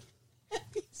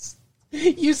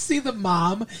 You see the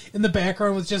mom in the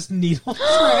background with just needle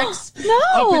tracks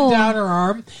up and down her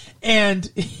arm, and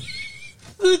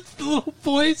the little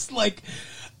boy's like,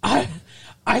 I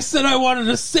said I wanted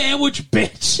a sandwich,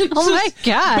 bitch. And Oh my just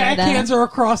God. backhands her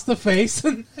across the face,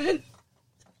 and then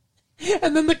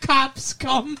the cops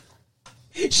come.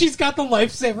 She's got the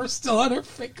lifesaver still on her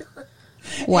finger.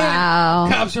 Wow.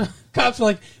 And cops are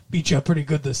like, "Beat you up pretty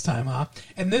good this time, huh?"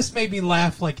 And this made me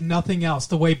laugh like nothing else,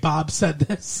 the way Bob said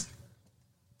this.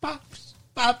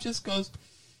 Bob just goes,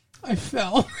 "I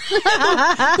fell."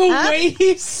 The way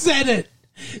he said it.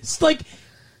 It's like,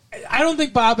 I don't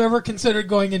think Bob ever considered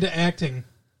going into acting,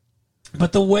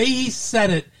 but the way he said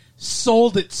it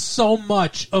sold it so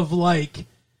much of, like,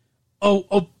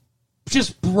 a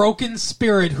just broken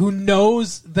spirit who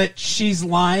knows that she's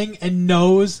lying and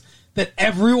knows that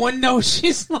everyone knows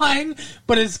she's lying,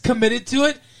 but is committed to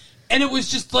it. And it was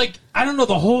just like, I don't know,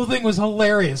 the whole thing was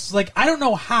hilarious. Like, I don't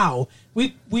know how.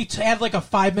 We had like a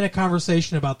 5-minute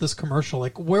conversation about this commercial.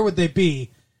 Like, where would they be?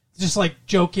 Just like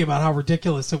joking about how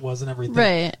ridiculous it was and everything.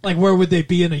 Right. Like, where would they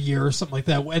be in a year or something like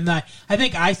that? And I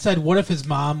think I said, what if his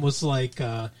mom was like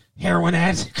a heroin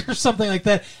addict or something like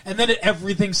that? And then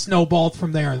everything snowballed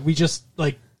from there. We just,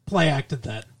 like, play acted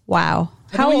that. Wow.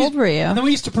 And How then old were you? And then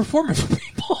we used to perform it for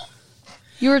people.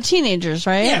 You were teenagers,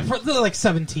 right? Yeah, they're like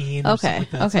 17. Or Okay.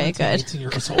 something like that. Okay, 17, good. 18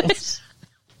 years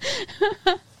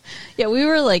old. Yeah, we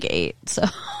were like 8, so.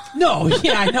 No,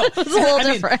 yeah, I know. It's a little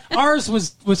different. Ours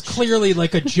was clearly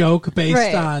like a joke based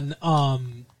Right.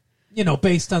 on,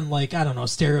 based on, like, I don't know,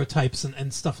 stereotypes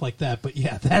and stuff like that. But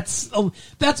yeah, that's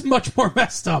much more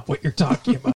messed up what you're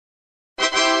talking about.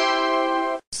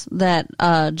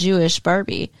 That Jewish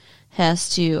Barbie has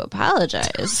to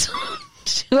apologize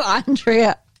to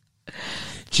Andrea.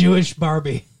 Jewish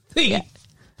Barbie, the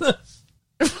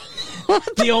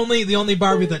only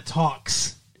Barbie that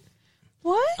talks.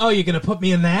 What? Oh, you're gonna put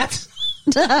me in that?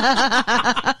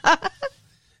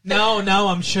 No,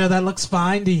 I'm sure that looks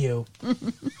fine to you.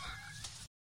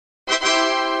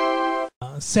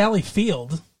 Sally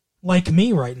Field, like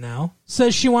me right now,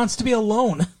 says she wants to be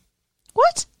alone.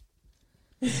 What?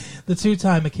 The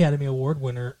 2-time Academy Award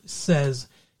winner says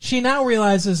she now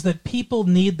realizes that people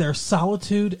need their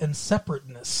solitude and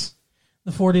separateness.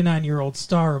 The 49-year-old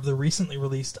star of the recently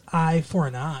released Eye for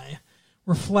an Eye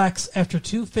reflects after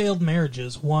 2 failed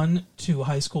marriages, one to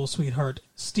high school sweetheart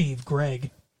Steve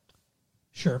Gregg,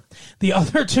 the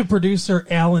other to producer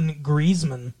Alan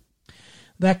Griezmann,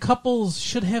 that couples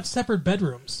should have separate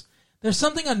bedrooms. There's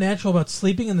something unnatural about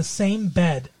sleeping in the same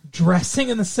bed, dressing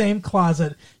in the same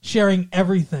closet, sharing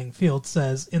everything, Field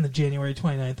says in the January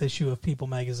 29th issue of People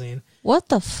magazine. What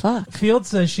the fuck? Field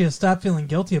says she has stopped feeling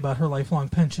guilty about her lifelong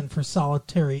penchant for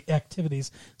solitary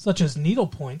activities such as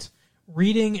needlepoint,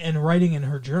 reading, and writing in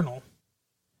her journal.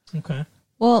 Okay.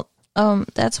 Well,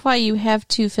 that's why you have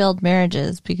 2 failed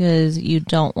marriages, because you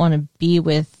don't want to be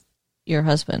with your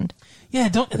husband. Yeah,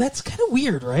 that's kind of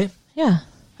weird, right? Yeah.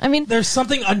 I mean, There's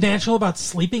something unnatural about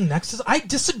sleeping next to... I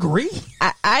disagree.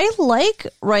 I like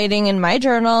writing in my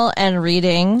journal and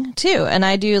reading too, and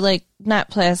I do like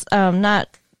I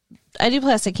do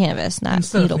plastic canvas, not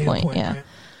Instead of needlepoint. Yeah, right?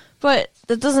 but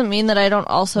that doesn't mean that I don't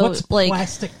also What's like.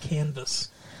 plastic canvas?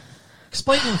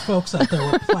 Explain to the folks out there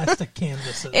what plastic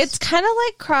canvas is. It's kind of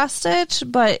like cross stitch,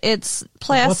 but it's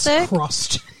plastic.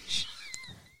 What's cross-stitch?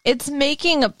 It's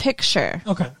making a picture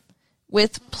Okay.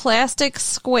 with plastic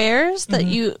squares that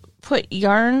you put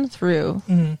yarn through,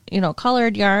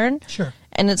 colored yarn. Sure.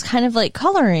 And it's kind of like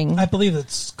coloring. I believe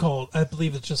it's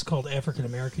just called African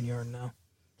American yarn now.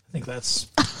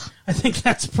 I think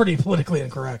that's pretty politically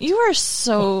incorrect. You are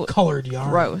so Colored yarn.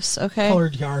 gross, okay?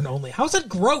 Colored yarn only. How's that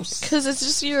gross? Because it's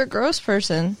just you're a gross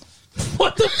person.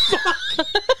 What the fuck?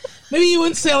 Maybe you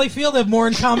and Sally Field have more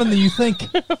in common than you think.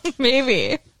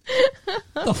 Maybe.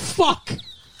 The fuck?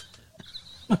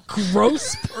 A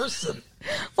gross person.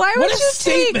 Why What would a you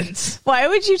statement. Why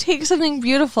would you take something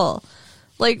beautiful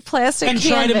like plastic And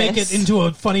canvas try to make it into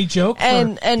a funny joke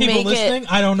and for people make listening?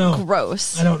 it I don't know.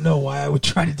 gross? I don't know why I would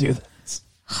try to do that.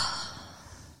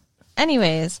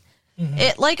 Anyways,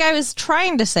 it like I was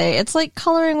trying to say, it's like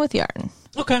coloring with yarn.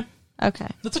 Okay. Okay.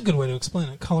 That's a good way to explain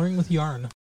it. Coloring with yarn.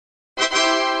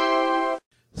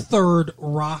 Third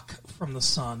rock from the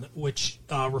sun, which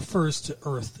refers to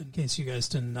Earth, in case you guys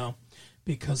didn't know,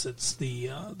 because it's the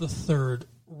third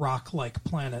rock-like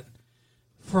planet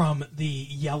from the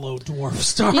yellow dwarf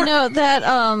star You know that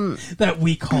that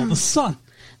we call the sun.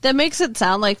 that makes it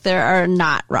sound like there are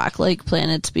not rock-like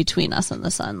planets between us and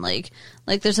the sun. Like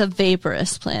there's a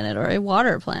vaporous planet or a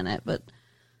water planet, but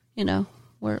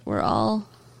we're all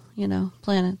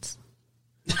planets.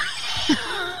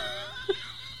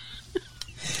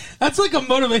 That's like you're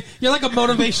like a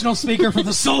motivational speaker for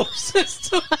the solar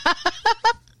system.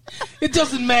 It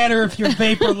doesn't matter if you're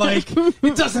vapor-like.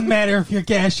 It doesn't matter if you're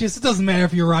gaseous. It doesn't matter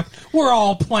if you're rock. We're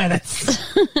all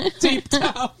planets. Deep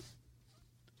down.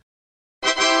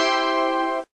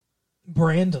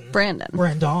 Brandon.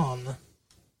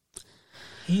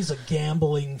 He's a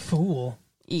gambling fool.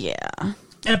 Yeah.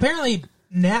 And apparently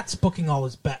Nat's booking all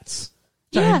his bets,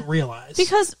 which I didn't realize.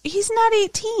 Because he's not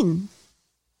 18.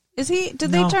 Is he?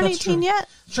 Did they No, turn that's 18 true. yet?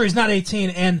 Sure, he's not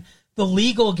 18, and the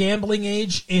legal gambling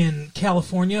age in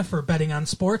California for betting on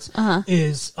sports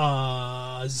is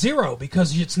 0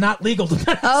 because it's not legal to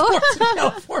bet on sports in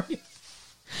California.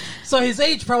 So his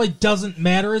age probably doesn't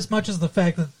matter as much as the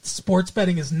fact that sports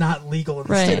betting is not legal in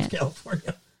the state of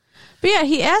California. But yeah,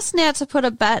 he asked Nat to put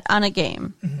a bet on a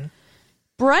game.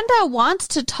 Brenda wants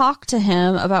to talk to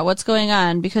him about what's going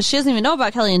on because she doesn't even know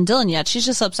about Kelly and Dylan yet. She's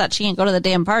just upset she can't go to the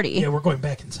damn party. Yeah, we're going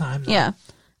back in time now. Yeah.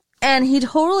 And he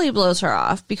totally blows her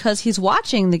off because he's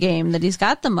watching the game that he's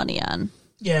got the money on.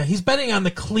 Yeah, he's betting on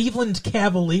the Cleveland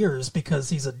Cavaliers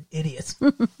because he's an idiot.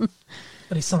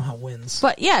 But he somehow wins.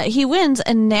 But yeah, he wins,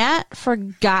 and Nat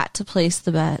forgot to place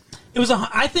the bet. It was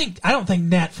I don't think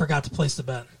Nat forgot to place the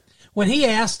bet. When he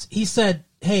asked, he said,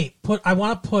 "Hey, I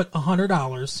want to put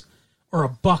 $100 or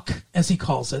 $1, as he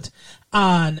calls it,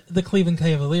 on the Cleveland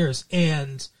Cavaliers."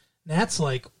 And Nat's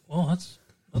like, "Well,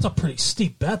 that's a pretty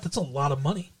steep bet. That's a lot of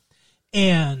money."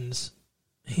 And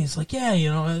he's like, "Yeah,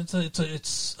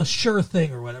 it's a sure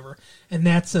thing or whatever." And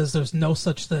Nat says, "There's no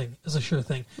such thing as a sure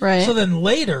thing." Right. So then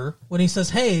later, when he says,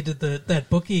 "Hey, did that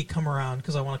bookie come around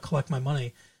because I want to collect my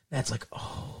money?" Nat's like,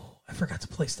 "Oh, I forgot to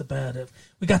place the bet.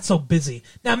 We got so busy."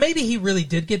 Now maybe he really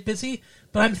did get busy,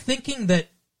 but I'm thinking that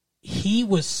he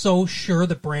was so sure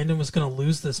that Brandon was going to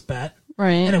lose this bet,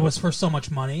 Right. and it was for so much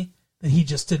money that he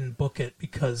just didn't book it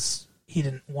because he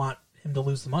didn't want him to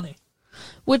lose the money.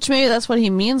 Which maybe that's what he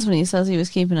means when he says he was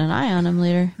keeping an eye on him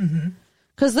later.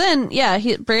 Because then,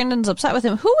 Brandon's upset with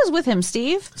him. Who was with him?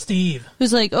 Steve? Steve.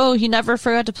 Who's like, oh, he never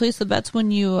forgot to place the bets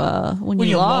when you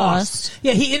lost.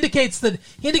 Yeah, he indicates that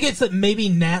maybe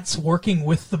Nat's working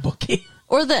with the bookie.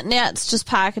 Or that Nat's just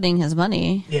pocketing his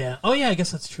money. Yeah. Oh, yeah, I guess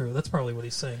that's true. That's probably what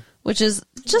he's saying. Which is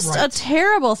just Right. a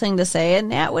terrible thing to say, and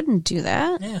Nat wouldn't do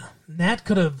that. Yeah. Nat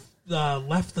could have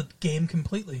left the game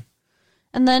completely.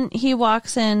 And then he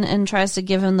walks in and tries to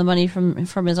give him the money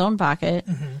from his own pocket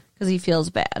because he feels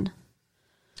bad.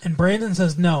 And Brandon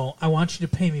says, no, I want you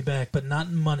to pay me back, but not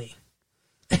in money.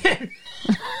 I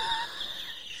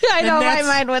know, my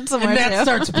mind went somewhere, and Nat too.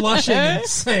 starts blushing and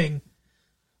saying,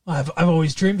 I've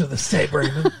always dreamed of this day,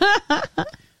 Brandon.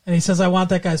 And he says, I want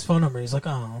that guy's phone number. He's like,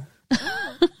 oh.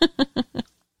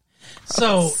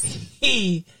 So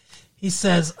he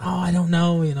says, oh, I don't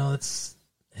know. You know,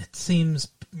 it seems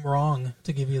wrong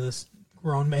to give you this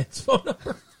grown man's phone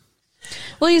number.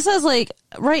 Well, he says, like,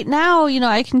 right now, you know,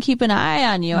 I can keep an eye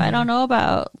on you. I don't know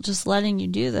about just letting you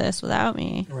do this without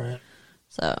me. Right.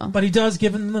 So, But he does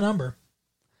give him the number.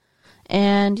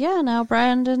 and now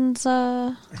Brandon's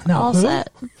all who?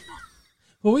 set.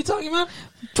 What are we talking about?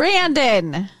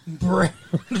 Brandon!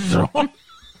 Brandon.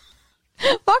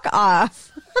 Fuck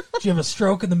off. Did you have a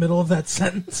stroke in the middle of that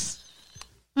sentence?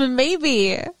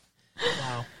 Maybe.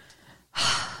 Wow.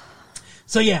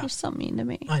 So, yeah. You're so mean to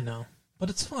me. I know. But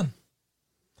it's fun.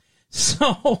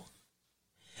 So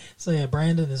yeah,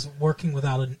 Brandon is working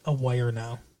without a wire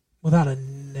now. Without a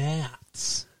gnat.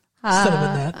 Instead of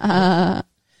a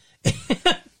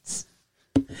net.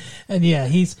 And yeah,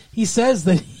 he says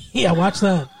that, yeah, watch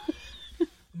that.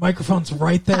 Microphone's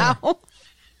right there. Ow.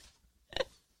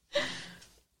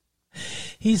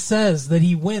 He says that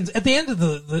he wins. At the end of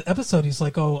the episode, he's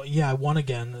like, oh, yeah, I won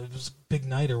again. It was a big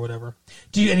night or whatever.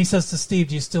 And he says to Steve,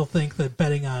 do you still think that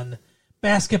betting on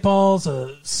basketball's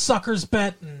a sucker's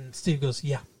bet? And Steve goes,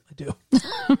 yeah, I do.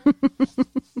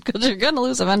 Because you're going to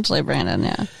lose eventually, Brandon,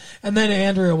 yeah. And then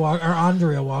Andrea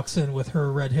walks in with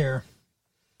her red hair.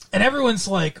 And everyone's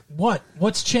like, what?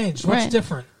 What's changed? What's Right.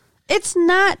 different? It's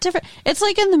not different. It's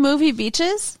like in the movie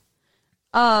Beaches,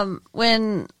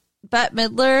 when Bette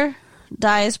Midler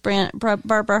dyes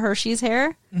Barbara Hershey's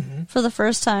hair for the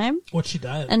first time. What she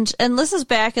died. And this is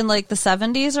back in like the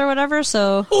 70s or whatever,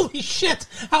 so... Holy shit!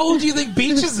 How old do you think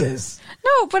Beaches is?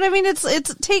 No, but I mean, it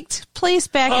takes place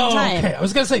back in time. Okay. I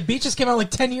was going to say, Beaches came out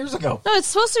like 10 years ago. No, it's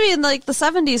supposed to be in like the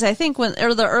 70s, I think,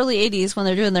 or the early 80s when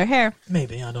they're doing their hair.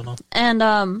 Maybe, I don't know. And,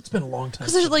 It's been a long time.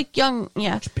 because they're like young,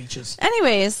 yeah. Watch Beaches.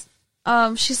 Anyways,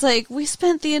 she's like, we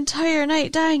spent the entire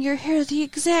night dyeing your hair the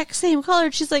exact same color.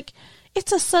 And she's like,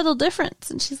 it's a subtle difference.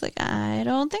 And she's like, I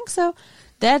don't think so.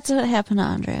 That's what happened to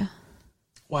Andrea.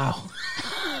 Wow.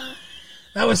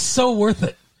 That was so worth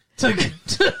it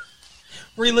to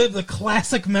relive the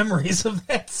classic memories of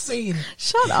that scene.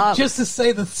 Shut up. Just to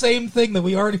say the same thing that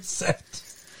we already said.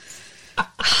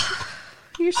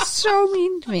 You're so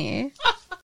mean to me.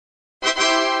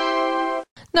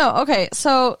 No, okay,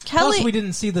 so Kelly... Plus, we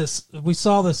didn't see this. We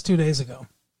saw this 2 days ago.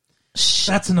 Shh.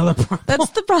 That's another problem. That's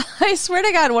the problem. I swear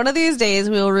to God, one of these days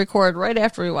we will record right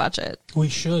after we watch it. We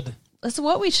should. That's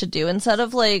what we should do. Instead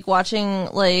of like watching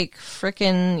like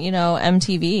frickin',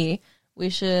 MTV, we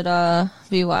should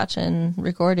be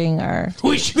recording our...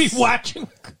 We should be watching.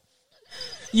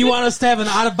 You want us to have an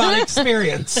out-of-body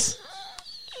experience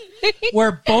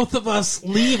where both of us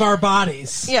leave our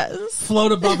bodies, Yes.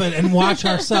 float above it, and watch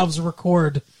ourselves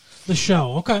record the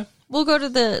show. Okay. We'll go to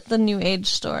the New Age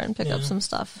store and pick up some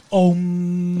stuff. Anyway.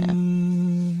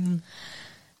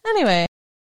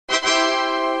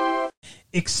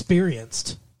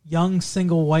 Experienced young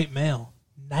single white male,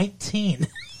 19.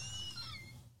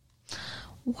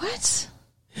 What?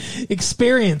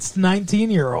 Experienced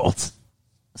 19-year-old.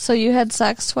 So you had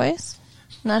sex twice?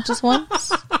 Not just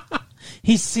once?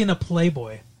 He's seen a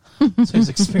Playboy, so he's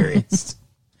experienced.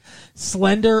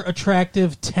 Slender,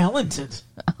 attractive, talented.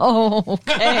 Oh,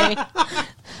 okay.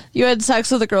 You had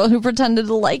sex with a girl who pretended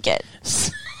to like it.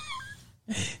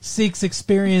 Seeks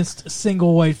experienced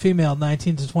single white female,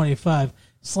 19 to 25,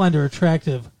 slender,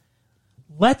 attractive.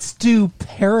 Let's do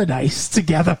paradise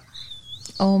together.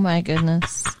 Oh my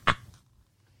goodness.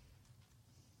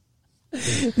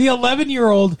 The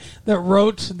 11-year-old that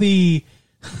wrote the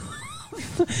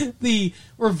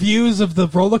reviews of the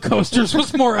roller coasters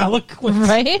was more eloquent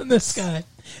Right? than this guy.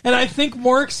 And I think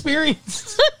more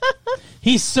experienced.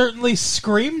 He certainly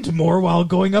screamed more while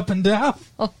going up and down.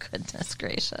 Oh, goodness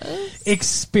gracious.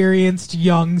 Experienced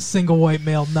young single white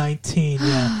male, 19.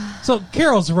 Yeah. So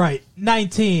Carol's right.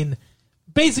 19.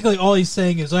 Basically, all he's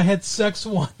saying is, I had sex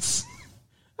once.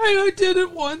 I did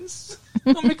it once.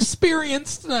 I'm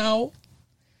experienced now.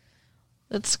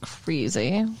 That's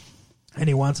crazy. And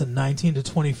he wants a 19 to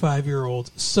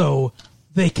 25-year-old so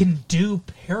they can do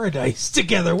paradise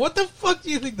together. What the fuck do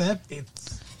you think that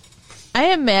means?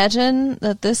 I imagine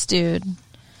that this dude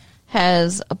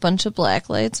has a bunch of black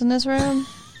lights in his room.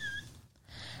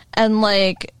 And,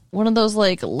 like, one of those,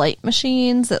 like, light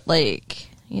machines that, like,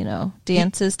 you know,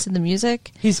 dances to the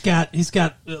music. He's got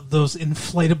those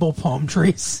inflatable palm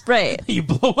trees. Right. That you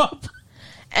blow up.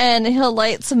 And he'll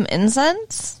light some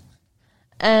incense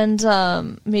and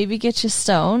maybe get you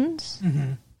stoned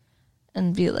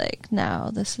and be like, now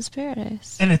this is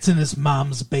paradise. And it's in his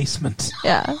mom's basement.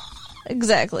 Yeah,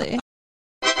 exactly.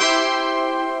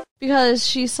 Because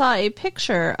she saw a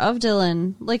picture of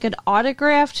Dylan, like an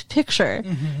autographed picture.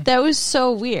 That was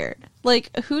so weird.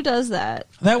 Like, who does that?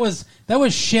 That was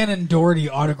Shannon Doherty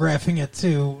autographing it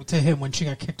to him when she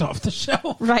got kicked off the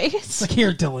show. Right? It's like,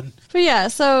 here, Dylan. But yeah,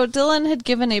 so Dylan had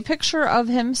given a picture of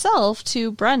himself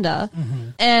to Brenda,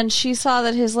 and she saw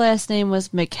that his last name was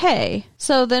McKay.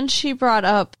 So then she brought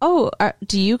up,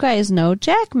 do you guys know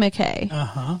Jack McKay?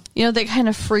 Uh-huh. You know, they kind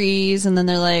of freeze, and then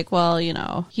they're like, well, you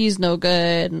know, he's no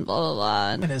good, and blah, blah, blah.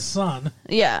 And his son.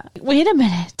 Yeah. Wait a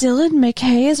minute. Dylan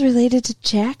McKay is related to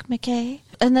Jack McKay?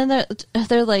 And then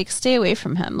they're like, stay away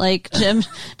from him. Like, Jim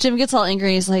gets all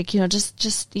angry. He's like, you know,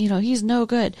 just you know, he's no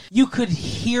good. You could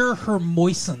hear her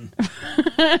moisten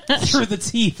through the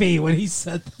TV when he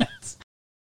said that.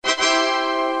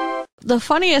 The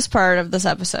funniest part of this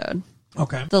episode,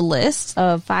 Okay. the list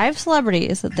of 5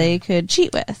 celebrities that they could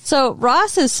cheat with. So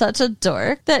Ross is such a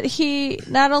dork that he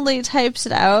not only types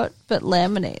it out, but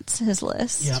laminates his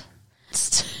list. Yep.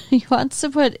 He wants to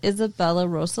put Isabella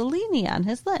Rossellini on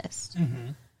his list.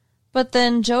 But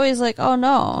then Joey's like, oh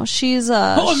no, she's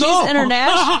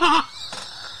international.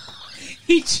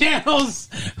 He channels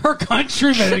her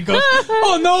countryman and goes,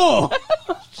 oh no.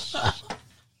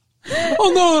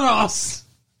 Oh no, Ross.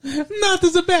 Not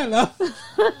Isabella.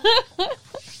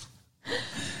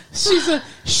 She's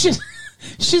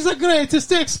a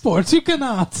greatest export. You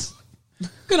cannot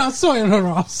soil her,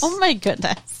 Ross. Oh my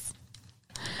goodness.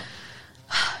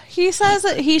 He says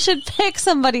that he should pick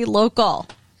somebody local.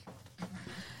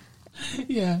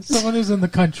 Yeah, someone who's in the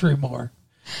country more.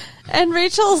 And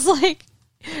Rachel's like,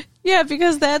 yeah,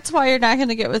 because that's why you're not going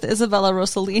to get with Isabella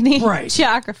Rossellini. Right.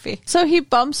 Geography. So he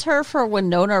bumps her for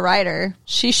Winona Ryder.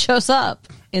 She shows up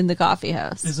in the coffee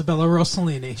house. Isabella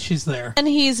Rossellini, she's there. And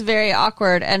he's very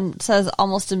awkward and says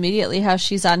almost immediately how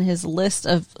she's on his list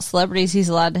of celebrities he's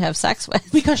allowed to have sex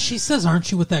with. Because she says, aren't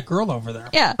you with that girl over there?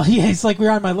 Yeah. Yeah, he's like,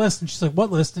 we're on my list. And she's like,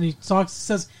 what list? And he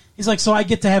says, he's like, so I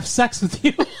get to have sex with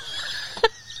you?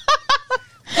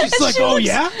 She's like, oh,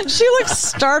 yeah? She looks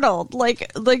startled,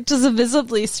 like just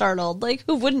visibly startled. Like,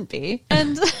 who wouldn't be?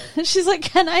 And she's like,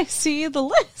 can I see the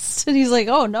list? And he's like,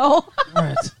 oh, no.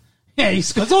 Right. Yeah, he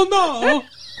goes, oh, no.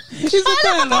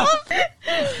 Isabella.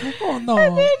 Oh,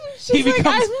 no. She's like, I'm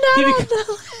not on the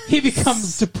list. He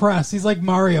becomes depressed. He's like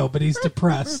Mario, but he's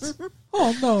depressed.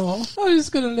 Oh, no. I'm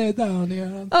just going to lay down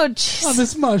here Oh, on jeez.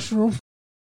 this mushroom.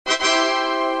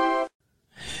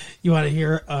 You want to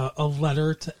hear a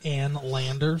letter to Ann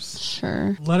Landers?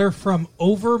 Sure. Letter from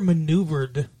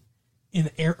outmaneuvered in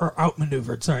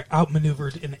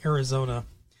Arizona.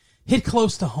 Hit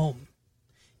close to home.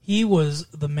 He was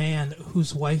the man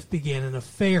whose wife began an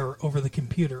affair over the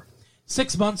computer.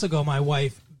 6 months ago, my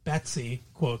wife, Betsy,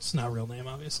 quotes, not real name,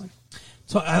 obviously.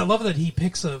 So I love that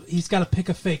he's got to pick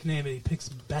a fake name, and he picks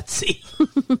Betsy.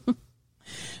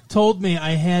 Told me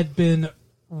I had been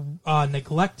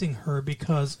neglecting her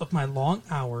because of my long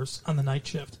hours on the night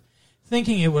shift.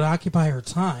 Thinking it would occupy her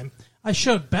time, I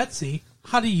showed Betsy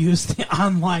how to use the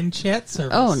online chat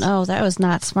service. Oh, no, that was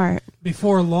not smart.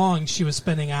 Before long, she was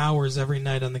spending hours every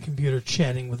night on the computer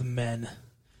chatting with men.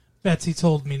 Betsy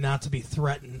told me not to be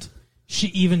threatened. She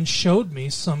even showed me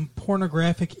some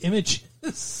pornographic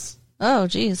images Oh,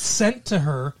 jeez. sent to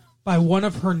her by one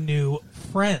of her new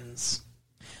friends.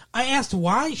 I asked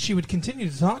why she would continue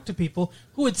to talk to people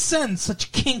who would send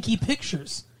such kinky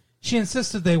pictures. She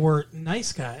insisted they were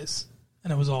nice guys,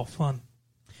 and it was all fun.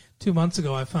 2 months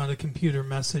ago, I found a computer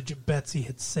message Betsy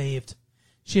had saved.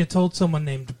 She had told someone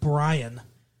named Brian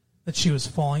that she was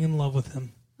falling in love with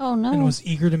him Oh, no. and was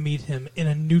eager to meet him in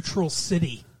a neutral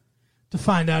city to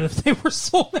find out if they were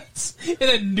soulmates in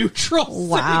a neutral city.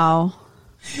 Wow.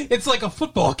 It's like a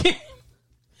football game.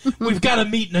 We've got to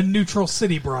meet in a neutral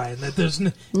city, Brian. That there's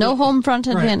No home front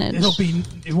right, advantage.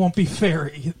 it won't be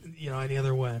fair, any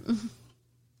other way.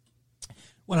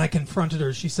 When I confronted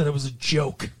her, she said it was a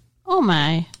joke. Oh,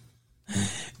 my.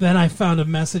 Then I found a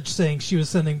message saying she was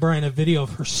sending Brian a video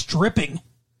of her stripping.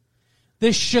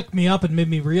 This shook me up and made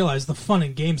me realize the fun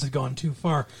and games had gone too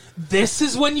far. This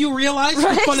is when you realize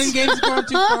the fun and games had gone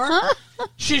too far?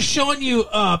 She's showing you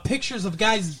pictures of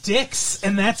guys' dicks,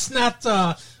 and that's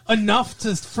not enough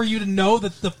for you to know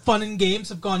that the fun and games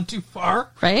have gone too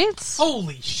far? Right?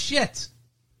 Holy shit.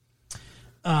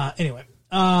 Anyway,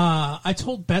 I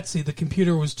told Betsy the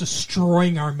computer was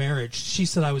destroying our marriage. She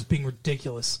said I was being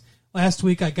ridiculous. Last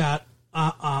week I got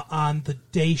on the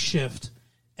day shift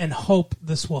and hope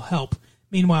this will help.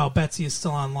 Meanwhile, Betsy is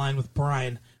still online with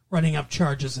Brian, running up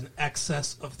charges in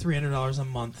excess of $300 a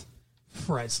month.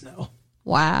 Fresno.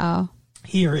 Wow.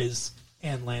 Here is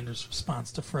Ann Lander's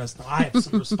response to Fresno. I have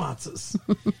some responses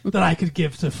that I could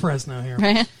give to Fresno here.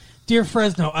 Right? Dear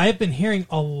Fresno, I have been hearing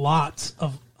a lot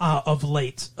of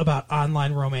late about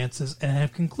online romances and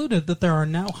have concluded that there are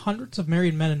now hundreds of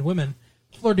married men and women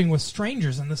flirting with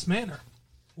strangers in this manner.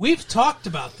 We've talked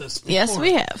about this before. Yes,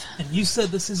 we have. And you said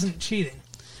this isn't cheating.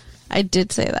 I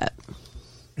did say that.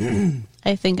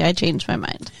 I think I changed my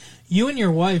mind. You and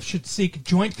your wife should seek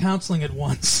joint counseling at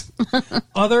once.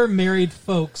 Other married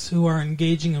folks who are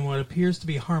engaging in what appears to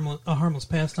be a harmless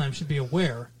pastime should be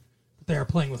aware that they are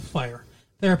playing with fire.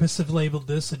 Therapists have labeled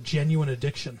this a genuine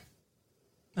addiction.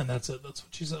 And that's it. That's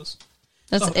what she says.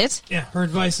 That's So, it? Yeah, her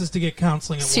advice is to get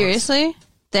counseling at once. Seriously?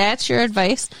 That's your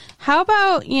advice? How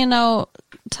about,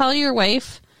 tell your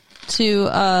wife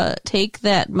to take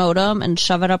that modem and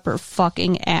shove it up her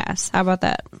fucking ass. How about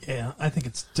that? Yeah, I think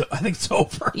it's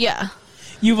over. Yeah.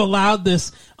 You've allowed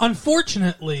this.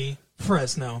 Unfortunately,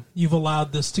 Fresno, you've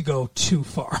allowed this to go too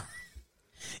far.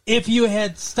 If you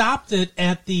had stopped it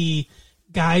at the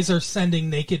guys are sending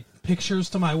naked pictures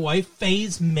to my wife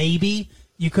phase, maybe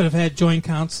you could have had joint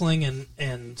counseling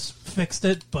and fixed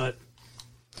it, but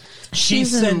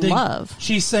She's in love.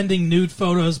 She's sending nude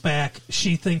photos back.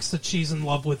 She thinks that she's in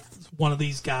love with one of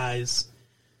these guys,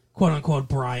 quote unquote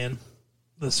Brian.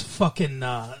 This fucking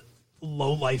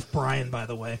low life Brian, by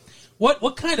the way.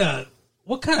 What kind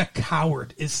of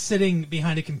coward is sitting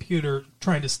behind a computer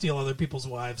trying to steal other people's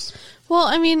wives? Well,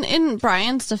 I mean, in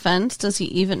Brian's defense, does he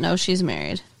even know she's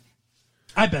married?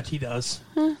 I bet he does.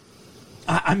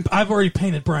 I've already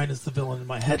painted Brian as the villain in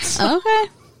my head. So. Okay.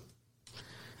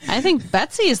 I think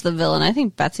Betsy is the villain. I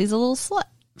think Betsy's a little slut.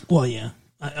 Well, yeah,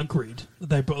 I agreed.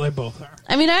 They both are.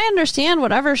 I mean, I understand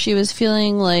whatever she was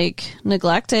feeling like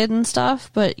neglected and stuff,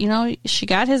 but she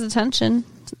got his attention.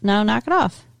 Now knock it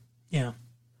off. Yeah.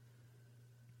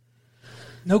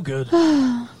 No good.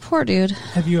 Poor dude.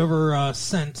 Have you ever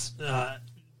sent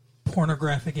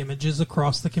pornographic images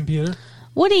across the computer?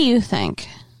 What do you think?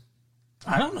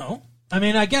 I don't know. I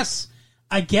mean, I guess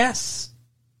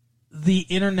the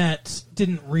internet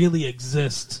didn't really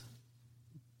exist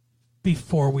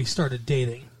before we started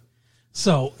dating.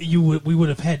 So we would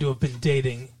have had to have been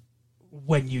dating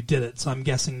when you did it. So I'm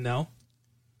guessing no.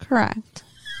 Correct.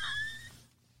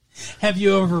 Have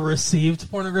you ever received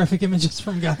pornographic images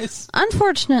from guys?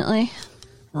 Unfortunately.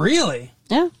 Really?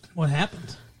 Yeah. What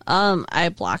happened? I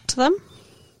blocked them.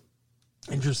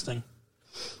 Interesting.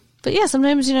 But yeah,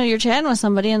 sometimes, you're chatting with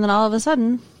somebody and then all of a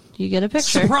sudden you get a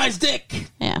picture. Surprise dick!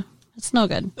 Yeah. It's no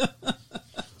good.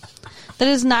 That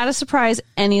is not a surprise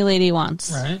any lady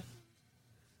wants. Right?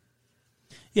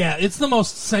 Yeah, it's the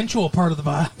most sensual part of the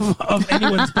body, of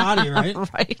anyone's body, right?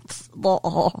 Right.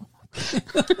 Oh.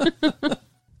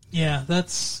 Yeah,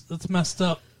 that's messed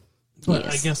up. But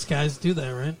Yes. I guess guys do that,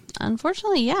 right?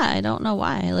 Unfortunately, yeah. I don't know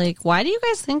why. Like, why do you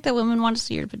guys think that women want to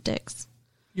see your dicks?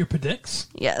 Your predicts?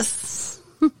 Yes.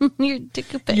 Your dick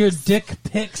pics. Your dick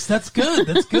pics. That's good.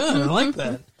 That's good. I like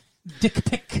that. Dick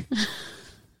pic.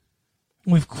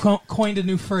 We've coined a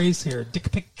new phrase here.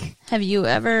 Dick pic. Have you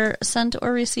ever sent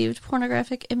or received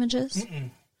pornographic images?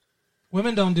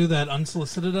 Women don't do that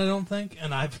unsolicited, I don't think,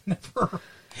 and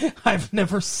I've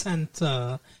never sent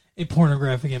a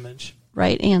pornographic image.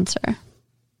 Right answer.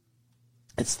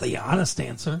 It's the honest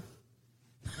answer.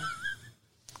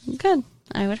 Good.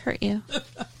 I would hurt you.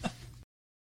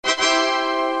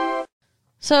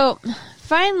 So,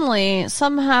 finally,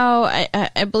 somehow,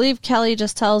 I believe Kelly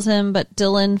just tells him, but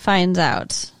Dylan finds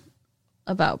out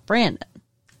about Brandon.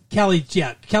 Kelly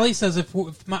says if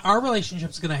our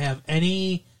relationship's going to have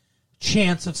any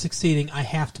chance of succeeding, I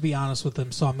have to be honest with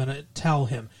him, so I'm going to tell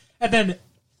him. And then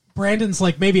Brandon's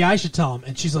like, maybe I should tell him.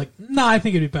 And she's like, no, I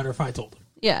think it'd be better if I told him.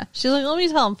 Yeah. She's like, let me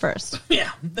tell him first. Yeah,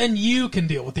 then you can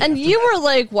deal with it. And you were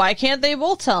like, why can't they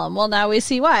both tell him? Well, now we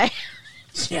see why.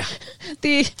 Yeah.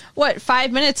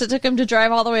 5 minutes it took him to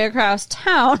drive all the way across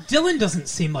town? Dylan doesn't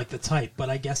seem like the type, but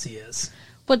I guess he is.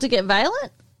 What, to get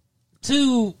violent?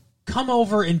 To come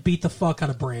over and beat the fuck out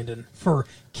of Brandon for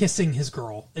kissing his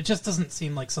girl. It just doesn't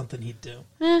seem like something he'd do.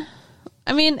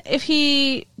 I mean, if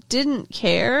he didn't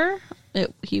care,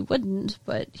 he wouldn't,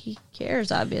 but he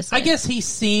cares, obviously. I guess he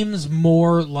seems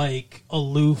more like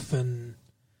aloof and,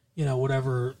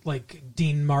 whatever, like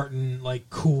Dean Martin, like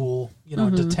cool,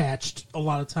 detached a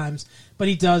lot of times. But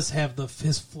he does have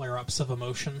his flare-ups of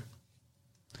emotion.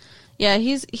 Yeah,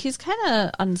 he's kind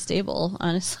of unstable,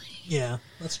 honestly. Yeah,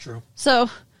 that's true.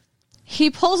 So he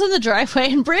pulls in the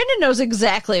driveway, and Brandon knows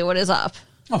exactly what is up.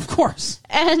 Of course.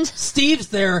 And Steve's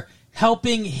there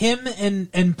helping him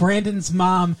and Brandon's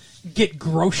mom get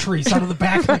groceries out of the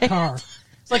back of the car.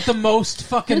 It's like the most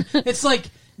fucking... It's like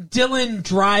Dylan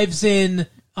drives in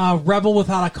Rebel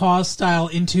Without a Cause style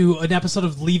into an episode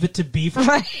of Leave It to Beaver.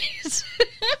 right.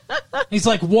 He's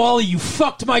like, Wally, you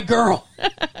fucked my girl.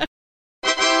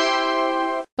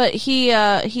 But he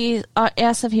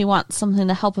asks if he wants something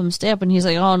to help him stay up, and he's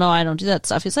like, "Oh no, I don't do that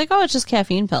stuff." He's like, "Oh, it's just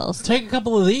caffeine pills." Take a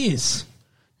couple of these.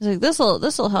 He's like,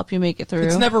 "This'll help you make it through."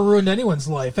 It's never ruined anyone's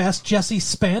life. Ask Jesse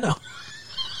Spano.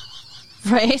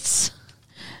 Right.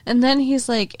 And then he's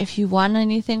like, "If you want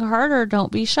anything harder,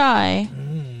 don't be shy."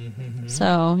 Mm-hmm.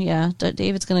 So yeah,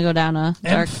 David's gonna go down a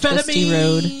dark, twisty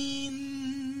road.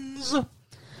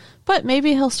 But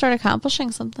maybe he'll start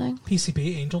accomplishing something.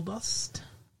 PCP, angel dust.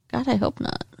 God, I hope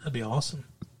not. That'd be awesome.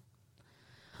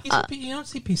 PCP, you don't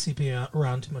see PCP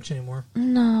around too much anymore.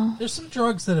 No. There's some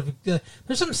drugs that have...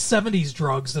 there's some 70s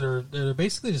drugs that are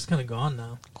basically just kind of gone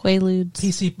now.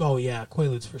 Quaaludes. Oh, yeah.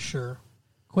 Quaaludes for sure.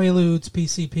 Quaaludes,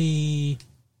 PCP...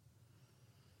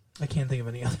 I can't think of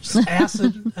any others.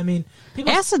 Acid. I mean...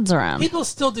 Acid's around. People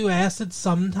still do acid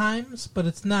sometimes, but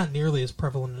it's not nearly as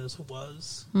prevalent as it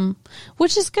was.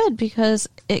 Which is good, because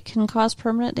it can cause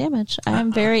permanent damage. I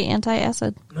am very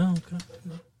anti-acid. No, okay.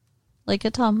 No. Like a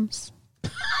Tums.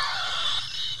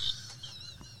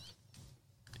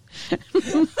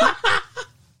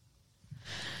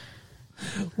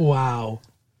 Wow.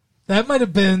 That might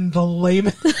have been the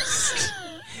lamest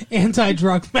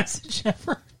anti-drug message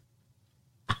ever.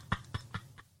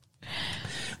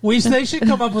 They should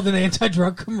come up with an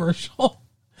anti-drug commercial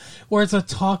where it's a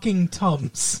talking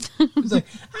Tums. It's like,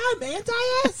 I'm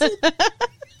anti-acid.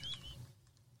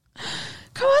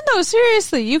 Come on, though,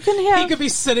 seriously. You can have... He could be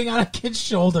sitting on a kid's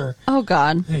shoulder. Oh,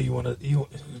 God. Hey, you want to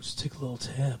just take a little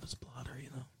tab as blotter,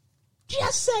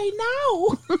 Just say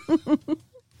no.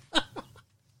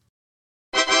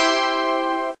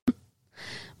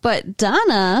 But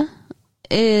Donna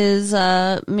is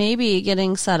maybe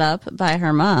getting set up by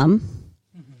her mom.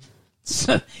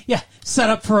 Set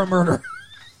up for a murder.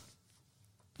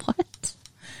 What?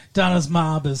 Donna's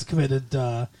mom has committed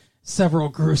several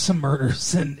gruesome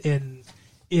murders in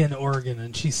Oregon,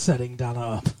 and she's setting Donna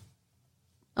up.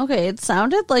 Okay, it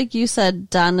sounded like you said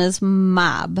Donna's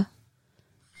mob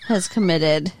has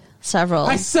committed several.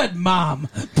 I said mom,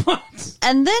 but...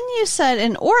 And then you said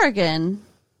in Oregon,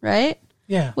 right?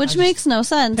 Yeah. Which makes no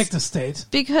sense. Picked a state.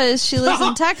 Because she lives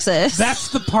in Texas. That's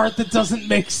the part that doesn't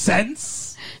make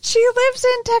sense. She lives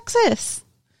in Texas.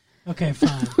 Okay,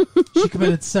 fine. She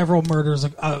committed several murders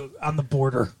on the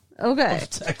border of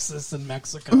Texas and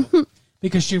Mexico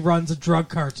because she runs a drug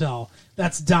cartel.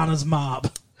 That's Donna's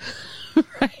mob.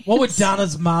 Right. What would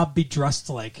Donna's mob be dressed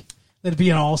like? They'd be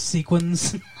in all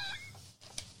sequins.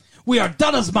 We are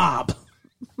Donna's mob.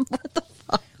 What the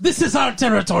fuck? This is our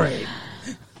territory.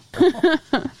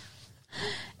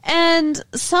 And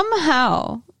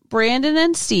somehow Brandon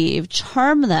and Steve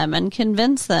charm them and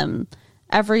convince them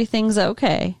everything's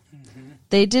okay. Mm-hmm.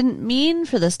 They didn't mean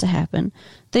for this to happen.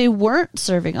 They weren't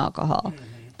serving alcohol. Mm-hmm.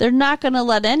 They're not going to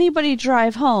let anybody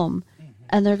drive home,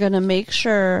 and they're going to make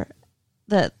sure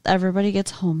that everybody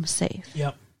gets home safe.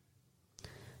 Yep.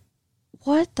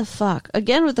 What the fuck?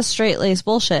 Again with the straight-laced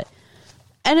bullshit.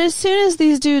 And as soon as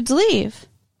these dudes leave,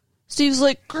 Steve's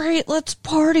like, great, let's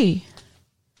party.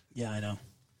 Yeah, I know.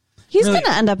 He's going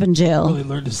to end up in jail. Really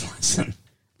learned his lesson.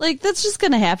 Like, that's just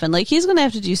going to happen. Like, he's going to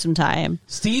have to do some time.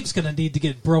 Steve's going to need to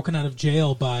get broken out of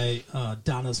jail by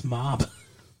Donna's mob.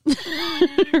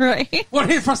 Right? We're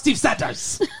here for Steve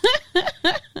Sanders.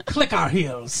 Click our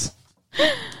heels.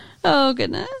 Oh,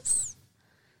 goodness.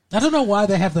 I don't know why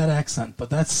they have that accent, but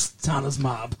that's Donna's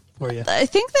mob for you. I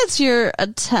think that's your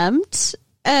attempt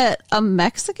at a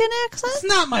Mexican accent? It's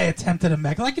not my attempt at a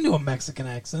Mexican. I can do a Mexican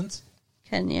accent.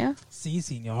 Can you? Si,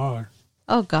 senor.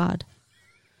 Oh, God.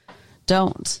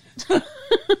 Don't.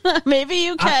 Maybe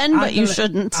you can, but you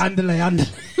shouldn't. Andale.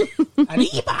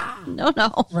 Arriba.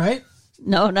 No. Right?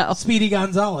 No. Speedy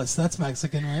Gonzalez. That's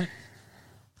Mexican, right?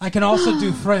 I can also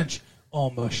do French. Oh,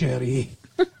 ma chérie.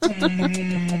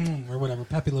 Or whatever.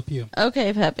 Pepe Le Pew.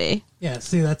 Okay, Pepe. Yeah,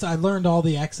 see, I learned all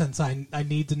the accents I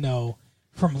need to know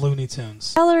from Looney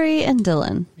Tunes. Valerie and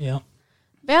Dylan. Yeah.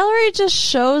 Valerie just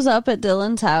shows up at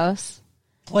Dylan's house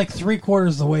like 3/4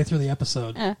 of the way through the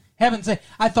episode.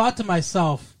 I thought to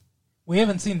myself, we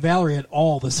haven't seen Valerie at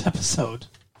all this episode.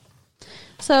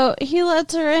 So he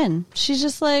lets her in. She's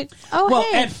just like, oh, Well,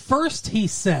 hey. at first he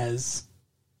says,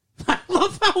 I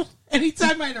love how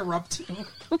anytime I interrupt you,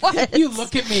 What? you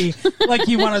look at me like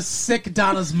you want to sick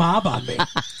Donna's mob on me.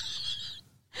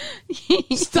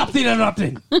 Stop the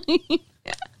interrupting.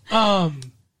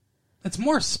 It's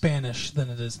more Spanish than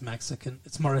it is Mexican.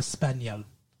 It's more Espanol.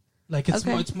 Like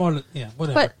Okay. it's more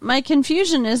whatever. But my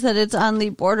confusion is that it's on the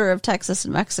border of Texas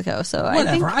and Mexico, so I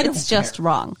Whatever, think I don't it's just care.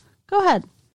 wrong. Go ahead.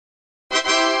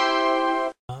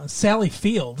 Sally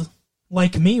Field,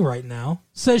 like me right now,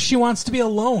 says she wants to be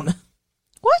alone.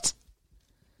 What?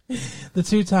 The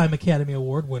 2-time Academy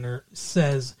Award winner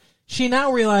says she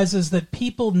now realizes that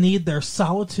people need their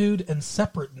solitude and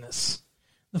separateness.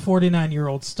 The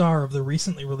 49-year-old star of the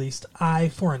recently released Eye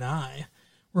for an Eye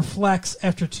reflects,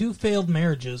 after 2 failed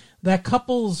marriages, that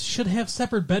couples should have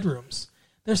separate bedrooms.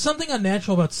 There's something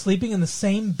unnatural about sleeping in the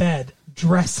same bed,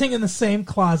 dressing in the same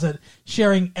closet,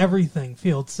 sharing everything,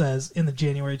 Field says in the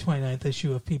January 29th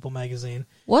issue of People magazine.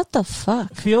 What the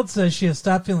fuck? Field says she has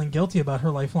stopped feeling guilty about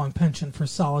her lifelong penchant for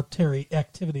solitary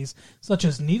activities such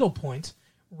as needlepoint,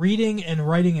 reading, and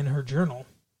writing in her journal.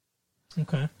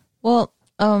 Okay. Well,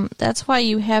 that's why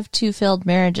you have 2 failed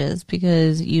marriages,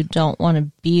 because you don't want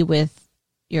to be with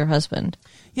your husband.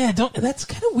 Yeah, that's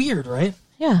kind of weird, right?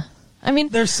 Yeah. I mean,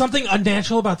 There's something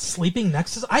unnatural about sleeping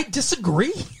next to... I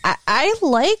disagree. I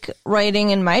like writing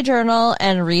in my journal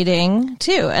and reading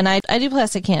too, and I do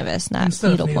plastic canvas, not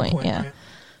Instead of needlepoint. Yeah, right?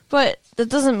 but that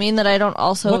doesn't mean that I don't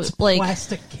also What's like.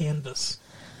 plastic canvas?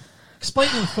 Explain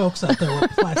to the folks out there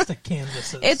what plastic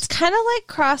canvas is. It's kind of like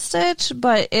cross stitch,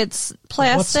 but it's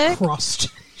plastic. What's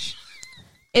cross-stitch?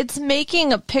 It's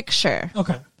making a picture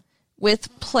Okay.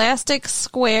 with plastic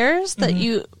squares that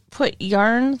you put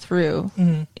yarn through.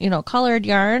 You know, colored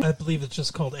yarn. I believe it's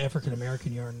just called African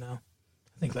American yarn now.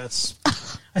 I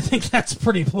think that's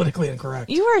pretty politically incorrect.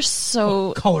 You are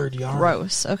so Colored yarn.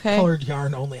 gross. Okay, Colored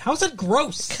yarn only. How's it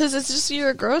gross? because it's just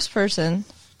you're a gross person.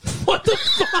 What the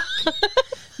fuck?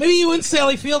 Maybe you and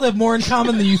Sally Field have more in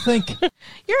common than you think.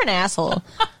 You're an asshole.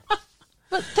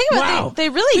 But think about Wow. it. They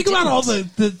really think about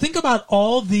didn't.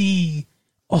 all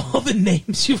the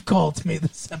names you've called me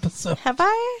this episode. Have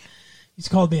I? You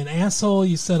called me an asshole.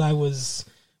 You said I was.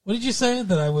 What did you say?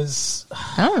 That I was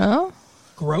I don't know.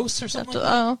 gross or something? Like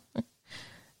Oh.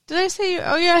 Did I say you?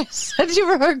 Oh, yeah, I said you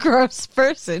were a gross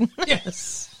person. that?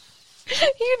 Yes.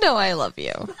 You know I love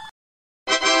you.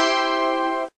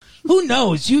 Who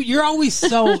knows? You're always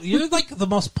so. You're like the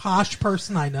most posh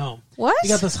person I know. What? You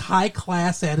got this high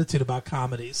class attitude about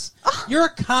comedies. You're a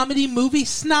comedy movie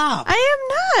snob. I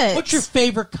am not. What's your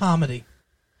favorite comedy?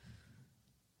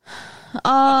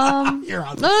 You're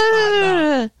on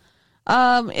the spot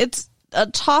now. It's a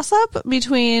toss-up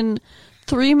between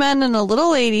 3 Men and a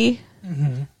Little Lady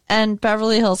and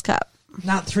Beverly Hills Cop.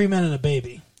 Not 3 Men and a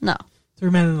Baby. No.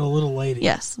 3 Men and a Little Lady.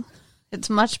 Yes. It's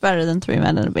much better than 3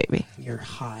 Men and a Baby. You're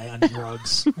high on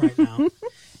drugs right now.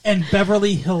 And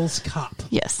Beverly Hills Cop.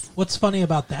 Yes. What's funny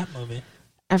about that movie?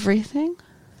 Everything.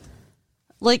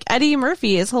 Like, Eddie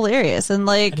Murphy is hilarious, and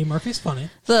like Eddie Murphy's funny.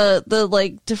 the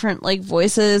like different like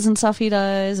voices and stuff he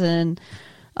does, and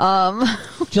Do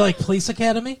you like Police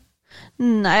Academy?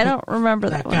 I don't remember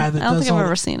that, That guy one. that I don't does think I've all ever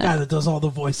the, seen guy it. that does all the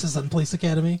voices on Police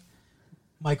Academy.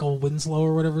 Michael Winslow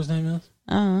or whatever his name is.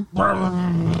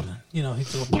 You know, he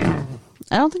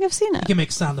I don't think I've seen it. can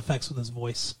make sound effects with his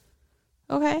voice.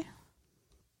 Okay.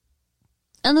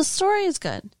 And the story is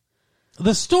good.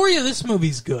 The story of this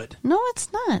movie's good. No, it's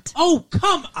not. Oh,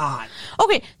 come on.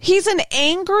 Okay, he's an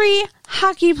angry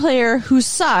hockey player who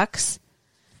sucks.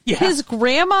 Yeah. His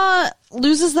grandma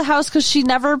loses the house because she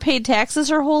never paid taxes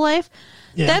her whole life.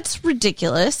 Yeah. That's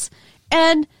ridiculous.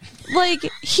 And, like,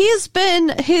 he's been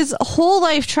his whole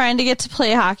life trying to get to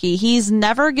play hockey. He's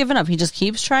never given up. He just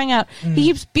keeps trying out. He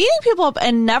keeps beating people up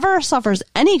and never suffers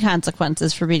any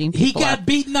consequences for beating He people got up.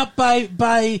 beaten up by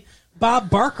Bob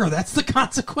Barker. That's the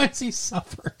consequence he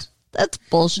suffered. That's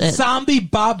bullshit. Zombie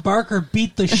Bob Barker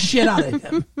beat the shit out of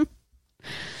him.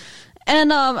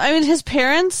 And, I mean, his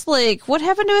parents, like, what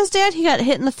happened to his dad? He got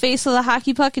hit in the face with a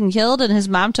hockey puck and killed, and his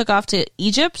mom took off to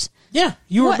Egypt. Yeah,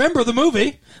 you What? remember the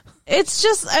movie. It's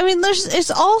just, I mean,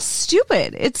 it's all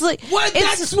stupid. It's like, What?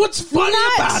 it's That's what's funny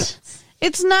not- about it.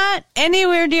 It's not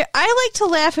anywhere near. I like to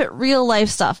laugh at real life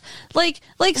stuff, like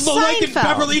So like in Seinfeld.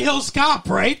 Beverly Hills Cop,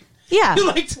 right? Yeah, You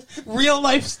liked real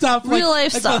life stuff. Real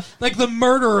life stuff. Like the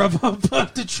murder of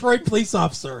a Detroit police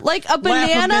officer. like a Laugh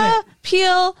banana minute.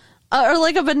 peel, or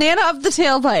like a banana up the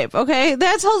tailpipe. Okay,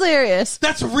 that's hilarious.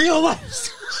 That's real life.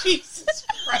 Jesus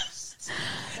Christ.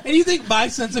 And you think my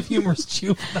sense of humor is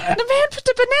cheap? The man put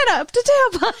the banana up the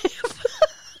tailpipe.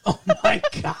 Oh my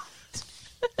god.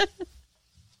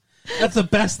 That's the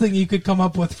best thing you could come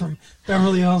up with from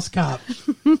Beverly Hills Cop.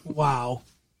 Wow.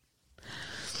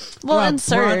 Well, Wow, and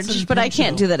Surge, Bronson but I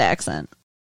can't Pinchot. do that accent.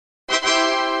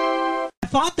 I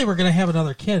thought they were going to have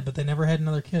another kid, but they never had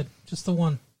another kid. Just the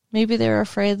one. Maybe they were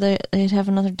afraid that they'd have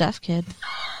another deaf kid.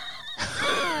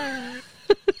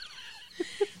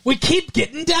 We keep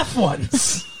getting deaf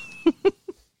ones.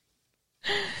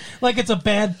 Like it's a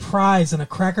bad prize in a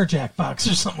Cracker Jack box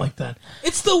or something like that.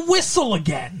 It's the whistle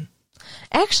again.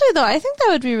 Actually, though, I think that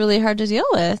would be really hard to deal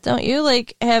with, don't you?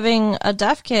 Like, having a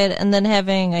deaf kid and then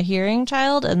having a hearing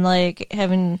child and, like,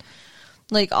 having,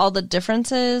 like, all the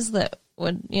differences that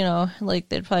would, you know, like,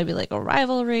 there'd probably be, like, a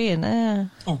rivalry and, A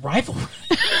rivalry?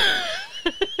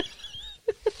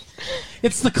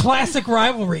 It's the classic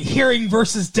rivalry, hearing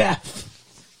versus deaf.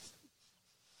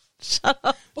 Shut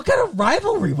up. What kind of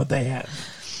rivalry would they have?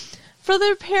 For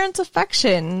their parents'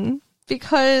 affection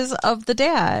because of the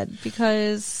dad.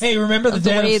 Because Hey, remember of the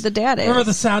way the dad is. Remember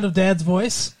the sound of Dad's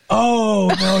voice?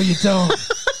 Oh, no, you don't.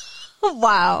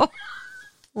 Wow.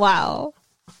 Wow.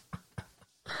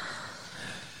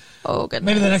 Oh, goodness.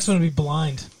 Maybe the next one would be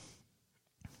blind.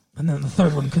 And then the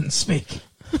third one couldn't speak.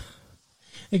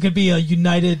 It could be a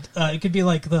united, it could be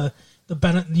like the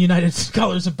United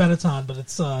Colors of Benetton, but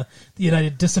it's the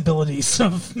United Disabilities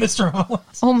of Mr. Holland.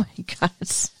 Oh, my God.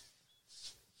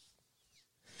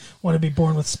 Want to be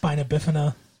born with spina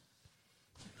bifida.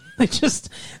 They just,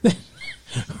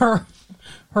 her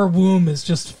womb is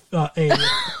just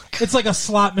it's like a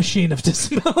slot machine of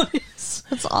disabilities.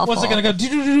 That's awful. What's it going to go?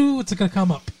 Do-do-do-do, what's it going to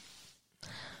come up?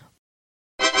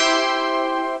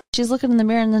 She's looking in the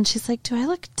mirror and then she's like, do I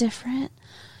look different?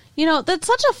 You know, that's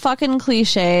such a fucking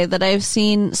cliche that I've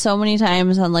seen so many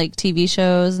times on, like, TV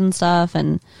shows and stuff.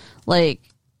 And, like,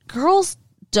 girls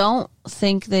don't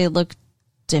think they look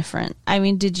different. I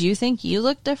mean, did you think you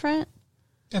looked different?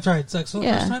 After I had sex for the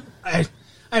Yeah. first time, I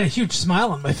had a huge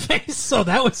smile on my face, so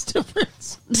that was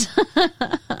different.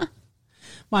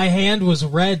 My hand was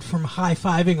red from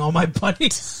high-fiving all my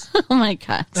buddies. Oh, my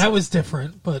God. That was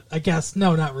different, but I guess,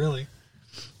 no, not really.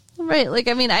 Right. Like,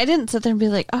 I mean, I didn't sit there and be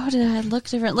like, oh, did I look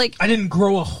different? Like, I didn't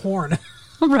grow a horn.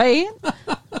 right?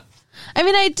 I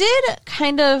mean, I did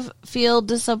kind of feel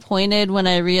disappointed when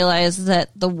I realized that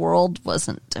the world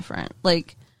wasn't different.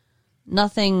 Like,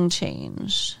 nothing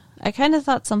changed. I kind of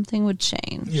thought something would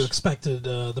change. You expected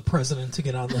the president to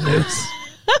get on the news.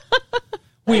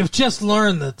 We have just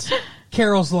learned that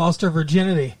Carol's lost her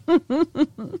virginity.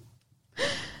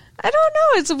 I don't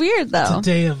know. It's weird, It's a though.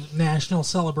 day of national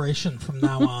celebration from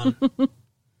now on.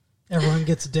 Everyone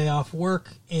gets a day off work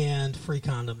and free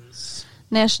condoms.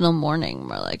 National mourning,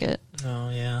 more like it. Oh,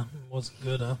 yeah. It wasn't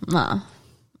good, huh? Nah.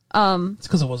 It's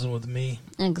because it wasn't with me.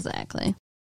 Exactly.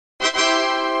 You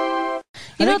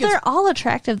I know, think it's- they're all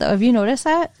attractive, though. Have you noticed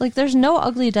that? Like, there's no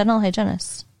ugly dental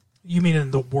hygienist. You mean in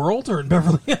the world or in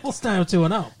Beverly Hills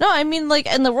 90210? No, I mean, like,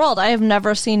 in the world, I have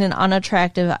never seen an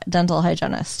unattractive dental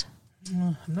hygienist.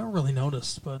 I've never really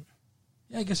noticed, but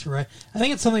yeah, I guess you're right. I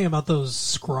think it's something about those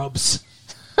scrubs.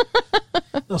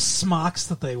 Those smocks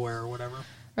that they wear or whatever.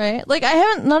 Right? Like,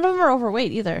 none of them are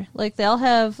overweight either. Like, they all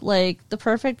have, like, the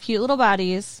perfect cute little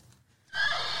bodies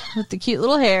with the cute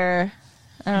little hair.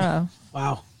 I don't know.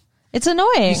 Wow. It's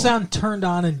annoying. You sound turned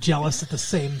on and jealous at the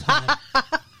same time.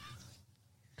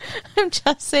 I'm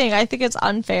just saying, I think it's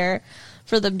unfair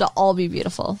for them to all be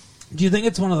beautiful. Do you think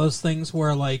it's one of those things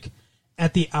where, like,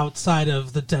 at the outside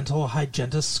of the dental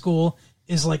hygienist school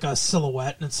is like a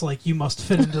silhouette, and it's like you must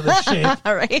fit into this shape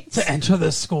All right? to enter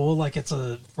this school like it's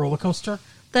a roller coaster?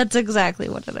 That's exactly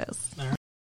what it is.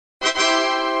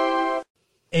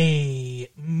 A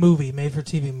movie,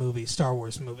 made-for-TV movie, Star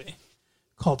Wars movie,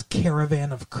 called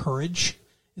Caravan of Courage.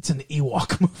 It's an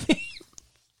Ewok movie.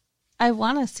 I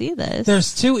want to see this.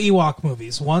 There's two Ewok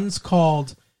movies. One's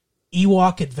called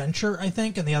Ewok Adventure, I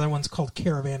think, and the other one's called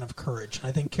Caravan of Courage.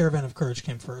 I think Caravan of Courage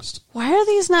came first. Why are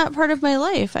these not part of my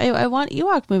life? I want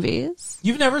Ewok movies.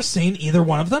 You've never seen either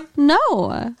one of them?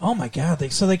 No. Oh my god!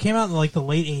 They came out in like the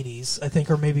late '80s, I think,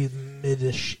 or maybe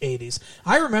mid-ish '80s.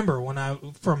 I remember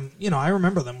I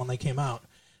remember them when they came out.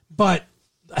 But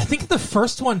I think the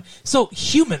first one, so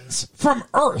humans from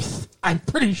Earth, I'm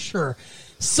pretty sure,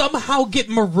 somehow get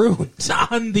marooned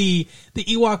on the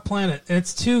Ewok planet, and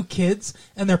it's two kids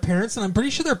and their parents, and I'm pretty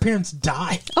sure their parents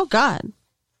die, Oh, God.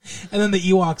 and then the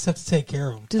Ewoks have to take care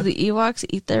of them. Do the Ewoks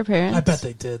eat their parents? I bet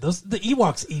they did. The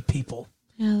Ewoks eat people.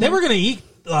 Yeah, They were going to eat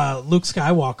Luke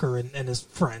Skywalker and his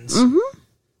friends. Mm-hmm.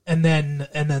 And then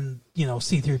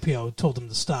C-3PO told him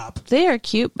to stop. They are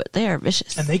cute, but they are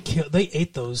vicious. And they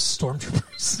ate those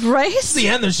stormtroopers. Right? At the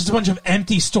end, there's just a bunch of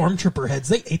empty stormtrooper heads.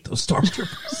 They ate those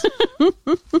stormtroopers.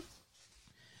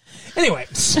 Anyway,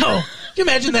 so can you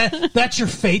imagine that? That's your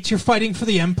fate. You're fighting for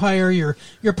the Empire. You're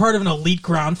part of an elite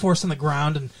ground force on the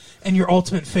ground, and your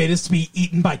ultimate fate is to be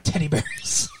eaten by teddy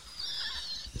bears.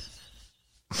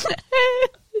 But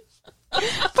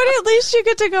at least you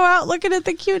get to go out looking at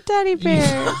the cute teddy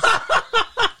bears.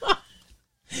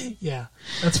 Yeah,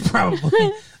 that's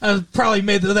probably. I probably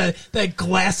made that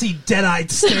glassy, dead-eyed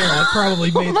stare. That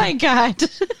probably made Oh my god.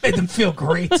 made them feel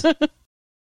great.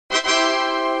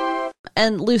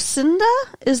 And Lucinda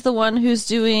is the one who's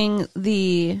doing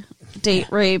the date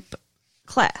rape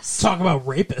class. Talk about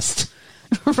rapist.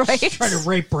 Right? Trying to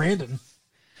rape Brandon.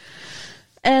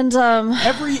 And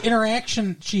Every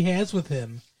interaction she has with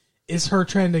him is her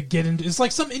trying to get into. It's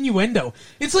like some innuendo.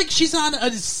 It's like she's on a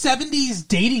 70s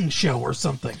dating show or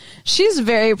something. she's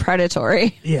very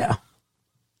predatory. Yeah.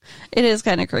 It is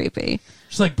kind of creepy.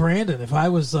 She's like, Brandon, if I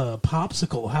was a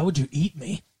popsicle, how would you eat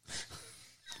me?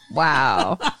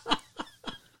 Wow.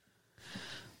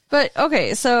 But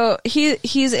okay, so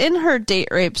he's in her date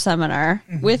rape seminar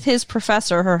with his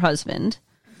professor, her husband,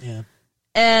 Yeah.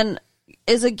 and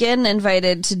is again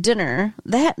invited to dinner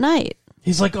that night.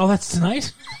 He's like, oh, that's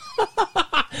tonight?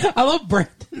 I love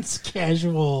Brandon's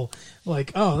casual,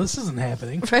 like, oh, this isn't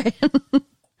happening. Right.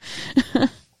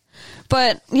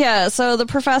 But yeah, so the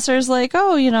professor's like,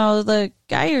 oh, the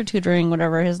guy you're tutoring,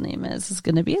 whatever his name is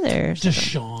going to be there.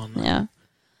 Deshaun. Yeah.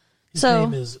 His So-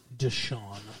 name is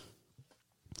Deshaun.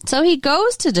 So he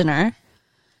goes to dinner,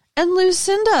 and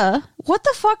Lucinda, what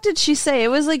the fuck did she say? It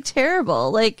was like terrible.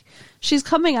 Like she's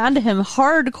coming on to him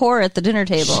hardcore at the dinner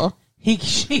table.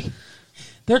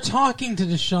 They're talking to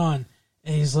Deshaun,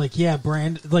 and he's like, yeah,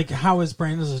 how is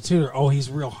Brandon as a tutor? Oh, he's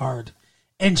real hard.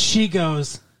 And she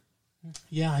goes,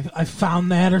 yeah, I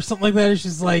found that, or something like that. And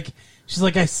she's like,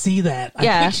 I see that.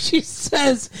 Yeah. I think she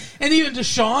says, and even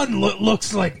Deshaun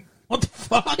looks like, what the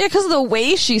fuck? Yeah, because the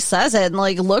way she says it and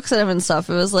like looks at him and stuff,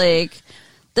 it was like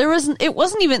it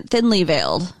wasn't even thinly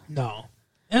veiled. No.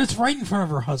 And it's right in front of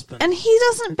her husband. And he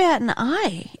doesn't bat an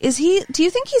eye. Do you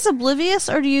think he's oblivious,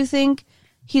 or do you think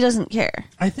he doesn't care?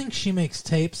 I think she makes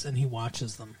tapes and he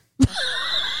watches them.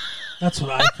 That's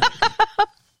what I think.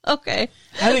 Okay.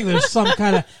 I think there's some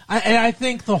kind of... I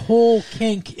think the whole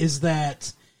kink is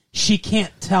that she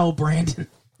can't tell Brandon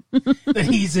that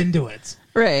he's into it.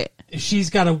 Right. She's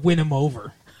got to win him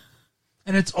over.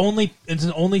 And it's only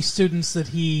students that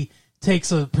he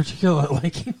takes a particular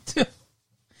liking to.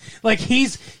 Like,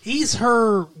 he's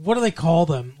her... What do they call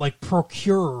them? Like,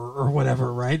 procurer or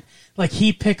whatever, right? Like,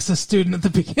 he picks a student at the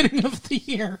beginning of the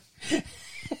year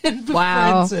and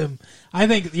befriends him. I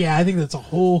think that's a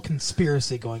whole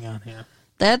conspiracy going on here.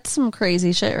 That's some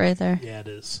crazy shit right there. Yeah, it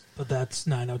is. But that's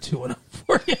 90210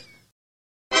 for you.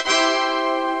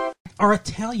 Are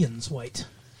Italians white?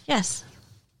 Yes.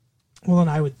 Well, then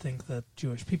I would think that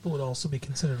Jewish people would also be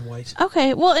considered white.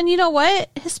 Okay. Well, and you know what?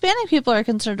 Hispanic people are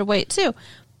considered white too,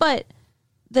 but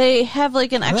they have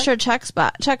like an extra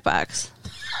checkbox.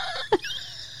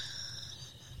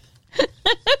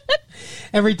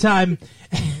 Every time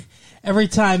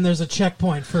there's a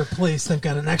checkpoint for police, they've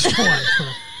got an extra one. For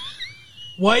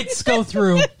whites go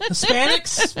through.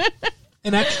 Hispanics,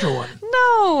 an extra one.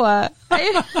 No.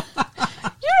 You know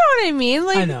what I mean?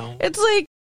 Like, I know. It's like,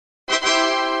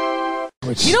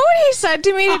 you know what he said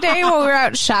to me today when we were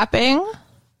out shopping?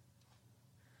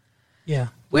 Yeah.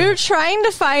 We were trying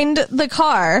to find the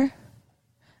car,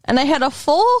 and I had a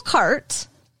full cart,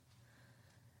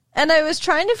 and I was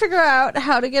trying to figure out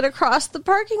how to get across the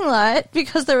parking lot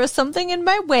because there was something in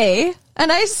my way,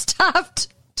 and I stopped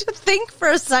to think for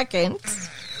a second.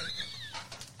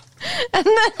 And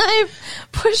then I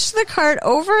pushed the cart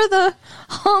over the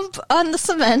hump on the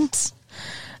cement.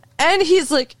 And he's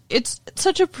like, it's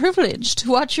such a privilege to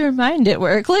watch your mind at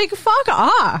work. Like, fuck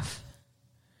off.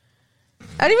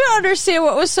 I didn't even understand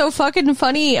what was so fucking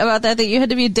funny about that you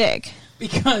had to be a dick.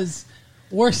 Because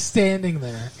we're standing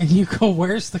there, and you go,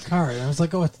 where's the car? And I was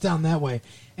like, oh, it's down that way.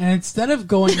 And instead of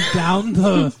going down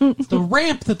the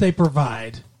ramp that they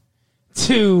provide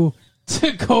to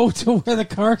go to where the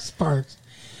car's parked,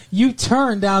 you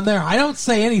turn down there. I don't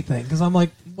say anything, because I'm like,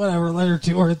 whatever, let her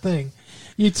do her thing.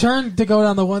 You turn to go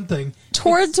down the one thing.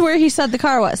 Towards where he said the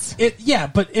car was. Yeah,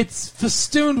 but it's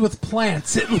festooned with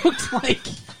plants. It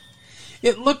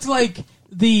looked like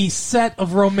the set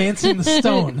of Romancing the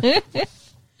Stone.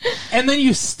 And then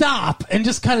you stop and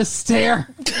just kind of stare.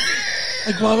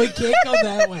 Like, well, we can't go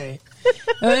that way.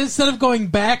 And then instead of going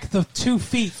back the 2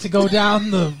 feet to go down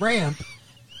the ramp,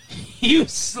 You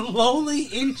slowly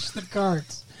inch the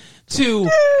cart to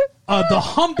the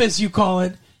hump, as you call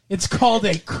it. It's called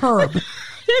a curb. You're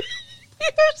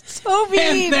so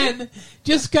mean. And then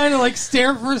just kind of like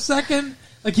stare for a second,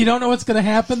 like you don't know what's going to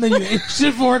happen. Then you inch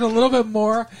it forward a little bit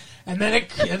more, and then it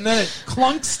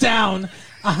clunks down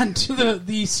onto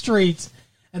the street,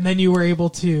 and then you were able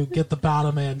to get the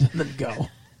bottom end and then go.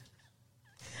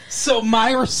 So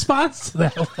my response to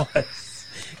that was,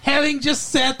 having just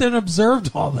sat there and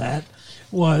observed all that,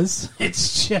 was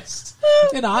it's just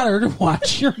an honor to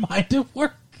watch your mind at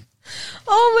work.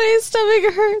 Oh, my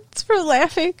stomach hurts for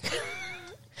laughing.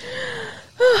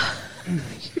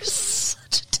 You're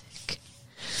such a dick.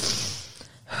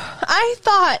 I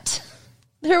thought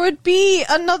there would be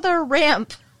another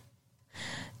ramp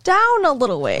down a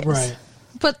little ways. Right.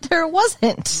 But there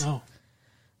wasn't. No.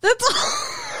 That's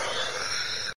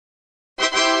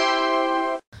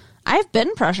all. I've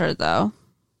been pressured, though.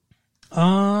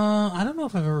 I don't know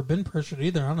if I've ever been pressured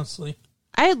either, honestly.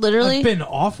 I've been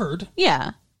offered.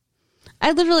 Yeah.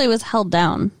 I literally was held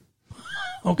down.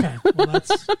 Okay. Well,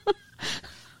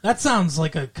 that sounds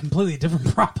like a completely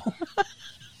different problem.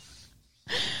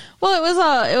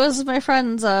 Well, it was my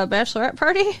friend's bachelorette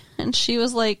party, and she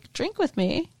was like, "Drink with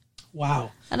me."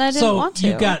 Wow. And I didn't want to. So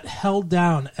you got held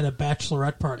down at a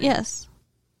bachelorette party. Yes.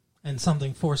 And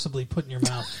something forcibly put in your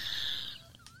mouth.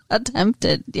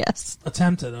 Attempted, yes.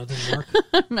 Attempted. Oh, it didn't work.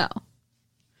 No.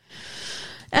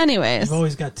 Anyways. You've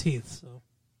always got teeth, so.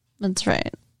 That's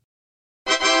right.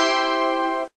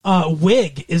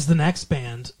 Wig is the next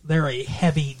band. They're a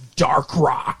heavy dark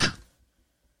rock.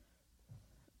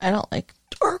 I don't like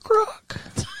dark rock.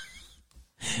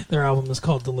 Their album is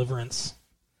called Deliverance.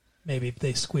 Maybe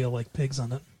they squeal like pigs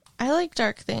on it. I like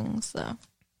dark things, though.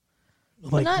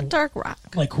 Like, not dark rock.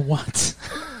 Like what?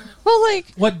 Well,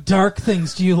 like... What dark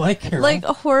things do you like, Carol? Like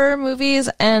horror movies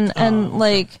and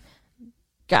like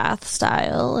goth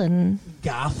style and...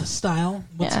 Goth style?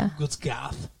 What's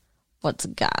goth? What's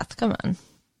goth? Come on.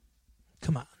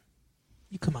 Come on.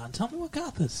 You come on. Tell me what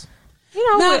goth is.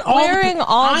 You know, wearing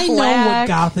all black. I know what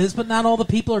goth is, but not all the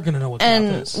people are going to know what goth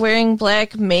is. And wearing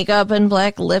black makeup and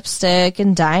black lipstick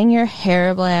and dyeing your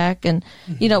hair black. And,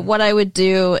 you know, what I would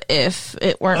do if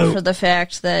it weren't for the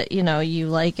fact that, you know, you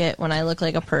like it when I look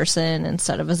like a person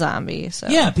instead of a zombie. So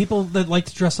yeah, people that like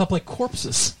to dress up like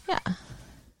corpses. Yeah.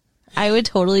 I would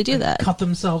totally do that. Cut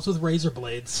themselves with razor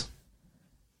blades.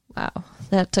 Wow.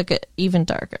 That took it even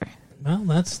darker. Well,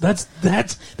 that's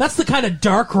the kind of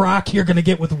dark rock you're going to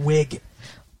get with Wig.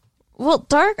 Well,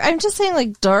 dark, I'm just saying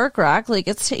like dark rock, like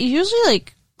it's usually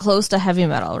like close to heavy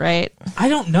metal, right? I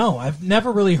don't know. I've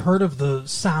never really heard of the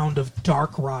sound of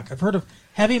dark rock. I've heard of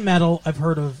heavy metal. I've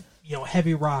heard of, you know,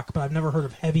 heavy rock, but I've never heard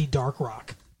of heavy dark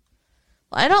rock.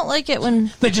 Well, I don't like it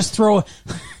when... They just throw...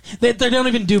 They don't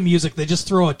even do music. They just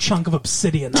throw a chunk of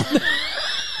obsidian on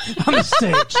the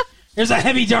stage. There's a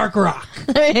heavy dark rock.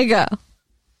 There you go.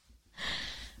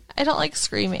 I don't like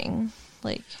screaming.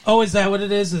 Like, oh, is that what it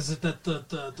is? Is it that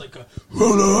the like a?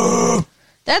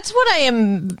 That's what I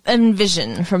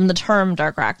envision from the term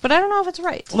dark rock, but I don't know if it's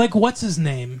right. Like, what's his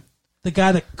name? The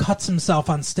guy that cuts himself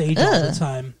on stage all the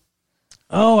time.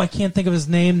 Oh, I can't think of his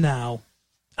name now.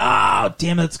 Oh,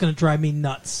 damn it! It's gonna drive me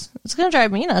nuts. It's gonna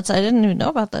drive me nuts. I didn't even know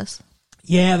about this.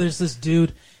 Yeah, there's this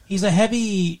dude. He's a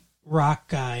heavy rock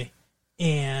guy,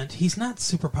 and he's not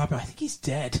super popular. I think he's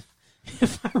dead.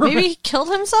 Maybe he killed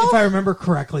himself? If I remember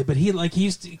correctly, but he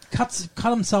used to cut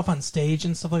cut himself on stage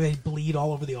and stuff like that. He'd bleed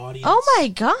all over the audience. Oh my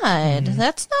god,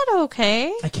 that's not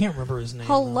okay. I can't remember his name.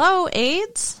 Hello,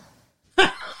 AIDS?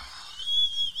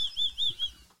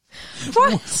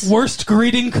 What? Worst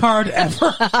greeting card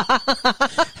ever.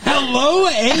 Hello,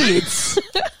 AIDS.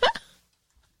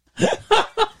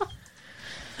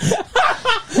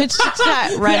 It's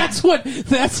got right.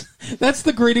 That's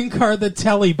the greeting card that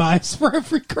Telly buys for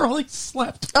every girl he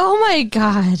slept. Oh my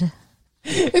god.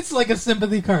 It's like a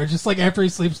sympathy card. Just like after he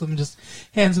sleeps with them, just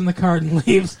hands him the card and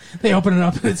leaves. They open it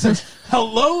up and it says,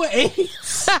 "Hello,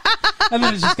 AIDS." And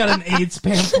then it's just got an AIDS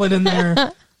pamphlet in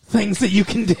there. Things that you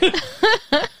can do.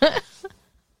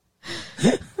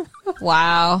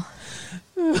 Wow.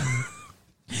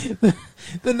 The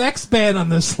next band on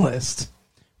this list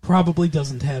probably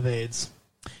doesn't have AIDS.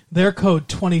 Their code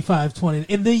 2529.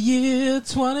 In the year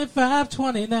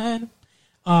 2529.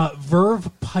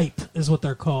 Verve Pipe is what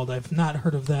they're called. I've not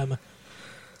heard of them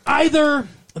either.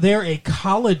 They're a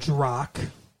college rock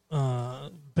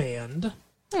band.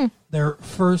 Their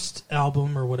first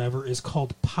album or whatever is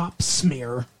called Pop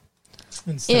Smear.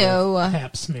 Instead of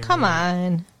Pap Smear. Come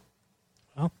on.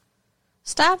 Well,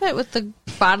 stop it with the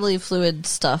bodily fluid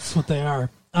stuff. That's what they are.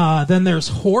 Then there's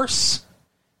Horse,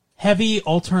 heavy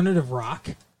alternative rock.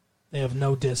 They have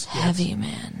no disc yet. Heavy,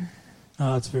 man.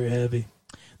 Oh, it's very heavy.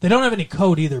 They don't have any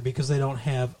code either because they don't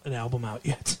have an album out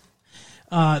yet.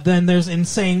 Then there's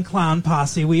Insane Clown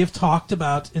Posse. We have talked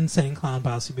about Insane Clown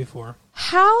Posse before.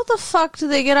 How the fuck do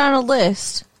they get on a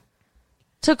list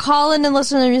to call in and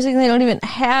listen to their music? They don't even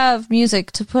have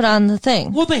music to put on the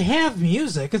thing. Well, they have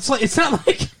music. It's not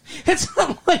like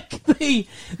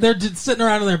they're just sitting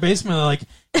around in their basement. They're like,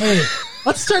 hey,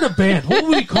 let's start a band. What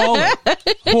would we call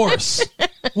it? Horse.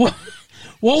 What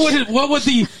would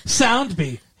the sound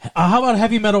be? How about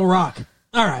heavy metal rock?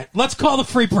 All right, let's call the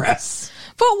Free Press.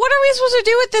 But what are we supposed to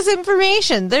do with this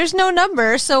information? There's no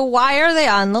number, so why are they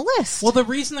on the list? Well, the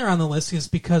reason they're on the list is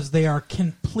because they are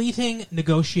completing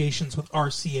negotiations with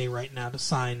RCA right now to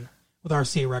sign with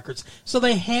RCA Records. So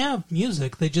they have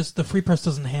music. The Free Press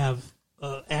doesn't have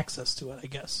access to it, I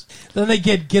guess. Then they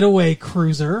get Getaway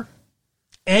Cruiser,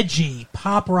 edgy,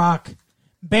 pop rock.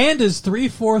 Band is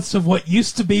 3/4 of what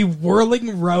used to be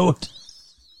Whirling Road.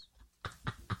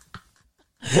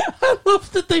 I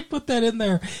love that they put that in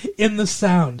there in the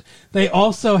sound. They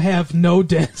also have no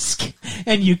disc,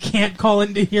 and you can't call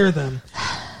in to hear them.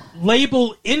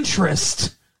 Label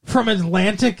Interest from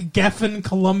Atlantic Geffen,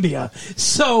 Columbia.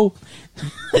 So,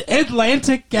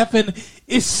 Atlantic Geffen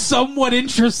is somewhat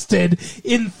interested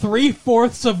in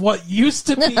 3/4 of what used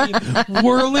to be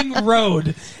Whirling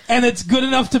Road, and it's good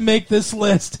enough to make this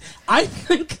list. I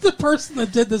think the person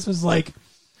that did this was like,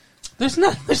 There's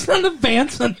not enough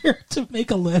bands on here to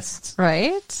make a list.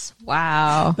 Right?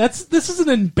 Wow. This is an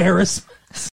embarrassment.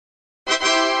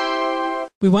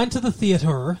 We went to the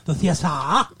theater,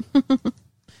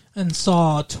 and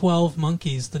saw 12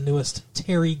 Monkeys, the newest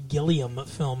Terry Gilliam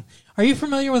film. Are you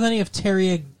familiar with any of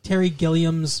Terry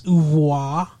Gilliam's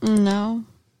oeuvre? No.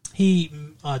 He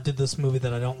did this movie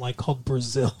that I don't like called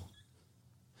Brazil.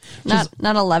 Not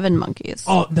 11 Monkeys.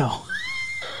 Oh, no.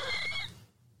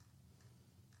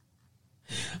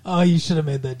 Oh, you should have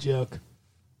made that joke.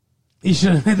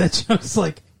 It's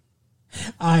like,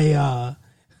 I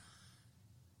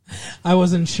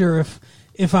wasn't sure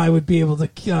if I would be able to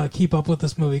keep up with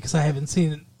this movie because I haven't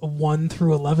seen 1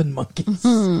 through 11 Monkeys.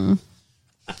 So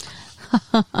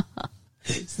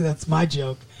that's my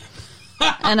joke.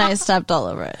 And I stepped all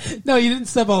over it. No, you didn't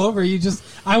step all over.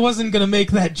 I wasn't going to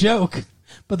make that joke,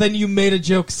 but then you made a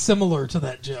joke similar to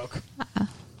that joke.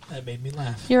 That made me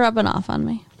laugh. You're rubbing off on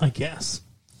me. I guess.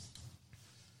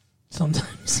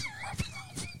 Sometimes.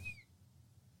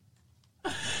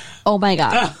 Oh my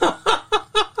God.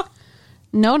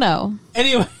 No.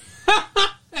 Anyway.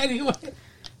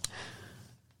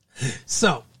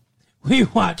 So, we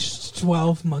watched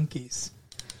 12 Monkeys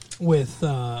with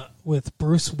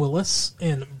Bruce Willis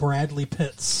and Bradley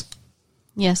Pitts.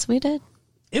 Yes, we did.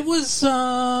 It was all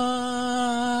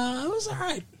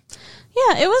right.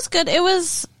 Yeah, it was good.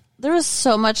 There was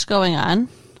so much going on.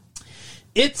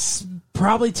 It's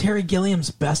probably Terry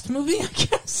Gilliam's best movie, I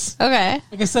guess. Okay.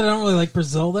 Like I said, I don't really like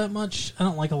Brazil that much. I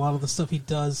don't like a lot of the stuff he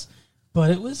does.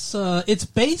 But it's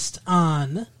based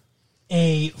on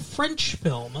a French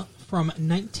film from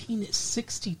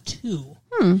 1962.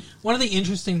 One of the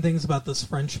interesting things about this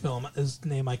French film, his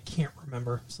name I can't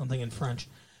remember, something in French,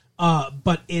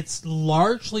 but it's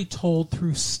largely told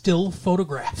through still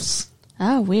photographs.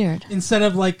 Oh, weird. Instead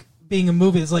of like being a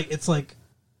movie, it's like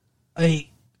a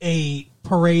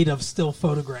parade of still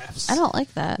photographs. I don't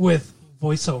like that. With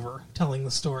voiceover telling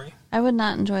the story. I would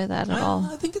not enjoy that at all.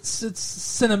 I think it's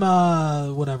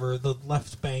cinema, whatever, the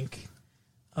left bank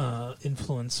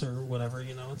influence or whatever,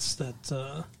 it's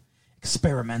that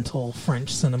experimental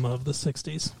French cinema of the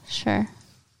 60s. Sure.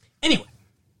 Anyway,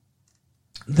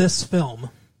 this film.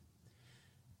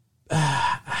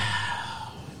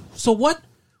 So what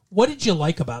did you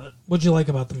like about it? What did you like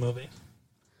about the movie?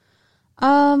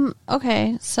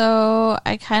 Okay, so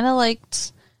I kind of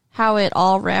liked how it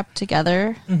all wrapped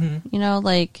together. Mm-hmm.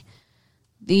 Like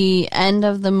the end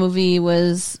of the movie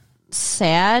was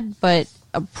sad but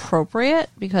appropriate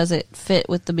because it fit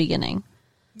with the beginning.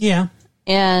 Yeah.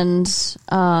 And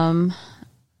the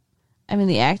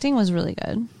acting was really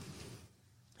good.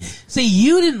 See,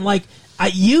 you didn't like.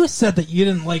 You said that you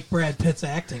didn't like Brad Pitt's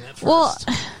acting at first. Well,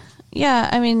 yeah.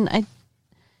 I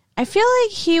feel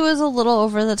like he was a little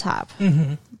over the top.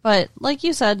 Mm-hmm. But like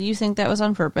you said, you think that was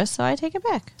on purpose, so I take it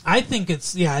back. I think it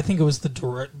was the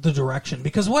direction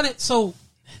because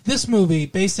this movie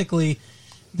basically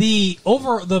the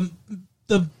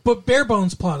bare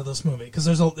bones plot of this movie because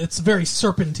it's very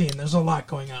serpentine. There's a lot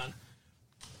going on.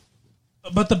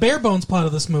 But the bare bones plot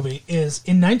of this movie is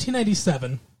in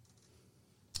 1997.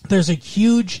 There's a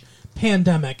huge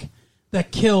pandemic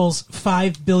that kills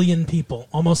 5 billion people,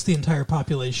 almost the entire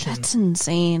population. That's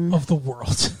insane. Of the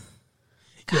world.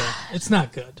 Yeah, it's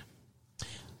not good.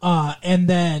 And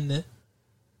then,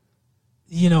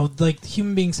 like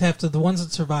human beings have to, the ones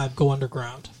that survive go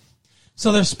underground.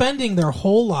 So they're spending their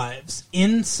whole lives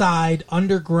inside,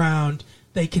 underground.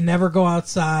 They can never go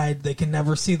outside. They can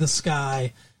never see the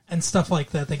sky and stuff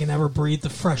like that. They can never breathe the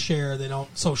fresh air. They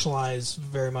don't socialize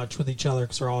very much with each other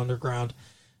because they're all underground.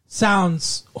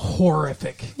 Sounds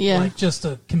horrific. Yeah. Like just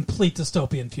a complete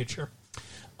dystopian future.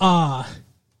 And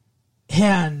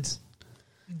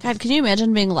God, can you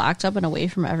imagine being locked up and away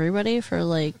from everybody for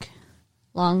like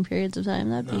long periods of time?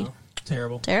 That'd be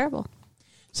terrible. terrible.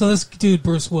 So this dude,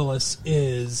 Bruce Willis,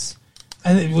 is,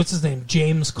 I think, what's his name?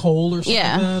 James Cole or something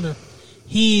Yeah. like that? Or,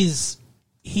 he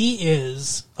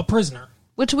is a prisoner.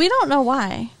 Which we don't know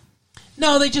why.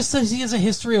 No, they just said he has a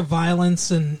history of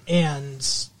violence and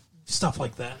stuff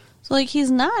like that. So like he's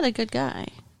not a good guy.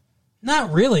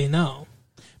 Not really, no.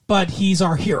 But he's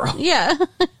our hero. Yeah.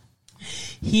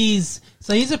 He's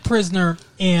a prisoner,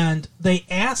 and they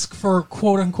ask for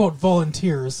quote unquote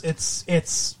volunteers.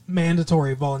 It's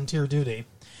mandatory volunteer duty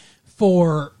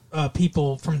for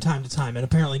people from time to time, and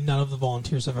apparently none of the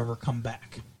volunteers have ever come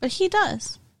back. But he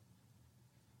does.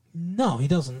 No, he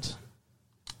doesn't.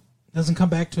 Doesn't come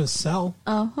back to his cell.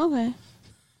 Oh, okay.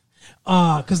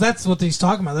 Because that's what he's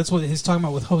talking about. That's what he's talking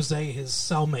about with Jose, his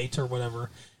cellmate or whatever,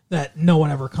 that no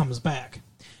one ever comes back.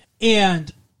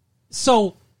 And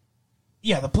so,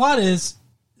 yeah, the plot is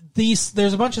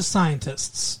there's a bunch of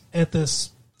scientists at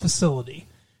this facility,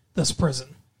 this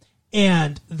prison,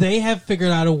 and they have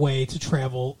figured out a way to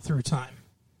travel through time.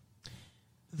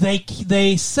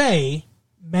 They say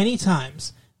many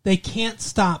times they can't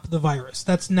stop the virus.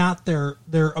 That's not their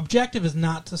objective is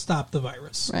not to stop the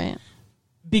virus. Right.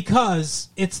 Because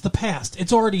it's the past.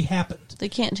 It's already happened. They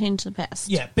can't change the past.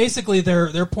 Yeah, basically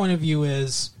their point of view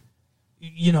is,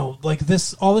 like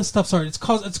this, all this stuff's already,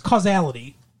 it's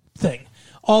causality thing.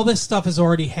 All this stuff has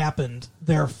already happened,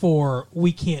 therefore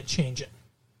we can't change it.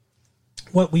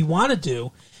 What we want to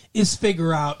do is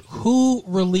figure out who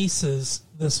releases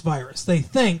this virus. They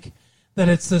think that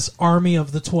it's this army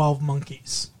of the 12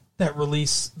 monkeys that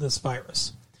release this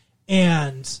virus.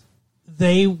 And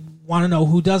they want to know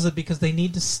who does it because they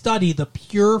need to study the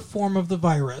pure form of the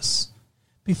virus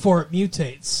before it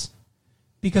mutates.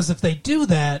 Because if they do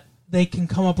that, they can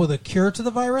come up with a cure to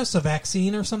the virus, a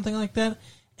vaccine or something like that,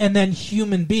 and then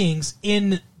human beings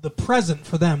in the present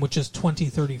for them, which is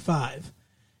 2035,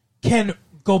 can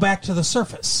go back to the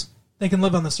surface. They can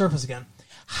live on the surface again.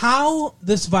 How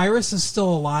this virus is still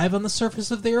alive on the surface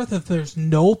of the Earth if there's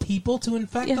no people to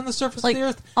infect Yeah. on the surface Like of the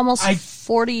Earth? almost I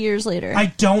 40 years later.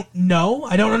 I don't know.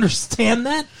 I don't understand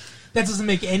that. That doesn't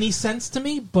make any sense to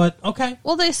me, but okay.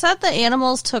 Well, they said the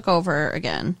animals took over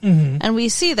again. Mm-hmm. And we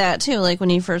see that, too. Like, when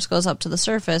he first goes up to the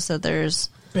surface, that there's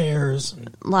Bears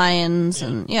lions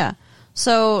and, yeah.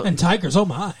 So, and tigers, oh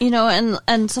my.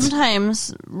 and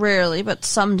sometimes, rarely, but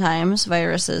sometimes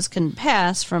viruses can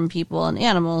pass from people and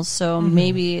animals. So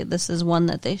maybe this is one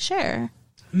that they share.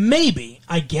 Maybe,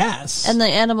 I guess. And the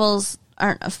animals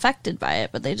aren't affected by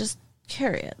it, but they just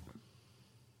carry it.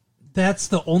 That's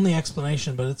the only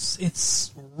explanation, but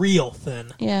it's real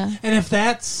thin. Yeah. And if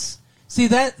that's... See,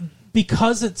 that...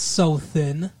 Because it's so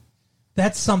thin,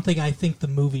 that's something I think the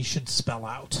movie should spell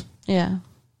out. Yeah.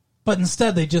 But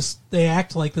instead, they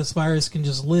act like this virus can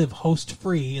just live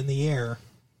host-free in the air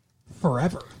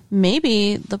forever.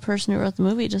 Maybe the person who wrote the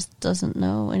movie just doesn't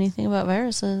know anything about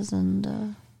viruses,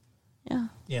 and yeah.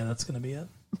 Yeah, that's going to be it.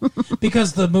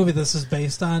 Because the movie this is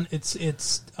based on, it's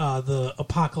the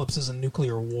apocalypse is a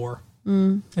nuclear war.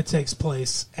 Mm. It takes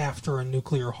place after a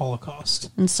nuclear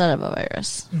holocaust. Instead of a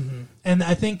virus. Mm-hmm. And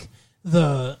I think if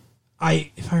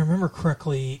I remember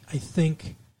correctly, I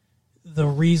think the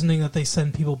reasoning that they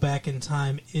send people back in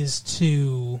time is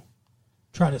to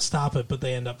try to stop it, but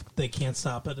they can't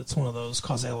stop it. It's one of those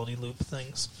causality loop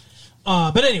things.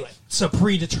 But anyway, so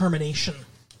predetermination.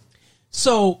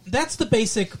 So that's the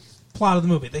basic plot of the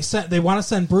movie. They want to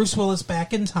send Bruce Willis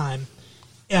back in time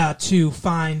to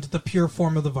find the pure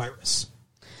form of the virus.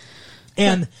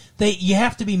 And you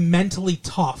have to be mentally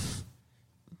tough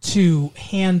to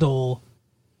handle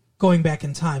going back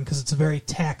in time because it's very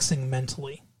taxing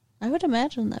mentally. I would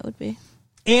imagine that would be.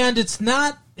 And it's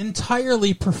not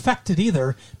entirely perfected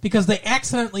either because they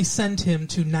accidentally sent him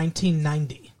to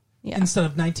 1990 instead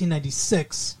of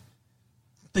 1996,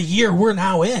 the year we're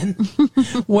now in,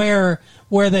 where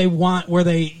they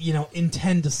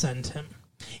intend to send him.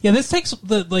 Yeah, this takes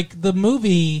the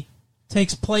movie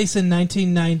takes place in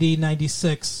 1990,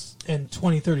 96, and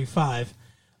 2035,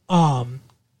 and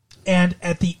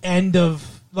at the end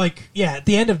of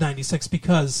 96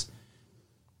 because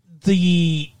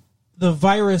the the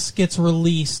virus gets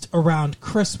released around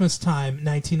Christmas time,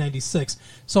 1996.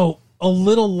 So a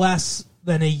little less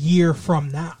than a year from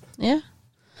now. Yeah.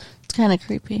 It's kind of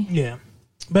creepy. Yeah.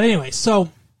 But anyway, so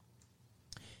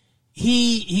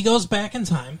he goes back in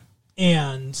time,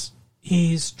 and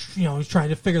he's trying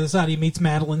to figure this out. He meets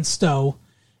Madeline Stowe,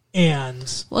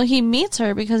 and Well, he meets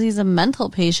her because he's a mental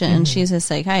patient and she's his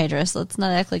psychiatrist. Let's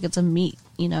not act like it's a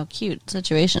cute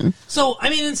situation. so I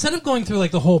mean, instead of going through like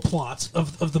the whole plot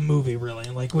of the movie, really,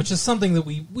 like, which is something that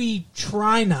we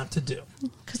try not to do.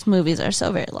 Because movies are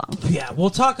so very long. Yeah, we'll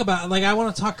talk about, like, I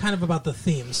want to talk kind of about the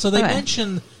themes. So they Okay.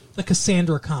 mention the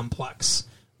Cassandra complex,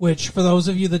 which, for those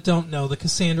of you that don't know, the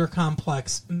Cassandra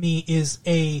complex is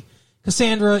a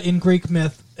Cassandra in Greek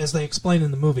myth, as they explain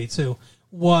in the movie too,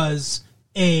 was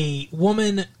a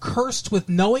woman cursed with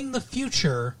knowing the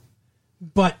future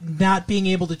but not being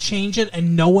able to change it,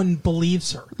 and no one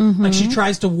believes her. Like, she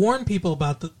tries to warn people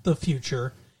about the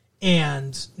future,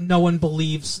 and no one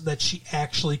believes that she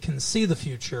actually can see the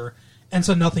future, and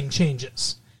so nothing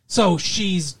changes. So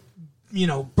she's,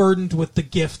 burdened with the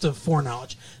gift of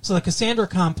foreknowledge. So the Cassandra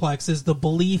complex is the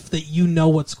belief that you know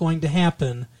what's going to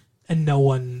happen, and no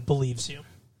one believes you.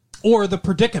 Or the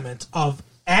predicament of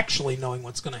actually knowing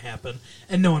what's going to happen,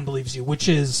 and no one believes you, which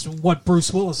is what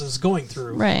Bruce Willis is going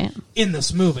through Right. in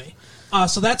this movie.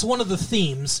 So that's one of the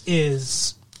themes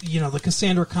is, the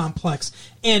Cassandra complex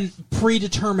and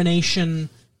predetermination,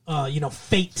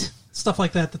 fate, stuff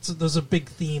like that. Those are big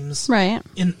themes Right.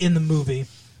 in the movie.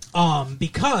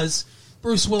 Because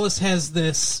Bruce Willis has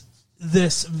this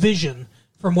vision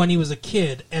from when he was a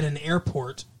kid at an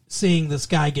airport, seeing this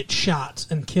guy get shot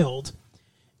and killed.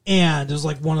 And it was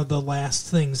like one of the last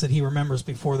things that he remembers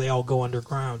before they all go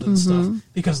underground and stuff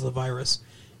because of the virus.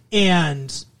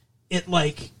 And it,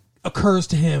 like, occurs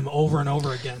to him over and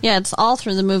over again. Yeah, it's all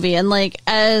through the movie. And, like,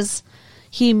 as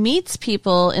he meets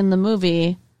people in the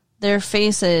movie, their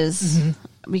faces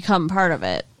become part of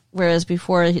it. Whereas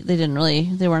before, they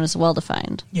weren't as well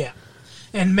defined. Yeah.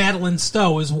 And Madeline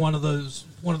Stowe is one of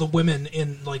the women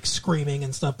in, like, Screaming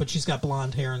and stuff, but she's got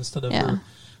blonde hair instead of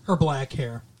her black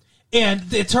hair.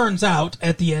 And it turns out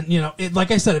at the end,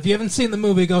 like I said, if you haven't seen the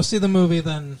movie, go see the movie,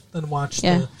 then watch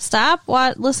Stop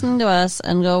listening to us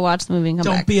and go watch the movie and come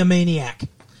Don't back. be a maniac.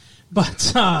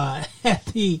 But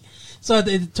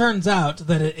it turns out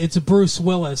that it's Bruce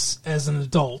Willis as an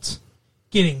adult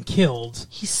getting killed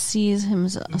He sees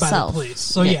himself by the police.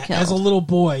 So get killed. as a little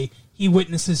boy, he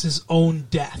witnesses his own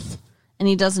death. And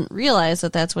he doesn't realize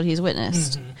that that's what he's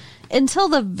witnessed. Until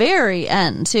the very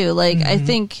end, too. Like, I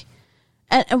think...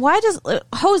 And why does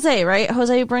Jose, right?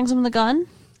 Jose brings him the gun.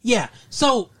 Yeah.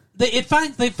 So they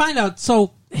find out.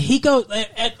 So he goes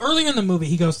earlier in the movie.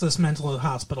 He goes to this mental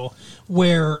hospital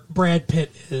where Brad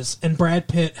Pitt is, and Brad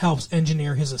Pitt helps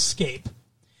engineer his escape.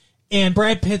 And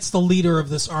Brad Pitt's the leader of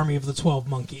this army of the 12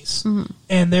 monkeys,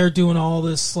 and they're doing all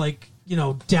this, like,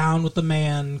 down with the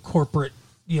man corporate,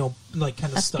 like,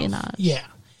 kind of Espionage. stuff. Yeah.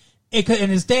 And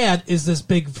his dad is this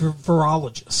big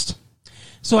virologist.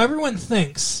 So everyone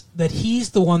thinks that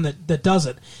he's the one that does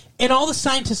it. And all the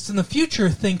scientists in the future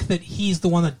think that he's the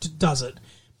one that does it.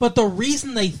 But the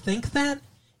reason they think that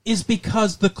is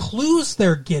because the clues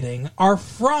they're getting are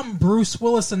from Bruce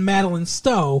Willis and Madeline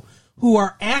Stowe, who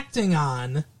are acting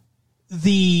on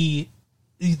the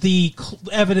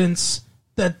evidence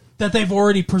that they've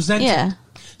already presented. Yeah.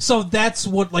 So that's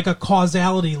what, like, a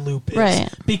causality loop is. Right.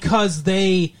 Because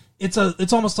it's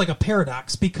almost like a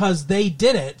paradox. Because they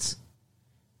did it,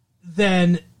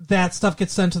 then that stuff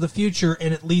gets sent to the future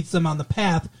and it leads them on the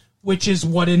path, which is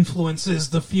what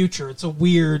influences the future. It's a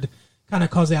weird kind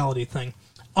of causality thing.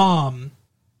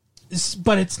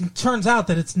 But it turns out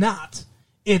that it's not.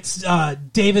 It's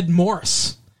David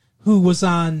Morse, who was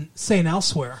on St.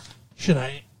 Elsewhere. Should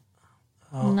I?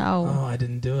 No. Oh, I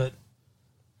didn't do it.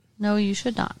 No, you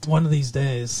should not. One of these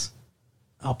days,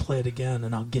 I'll play it again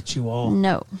and I'll get you all.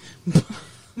 No.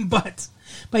 But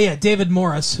yeah, David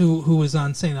Morris, who was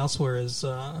on St. Elsewhere as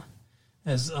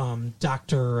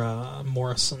Dr.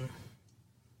 Morrison,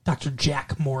 Dr.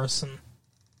 Jack Morrison.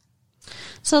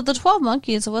 So the 12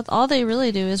 monkeys, all they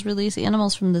really do is release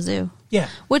animals from the zoo. Yeah,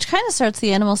 Which kind of starts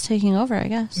the animals taking over, I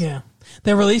guess. yeah.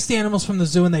 They released the animals from the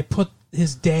zoo and they put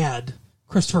his dad,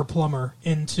 Christopher Plummer,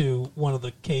 into one of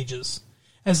the cages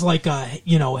as like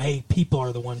hey, people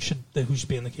are the ones who should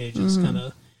be in the cages, kind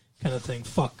of thing.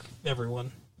 Fuck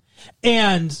everyone.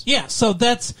 And yeah, so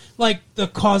that's like the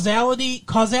causality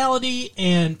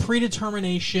and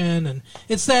predetermination, and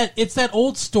it's that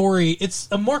old story. It's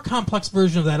a more complex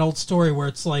version of that old story where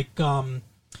it's like,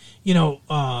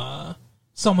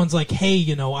 someone's like, hey,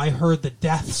 you know, I heard that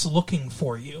Death's looking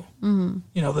for you. Mm-hmm.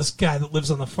 You know, this guy that lives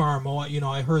on the farm, you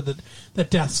know, I heard that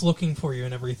Death's looking for you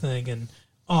and everything. And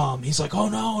he's like, oh,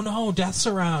 no, Death's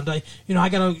around. I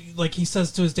gotta, like, he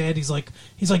says to his dad, he's like,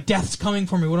 Death's coming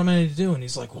for me. What am I going to do? And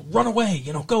he's like, well, run away,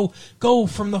 you know, go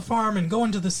from the farm and go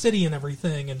into the city and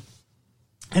everything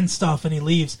and stuff. And he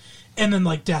leaves. And then,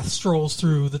 like, Death strolls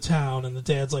through the town, and the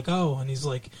dad's like, oh, and he's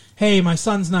like, hey, my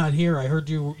son's not here. I heard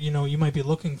you might be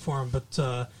looking for him, but,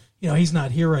 you know, he's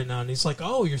not here right now. And he's like,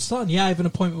 oh, your son? Yeah, I have an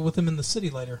appointment with him in the city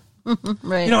later.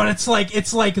 Right. You know, and it's like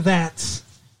that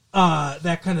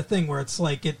kind of thing where it's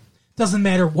like, it doesn't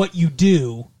matter what you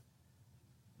do,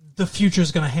 the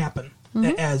future's going to happen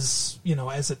as, you know,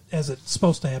 as it's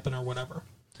supposed to happen or whatever.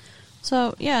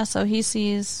 So, yeah, so he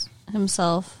sees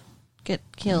himself get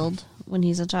killed when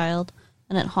he's a child,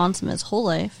 and it haunts him his whole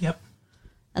life. Yep.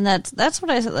 And that's what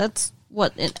I said. That's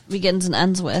what it begins and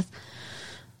ends with.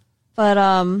 But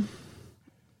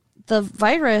the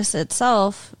virus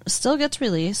itself still gets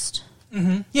released.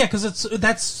 Mm-hmm. Yeah, because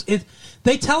that's it.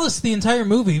 They tell us the entire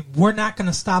movie, we're not going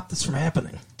to stop this from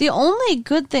happening. The only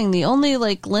good thing, the only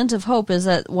like glint of hope, is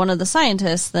that one of the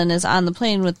scientists then is on the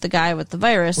plane with the guy with the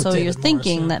virus. With so David you're Morse,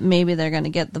 thinking yeah. that maybe they're going to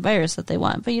get the virus that they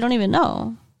want, but you don't even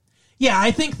know. Yeah,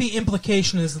 I think the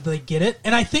implication is that they get it,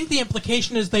 and I think the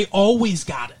implication is they always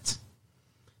got it.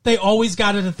 They always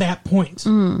got it at that point.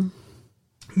 Mm.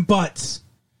 But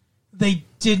they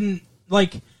didn't,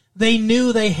 like, they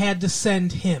knew they had to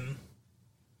send him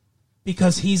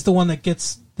because he's the one that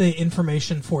gets the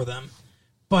information for them.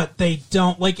 But they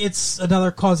don't, like, it's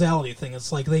another causality thing.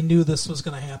 It's like they knew this was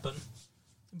going to happen.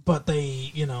 But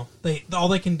they, you know, all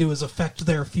they can do is affect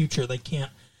their future. They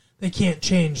can't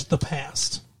change the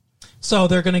past. So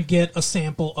they're going to get a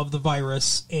sample of the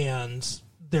virus, and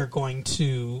they're going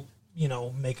to, you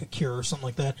know, make a cure or something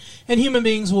like that. And human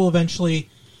beings will eventually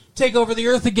take over the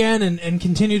Earth again and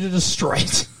continue to destroy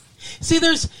it. See,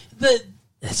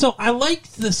 so I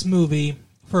liked this movie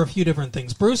for a few different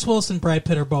things. Bruce Willis and Brad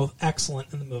Pitt are both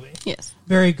excellent in the movie. Yes.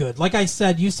 Very good. Like I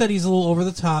said, you said he's a little over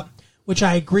the top, which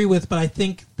I agree with, but I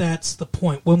think that's the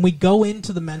point. When we go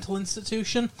into the mental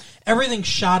institution, everything's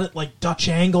shot at like Dutch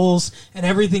angles, and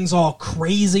everything's all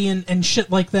crazy and shit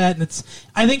like that. And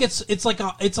I think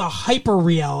it's a hyper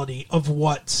reality of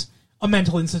what a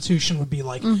mental institution would be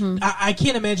like. Mm-hmm. I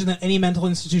can't imagine that any mental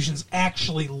institution's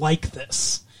actually like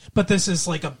this, but this is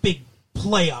like a big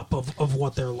play up of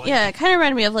what they're like. Yeah, it kind of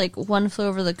reminded me of like One Flew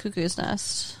Over the Cuckoo's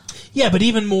Nest. Yeah, but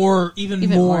even more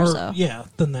so. Yeah,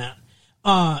 than that.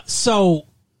 So,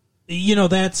 you know,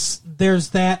 there's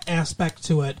that aspect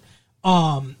to it.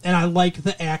 And I like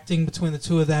the acting between the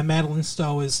two of them. Madeline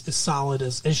Stowe is solid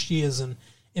as she is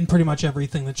in pretty much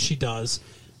everything that she does.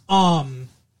 And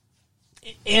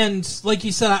like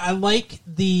you said, I like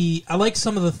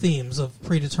some of the themes of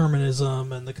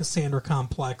predeterminism and the Cassandra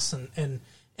complex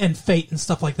and fate and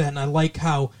stuff like that. And I like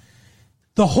how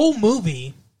the whole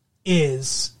movie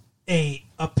is a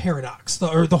paradox.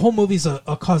 The whole movie's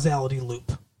a causality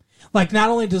loop. Like, not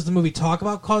only does the movie talk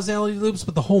about causality loops,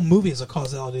 but the whole movie is a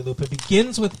causality loop. It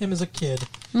begins with him as a kid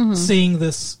seeing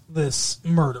this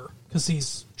murder because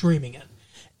he's dreaming it.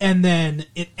 And then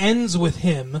it ends with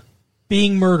him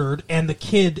being murdered and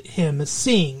him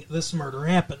seeing this murder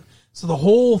happen. So the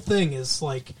whole thing is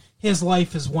like his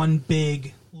life is one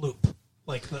big loop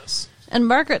like this. And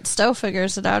Margaret Stowe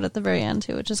figures it out at the very end,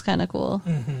 too, which is kind of cool.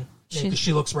 Mm-hmm. Yeah,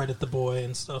 she looks right at the boy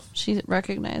and stuff. She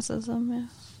recognizes him, yeah.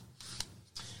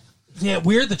 Yeah,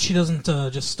 weird that she doesn't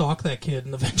just stalk that kid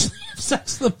and eventually have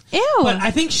sex with him. Ew. But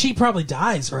I think she probably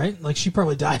dies, right? Like, she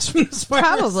probably dies from this virus.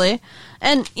 Probably.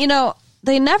 And, you know,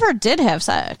 they never did have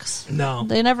sex. No.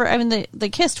 They never, I mean, they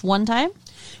kissed one time.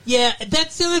 Yeah,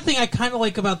 that's the other thing I kind of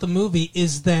like about the movie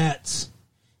is that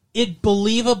it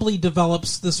believably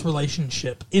develops this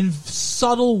relationship in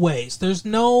subtle ways. There's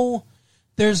no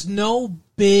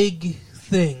big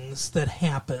things that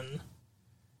happen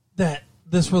that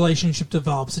this relationship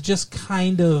develops. It just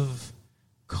kind of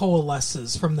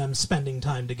coalesces from them spending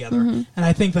time together. Mm-hmm. And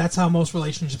I think that's how most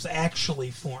relationships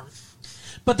actually form.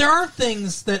 But there are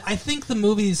things that I think the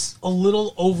movie's a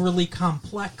little overly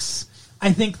complex.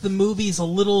 I think the movie's a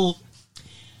little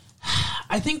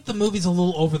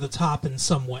over the top in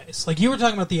some ways. Like, you were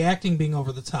talking about the acting being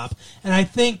over the top. And I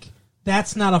think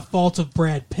that's not a fault of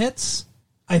Brad Pitt's.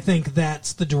 I think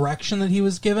that's the direction that he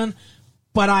was given.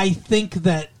 But I think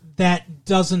that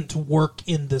doesn't work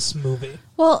in this movie.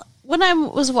 Well, when I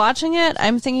was watching it,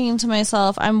 I'm thinking to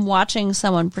myself, I'm watching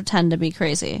someone pretend to be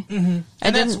crazy. Mm-hmm.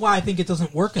 And that's why I think it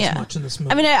doesn't work as much in this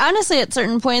movie. I mean, I honestly, at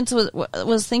certain points,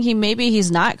 was thinking maybe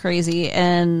he's not crazy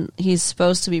and he's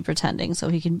supposed to be pretending so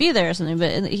he can be there or something,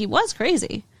 but he was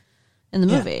crazy. in the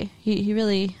Yeah. movie. He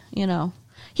really,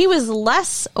 he was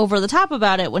less over the top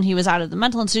about it when he was out of the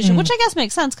mental institution, which I guess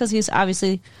makes sense because he's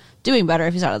obviously doing better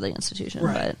if he's out of the institution.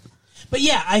 Right. But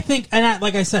yeah, I think, and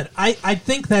like I said, I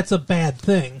think that's a bad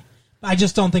thing. I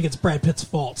just don't think it's Brad Pitt's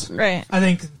fault. Right. I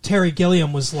think Terry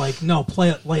Gilliam was like, no, play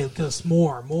it like this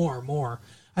more.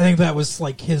 I think that was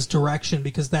like his direction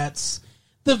because that's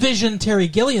the vision Terry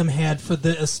Gilliam had for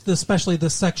this, especially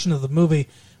this section of the movie.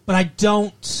 But I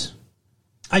don't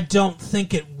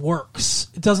think it works.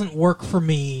 It doesn't work for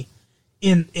me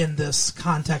in this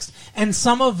context. And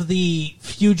some of the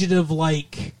fugitive,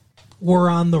 like, we're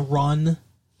on the run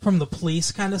from the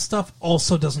police kind of stuff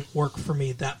also doesn't work for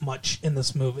me that much in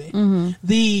this movie.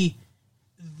 This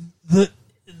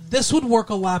would work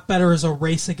a lot better as a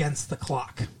race against the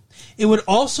clock. It would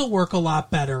also work a lot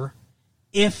better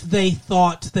if they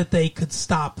thought that they could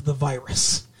stop the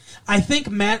virus. I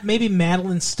think maybe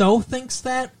Madeline Stowe thinks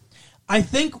that. I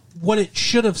think what it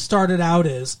should have started out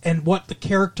is, and what the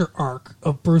character arc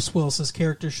of Bruce Willis's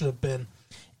character should have been,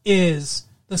 is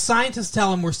the scientists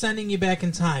tell him, we're sending you back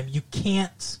in time. You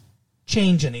can't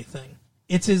change anything.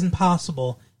 It's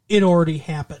impossible. It already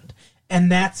happened.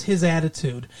 And that's his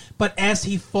attitude. But as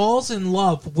he falls in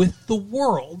love with the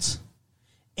world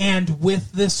and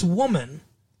with this woman,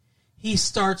 he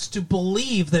starts to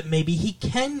believe that maybe he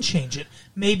can change it.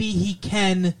 Maybe he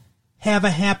can have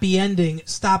a happy ending,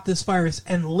 stop this virus,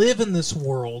 and live in this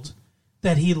world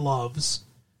that he loves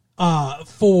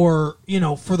for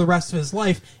the rest of his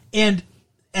life. And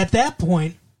at that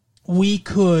point, we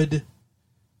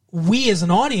as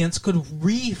an audience could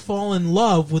re-fall in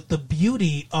love with the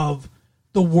beauty of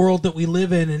the world that we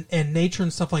live in and nature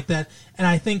and stuff like that. And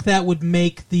I think that would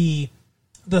make the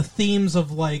themes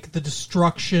of like the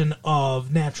destruction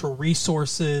of natural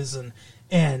resources and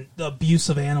the abuse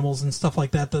of animals and stuff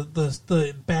like that,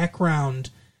 the background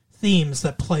themes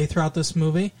that play throughout this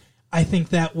movie, I think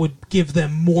that would give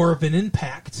them more of an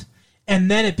impact.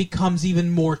 And then it becomes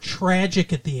even more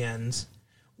tragic at the end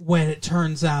when it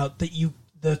turns out that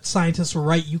the scientists were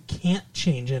right, you can't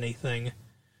change anything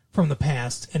from the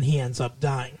past, and he ends up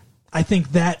dying. I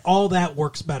think that all that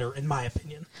works better, in my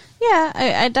opinion. Yeah,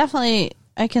 I definitely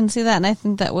I can see that, and I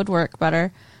think that would work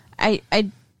better. I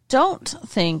don't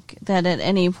think that at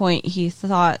any point he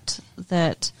thought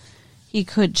that he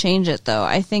could change it, though.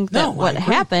 I think that what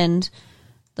happened,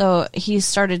 though, he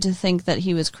started to think that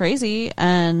he was crazy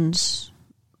and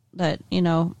that,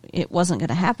 it wasn't going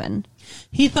to happen.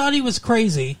 He thought he was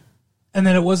crazy and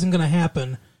that it wasn't going to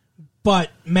happen,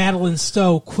 but Madeline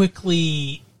Stowe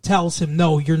quickly tells him,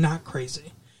 no, you're not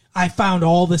crazy. I found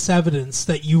all this evidence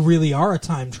that you really are a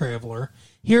time traveler.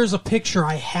 Here's a picture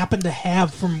I happen to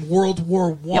have from World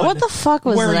War I. Yeah, what the fuck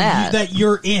was that? That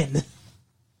you're in.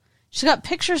 She's got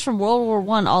pictures from World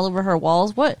War I all over her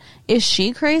walls. What, is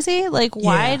she crazy? Like,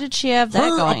 why did she have that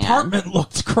going on? Her apartment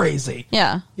looked crazy.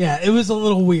 Yeah. Yeah, it was a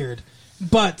little weird.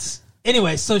 But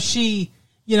anyway, so she's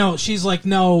like,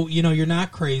 no, you're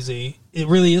not crazy. It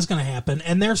really is going to happen.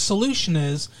 And their solution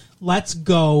is, let's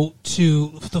go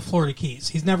to the Florida Keys.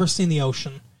 He's never seen the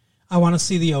ocean. I want to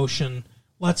see the ocean.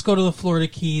 Let's go to the Florida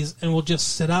Keys, and we'll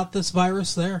just sit out this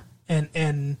virus there. And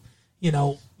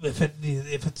if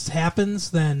it happens,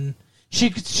 then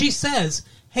she says,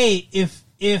 hey, if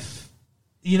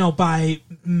by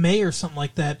May or something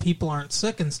like that, people aren't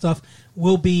sick and stuff,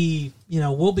 we'll be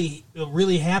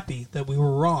really happy that we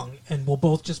were wrong, and we'll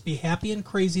both just be happy and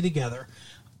crazy together.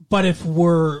 But if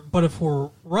we're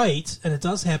right, and it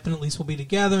does happen, at least we'll be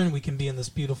together, and we can be in this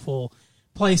beautiful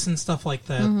place and stuff like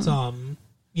that. Mm-hmm.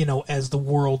 As the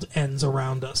world ends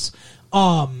around us.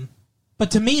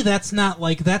 But to me, that's not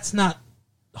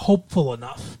hopeful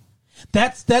enough.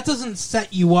 That doesn't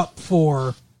set you up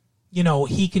for,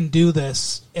 he can do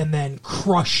this and then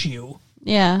crush you.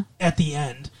 Yeah. At the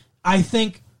end. I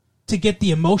think to get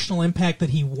the emotional impact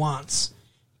that he wants,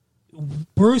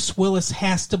 Bruce Willis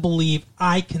has to believe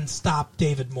I can stop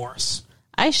David Morse.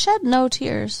 I shed no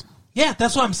tears. Yeah,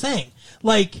 that's what I'm saying.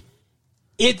 Like,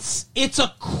 it's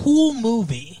a cool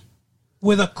movie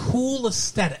with a cool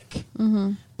aesthetic.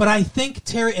 Mm-hmm. But I think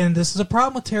and this is a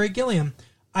problem with Terry Gilliam,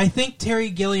 I think Terry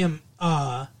Gilliam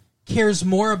cares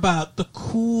more about the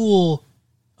cool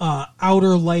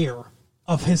outer layer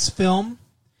of his film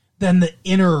than the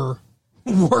inner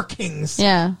workings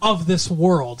of this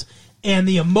world. And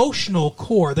the emotional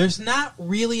core, there's not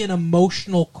really an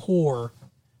emotional core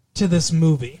to this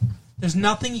movie. There's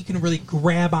nothing you can really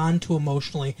grab onto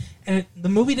emotionally. And the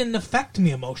movie didn't affect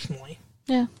me emotionally.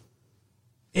 Yeah.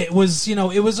 It was,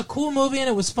 it was a cool movie and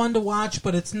it was fun to watch,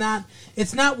 but it's not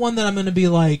one that I'm going to be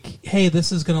like, hey,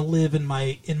 this is going to live in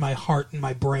my heart and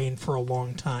my brain for a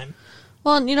long time.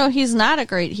 Well, and, he's not a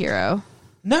great hero.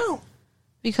 No.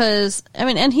 Because,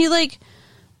 and he,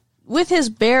 with his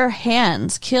bare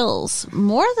hands, kills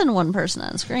more than one person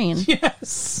on screen.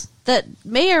 Yes. That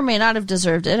may or may not have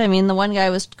deserved it. The one guy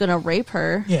was going to rape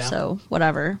her, so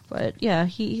whatever. But, yeah,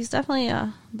 he's definitely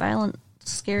a violent,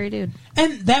 scary dude.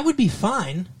 And that would be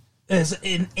fine as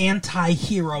an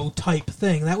anti-hero type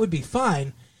thing. That would be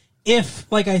fine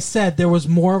if, like I said, there was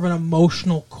more of an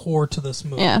emotional core to this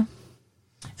movie. Yeah.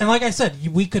 And like I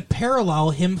said, we could parallel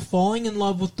him falling in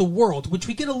love with the world, which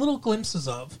we get a little glimpses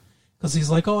of. Because he's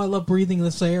like, oh, I love breathing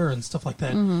this air and stuff like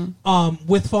that. Mm-hmm.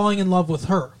 With falling in love with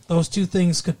her. Those two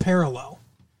things could parallel.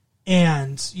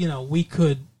 And,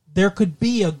 there could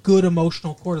be a good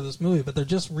emotional core to this movie, but there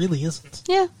just really isn't.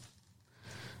 Yeah.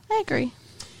 I agree.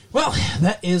 Well,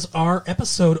 that is our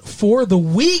episode for the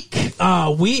week.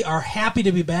 We are happy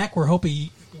to be back. We're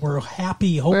hoping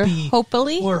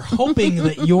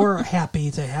that you're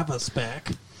happy to have us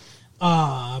back.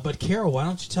 But Carol, why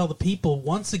don't you tell the people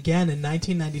once again in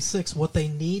 1996 what they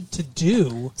need to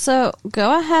do? So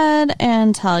go ahead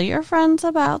and tell your friends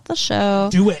about the show.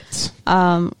 Do it.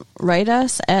 Write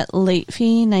us at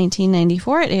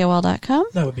latefee1994@AOL.com.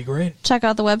 That would be great. Check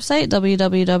out the website,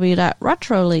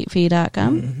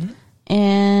 www.retrolatefee.com. Mm-hmm.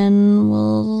 And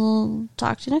we'll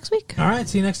talk to you next week. All right.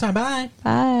 See you next time. Bye.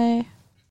 Bye.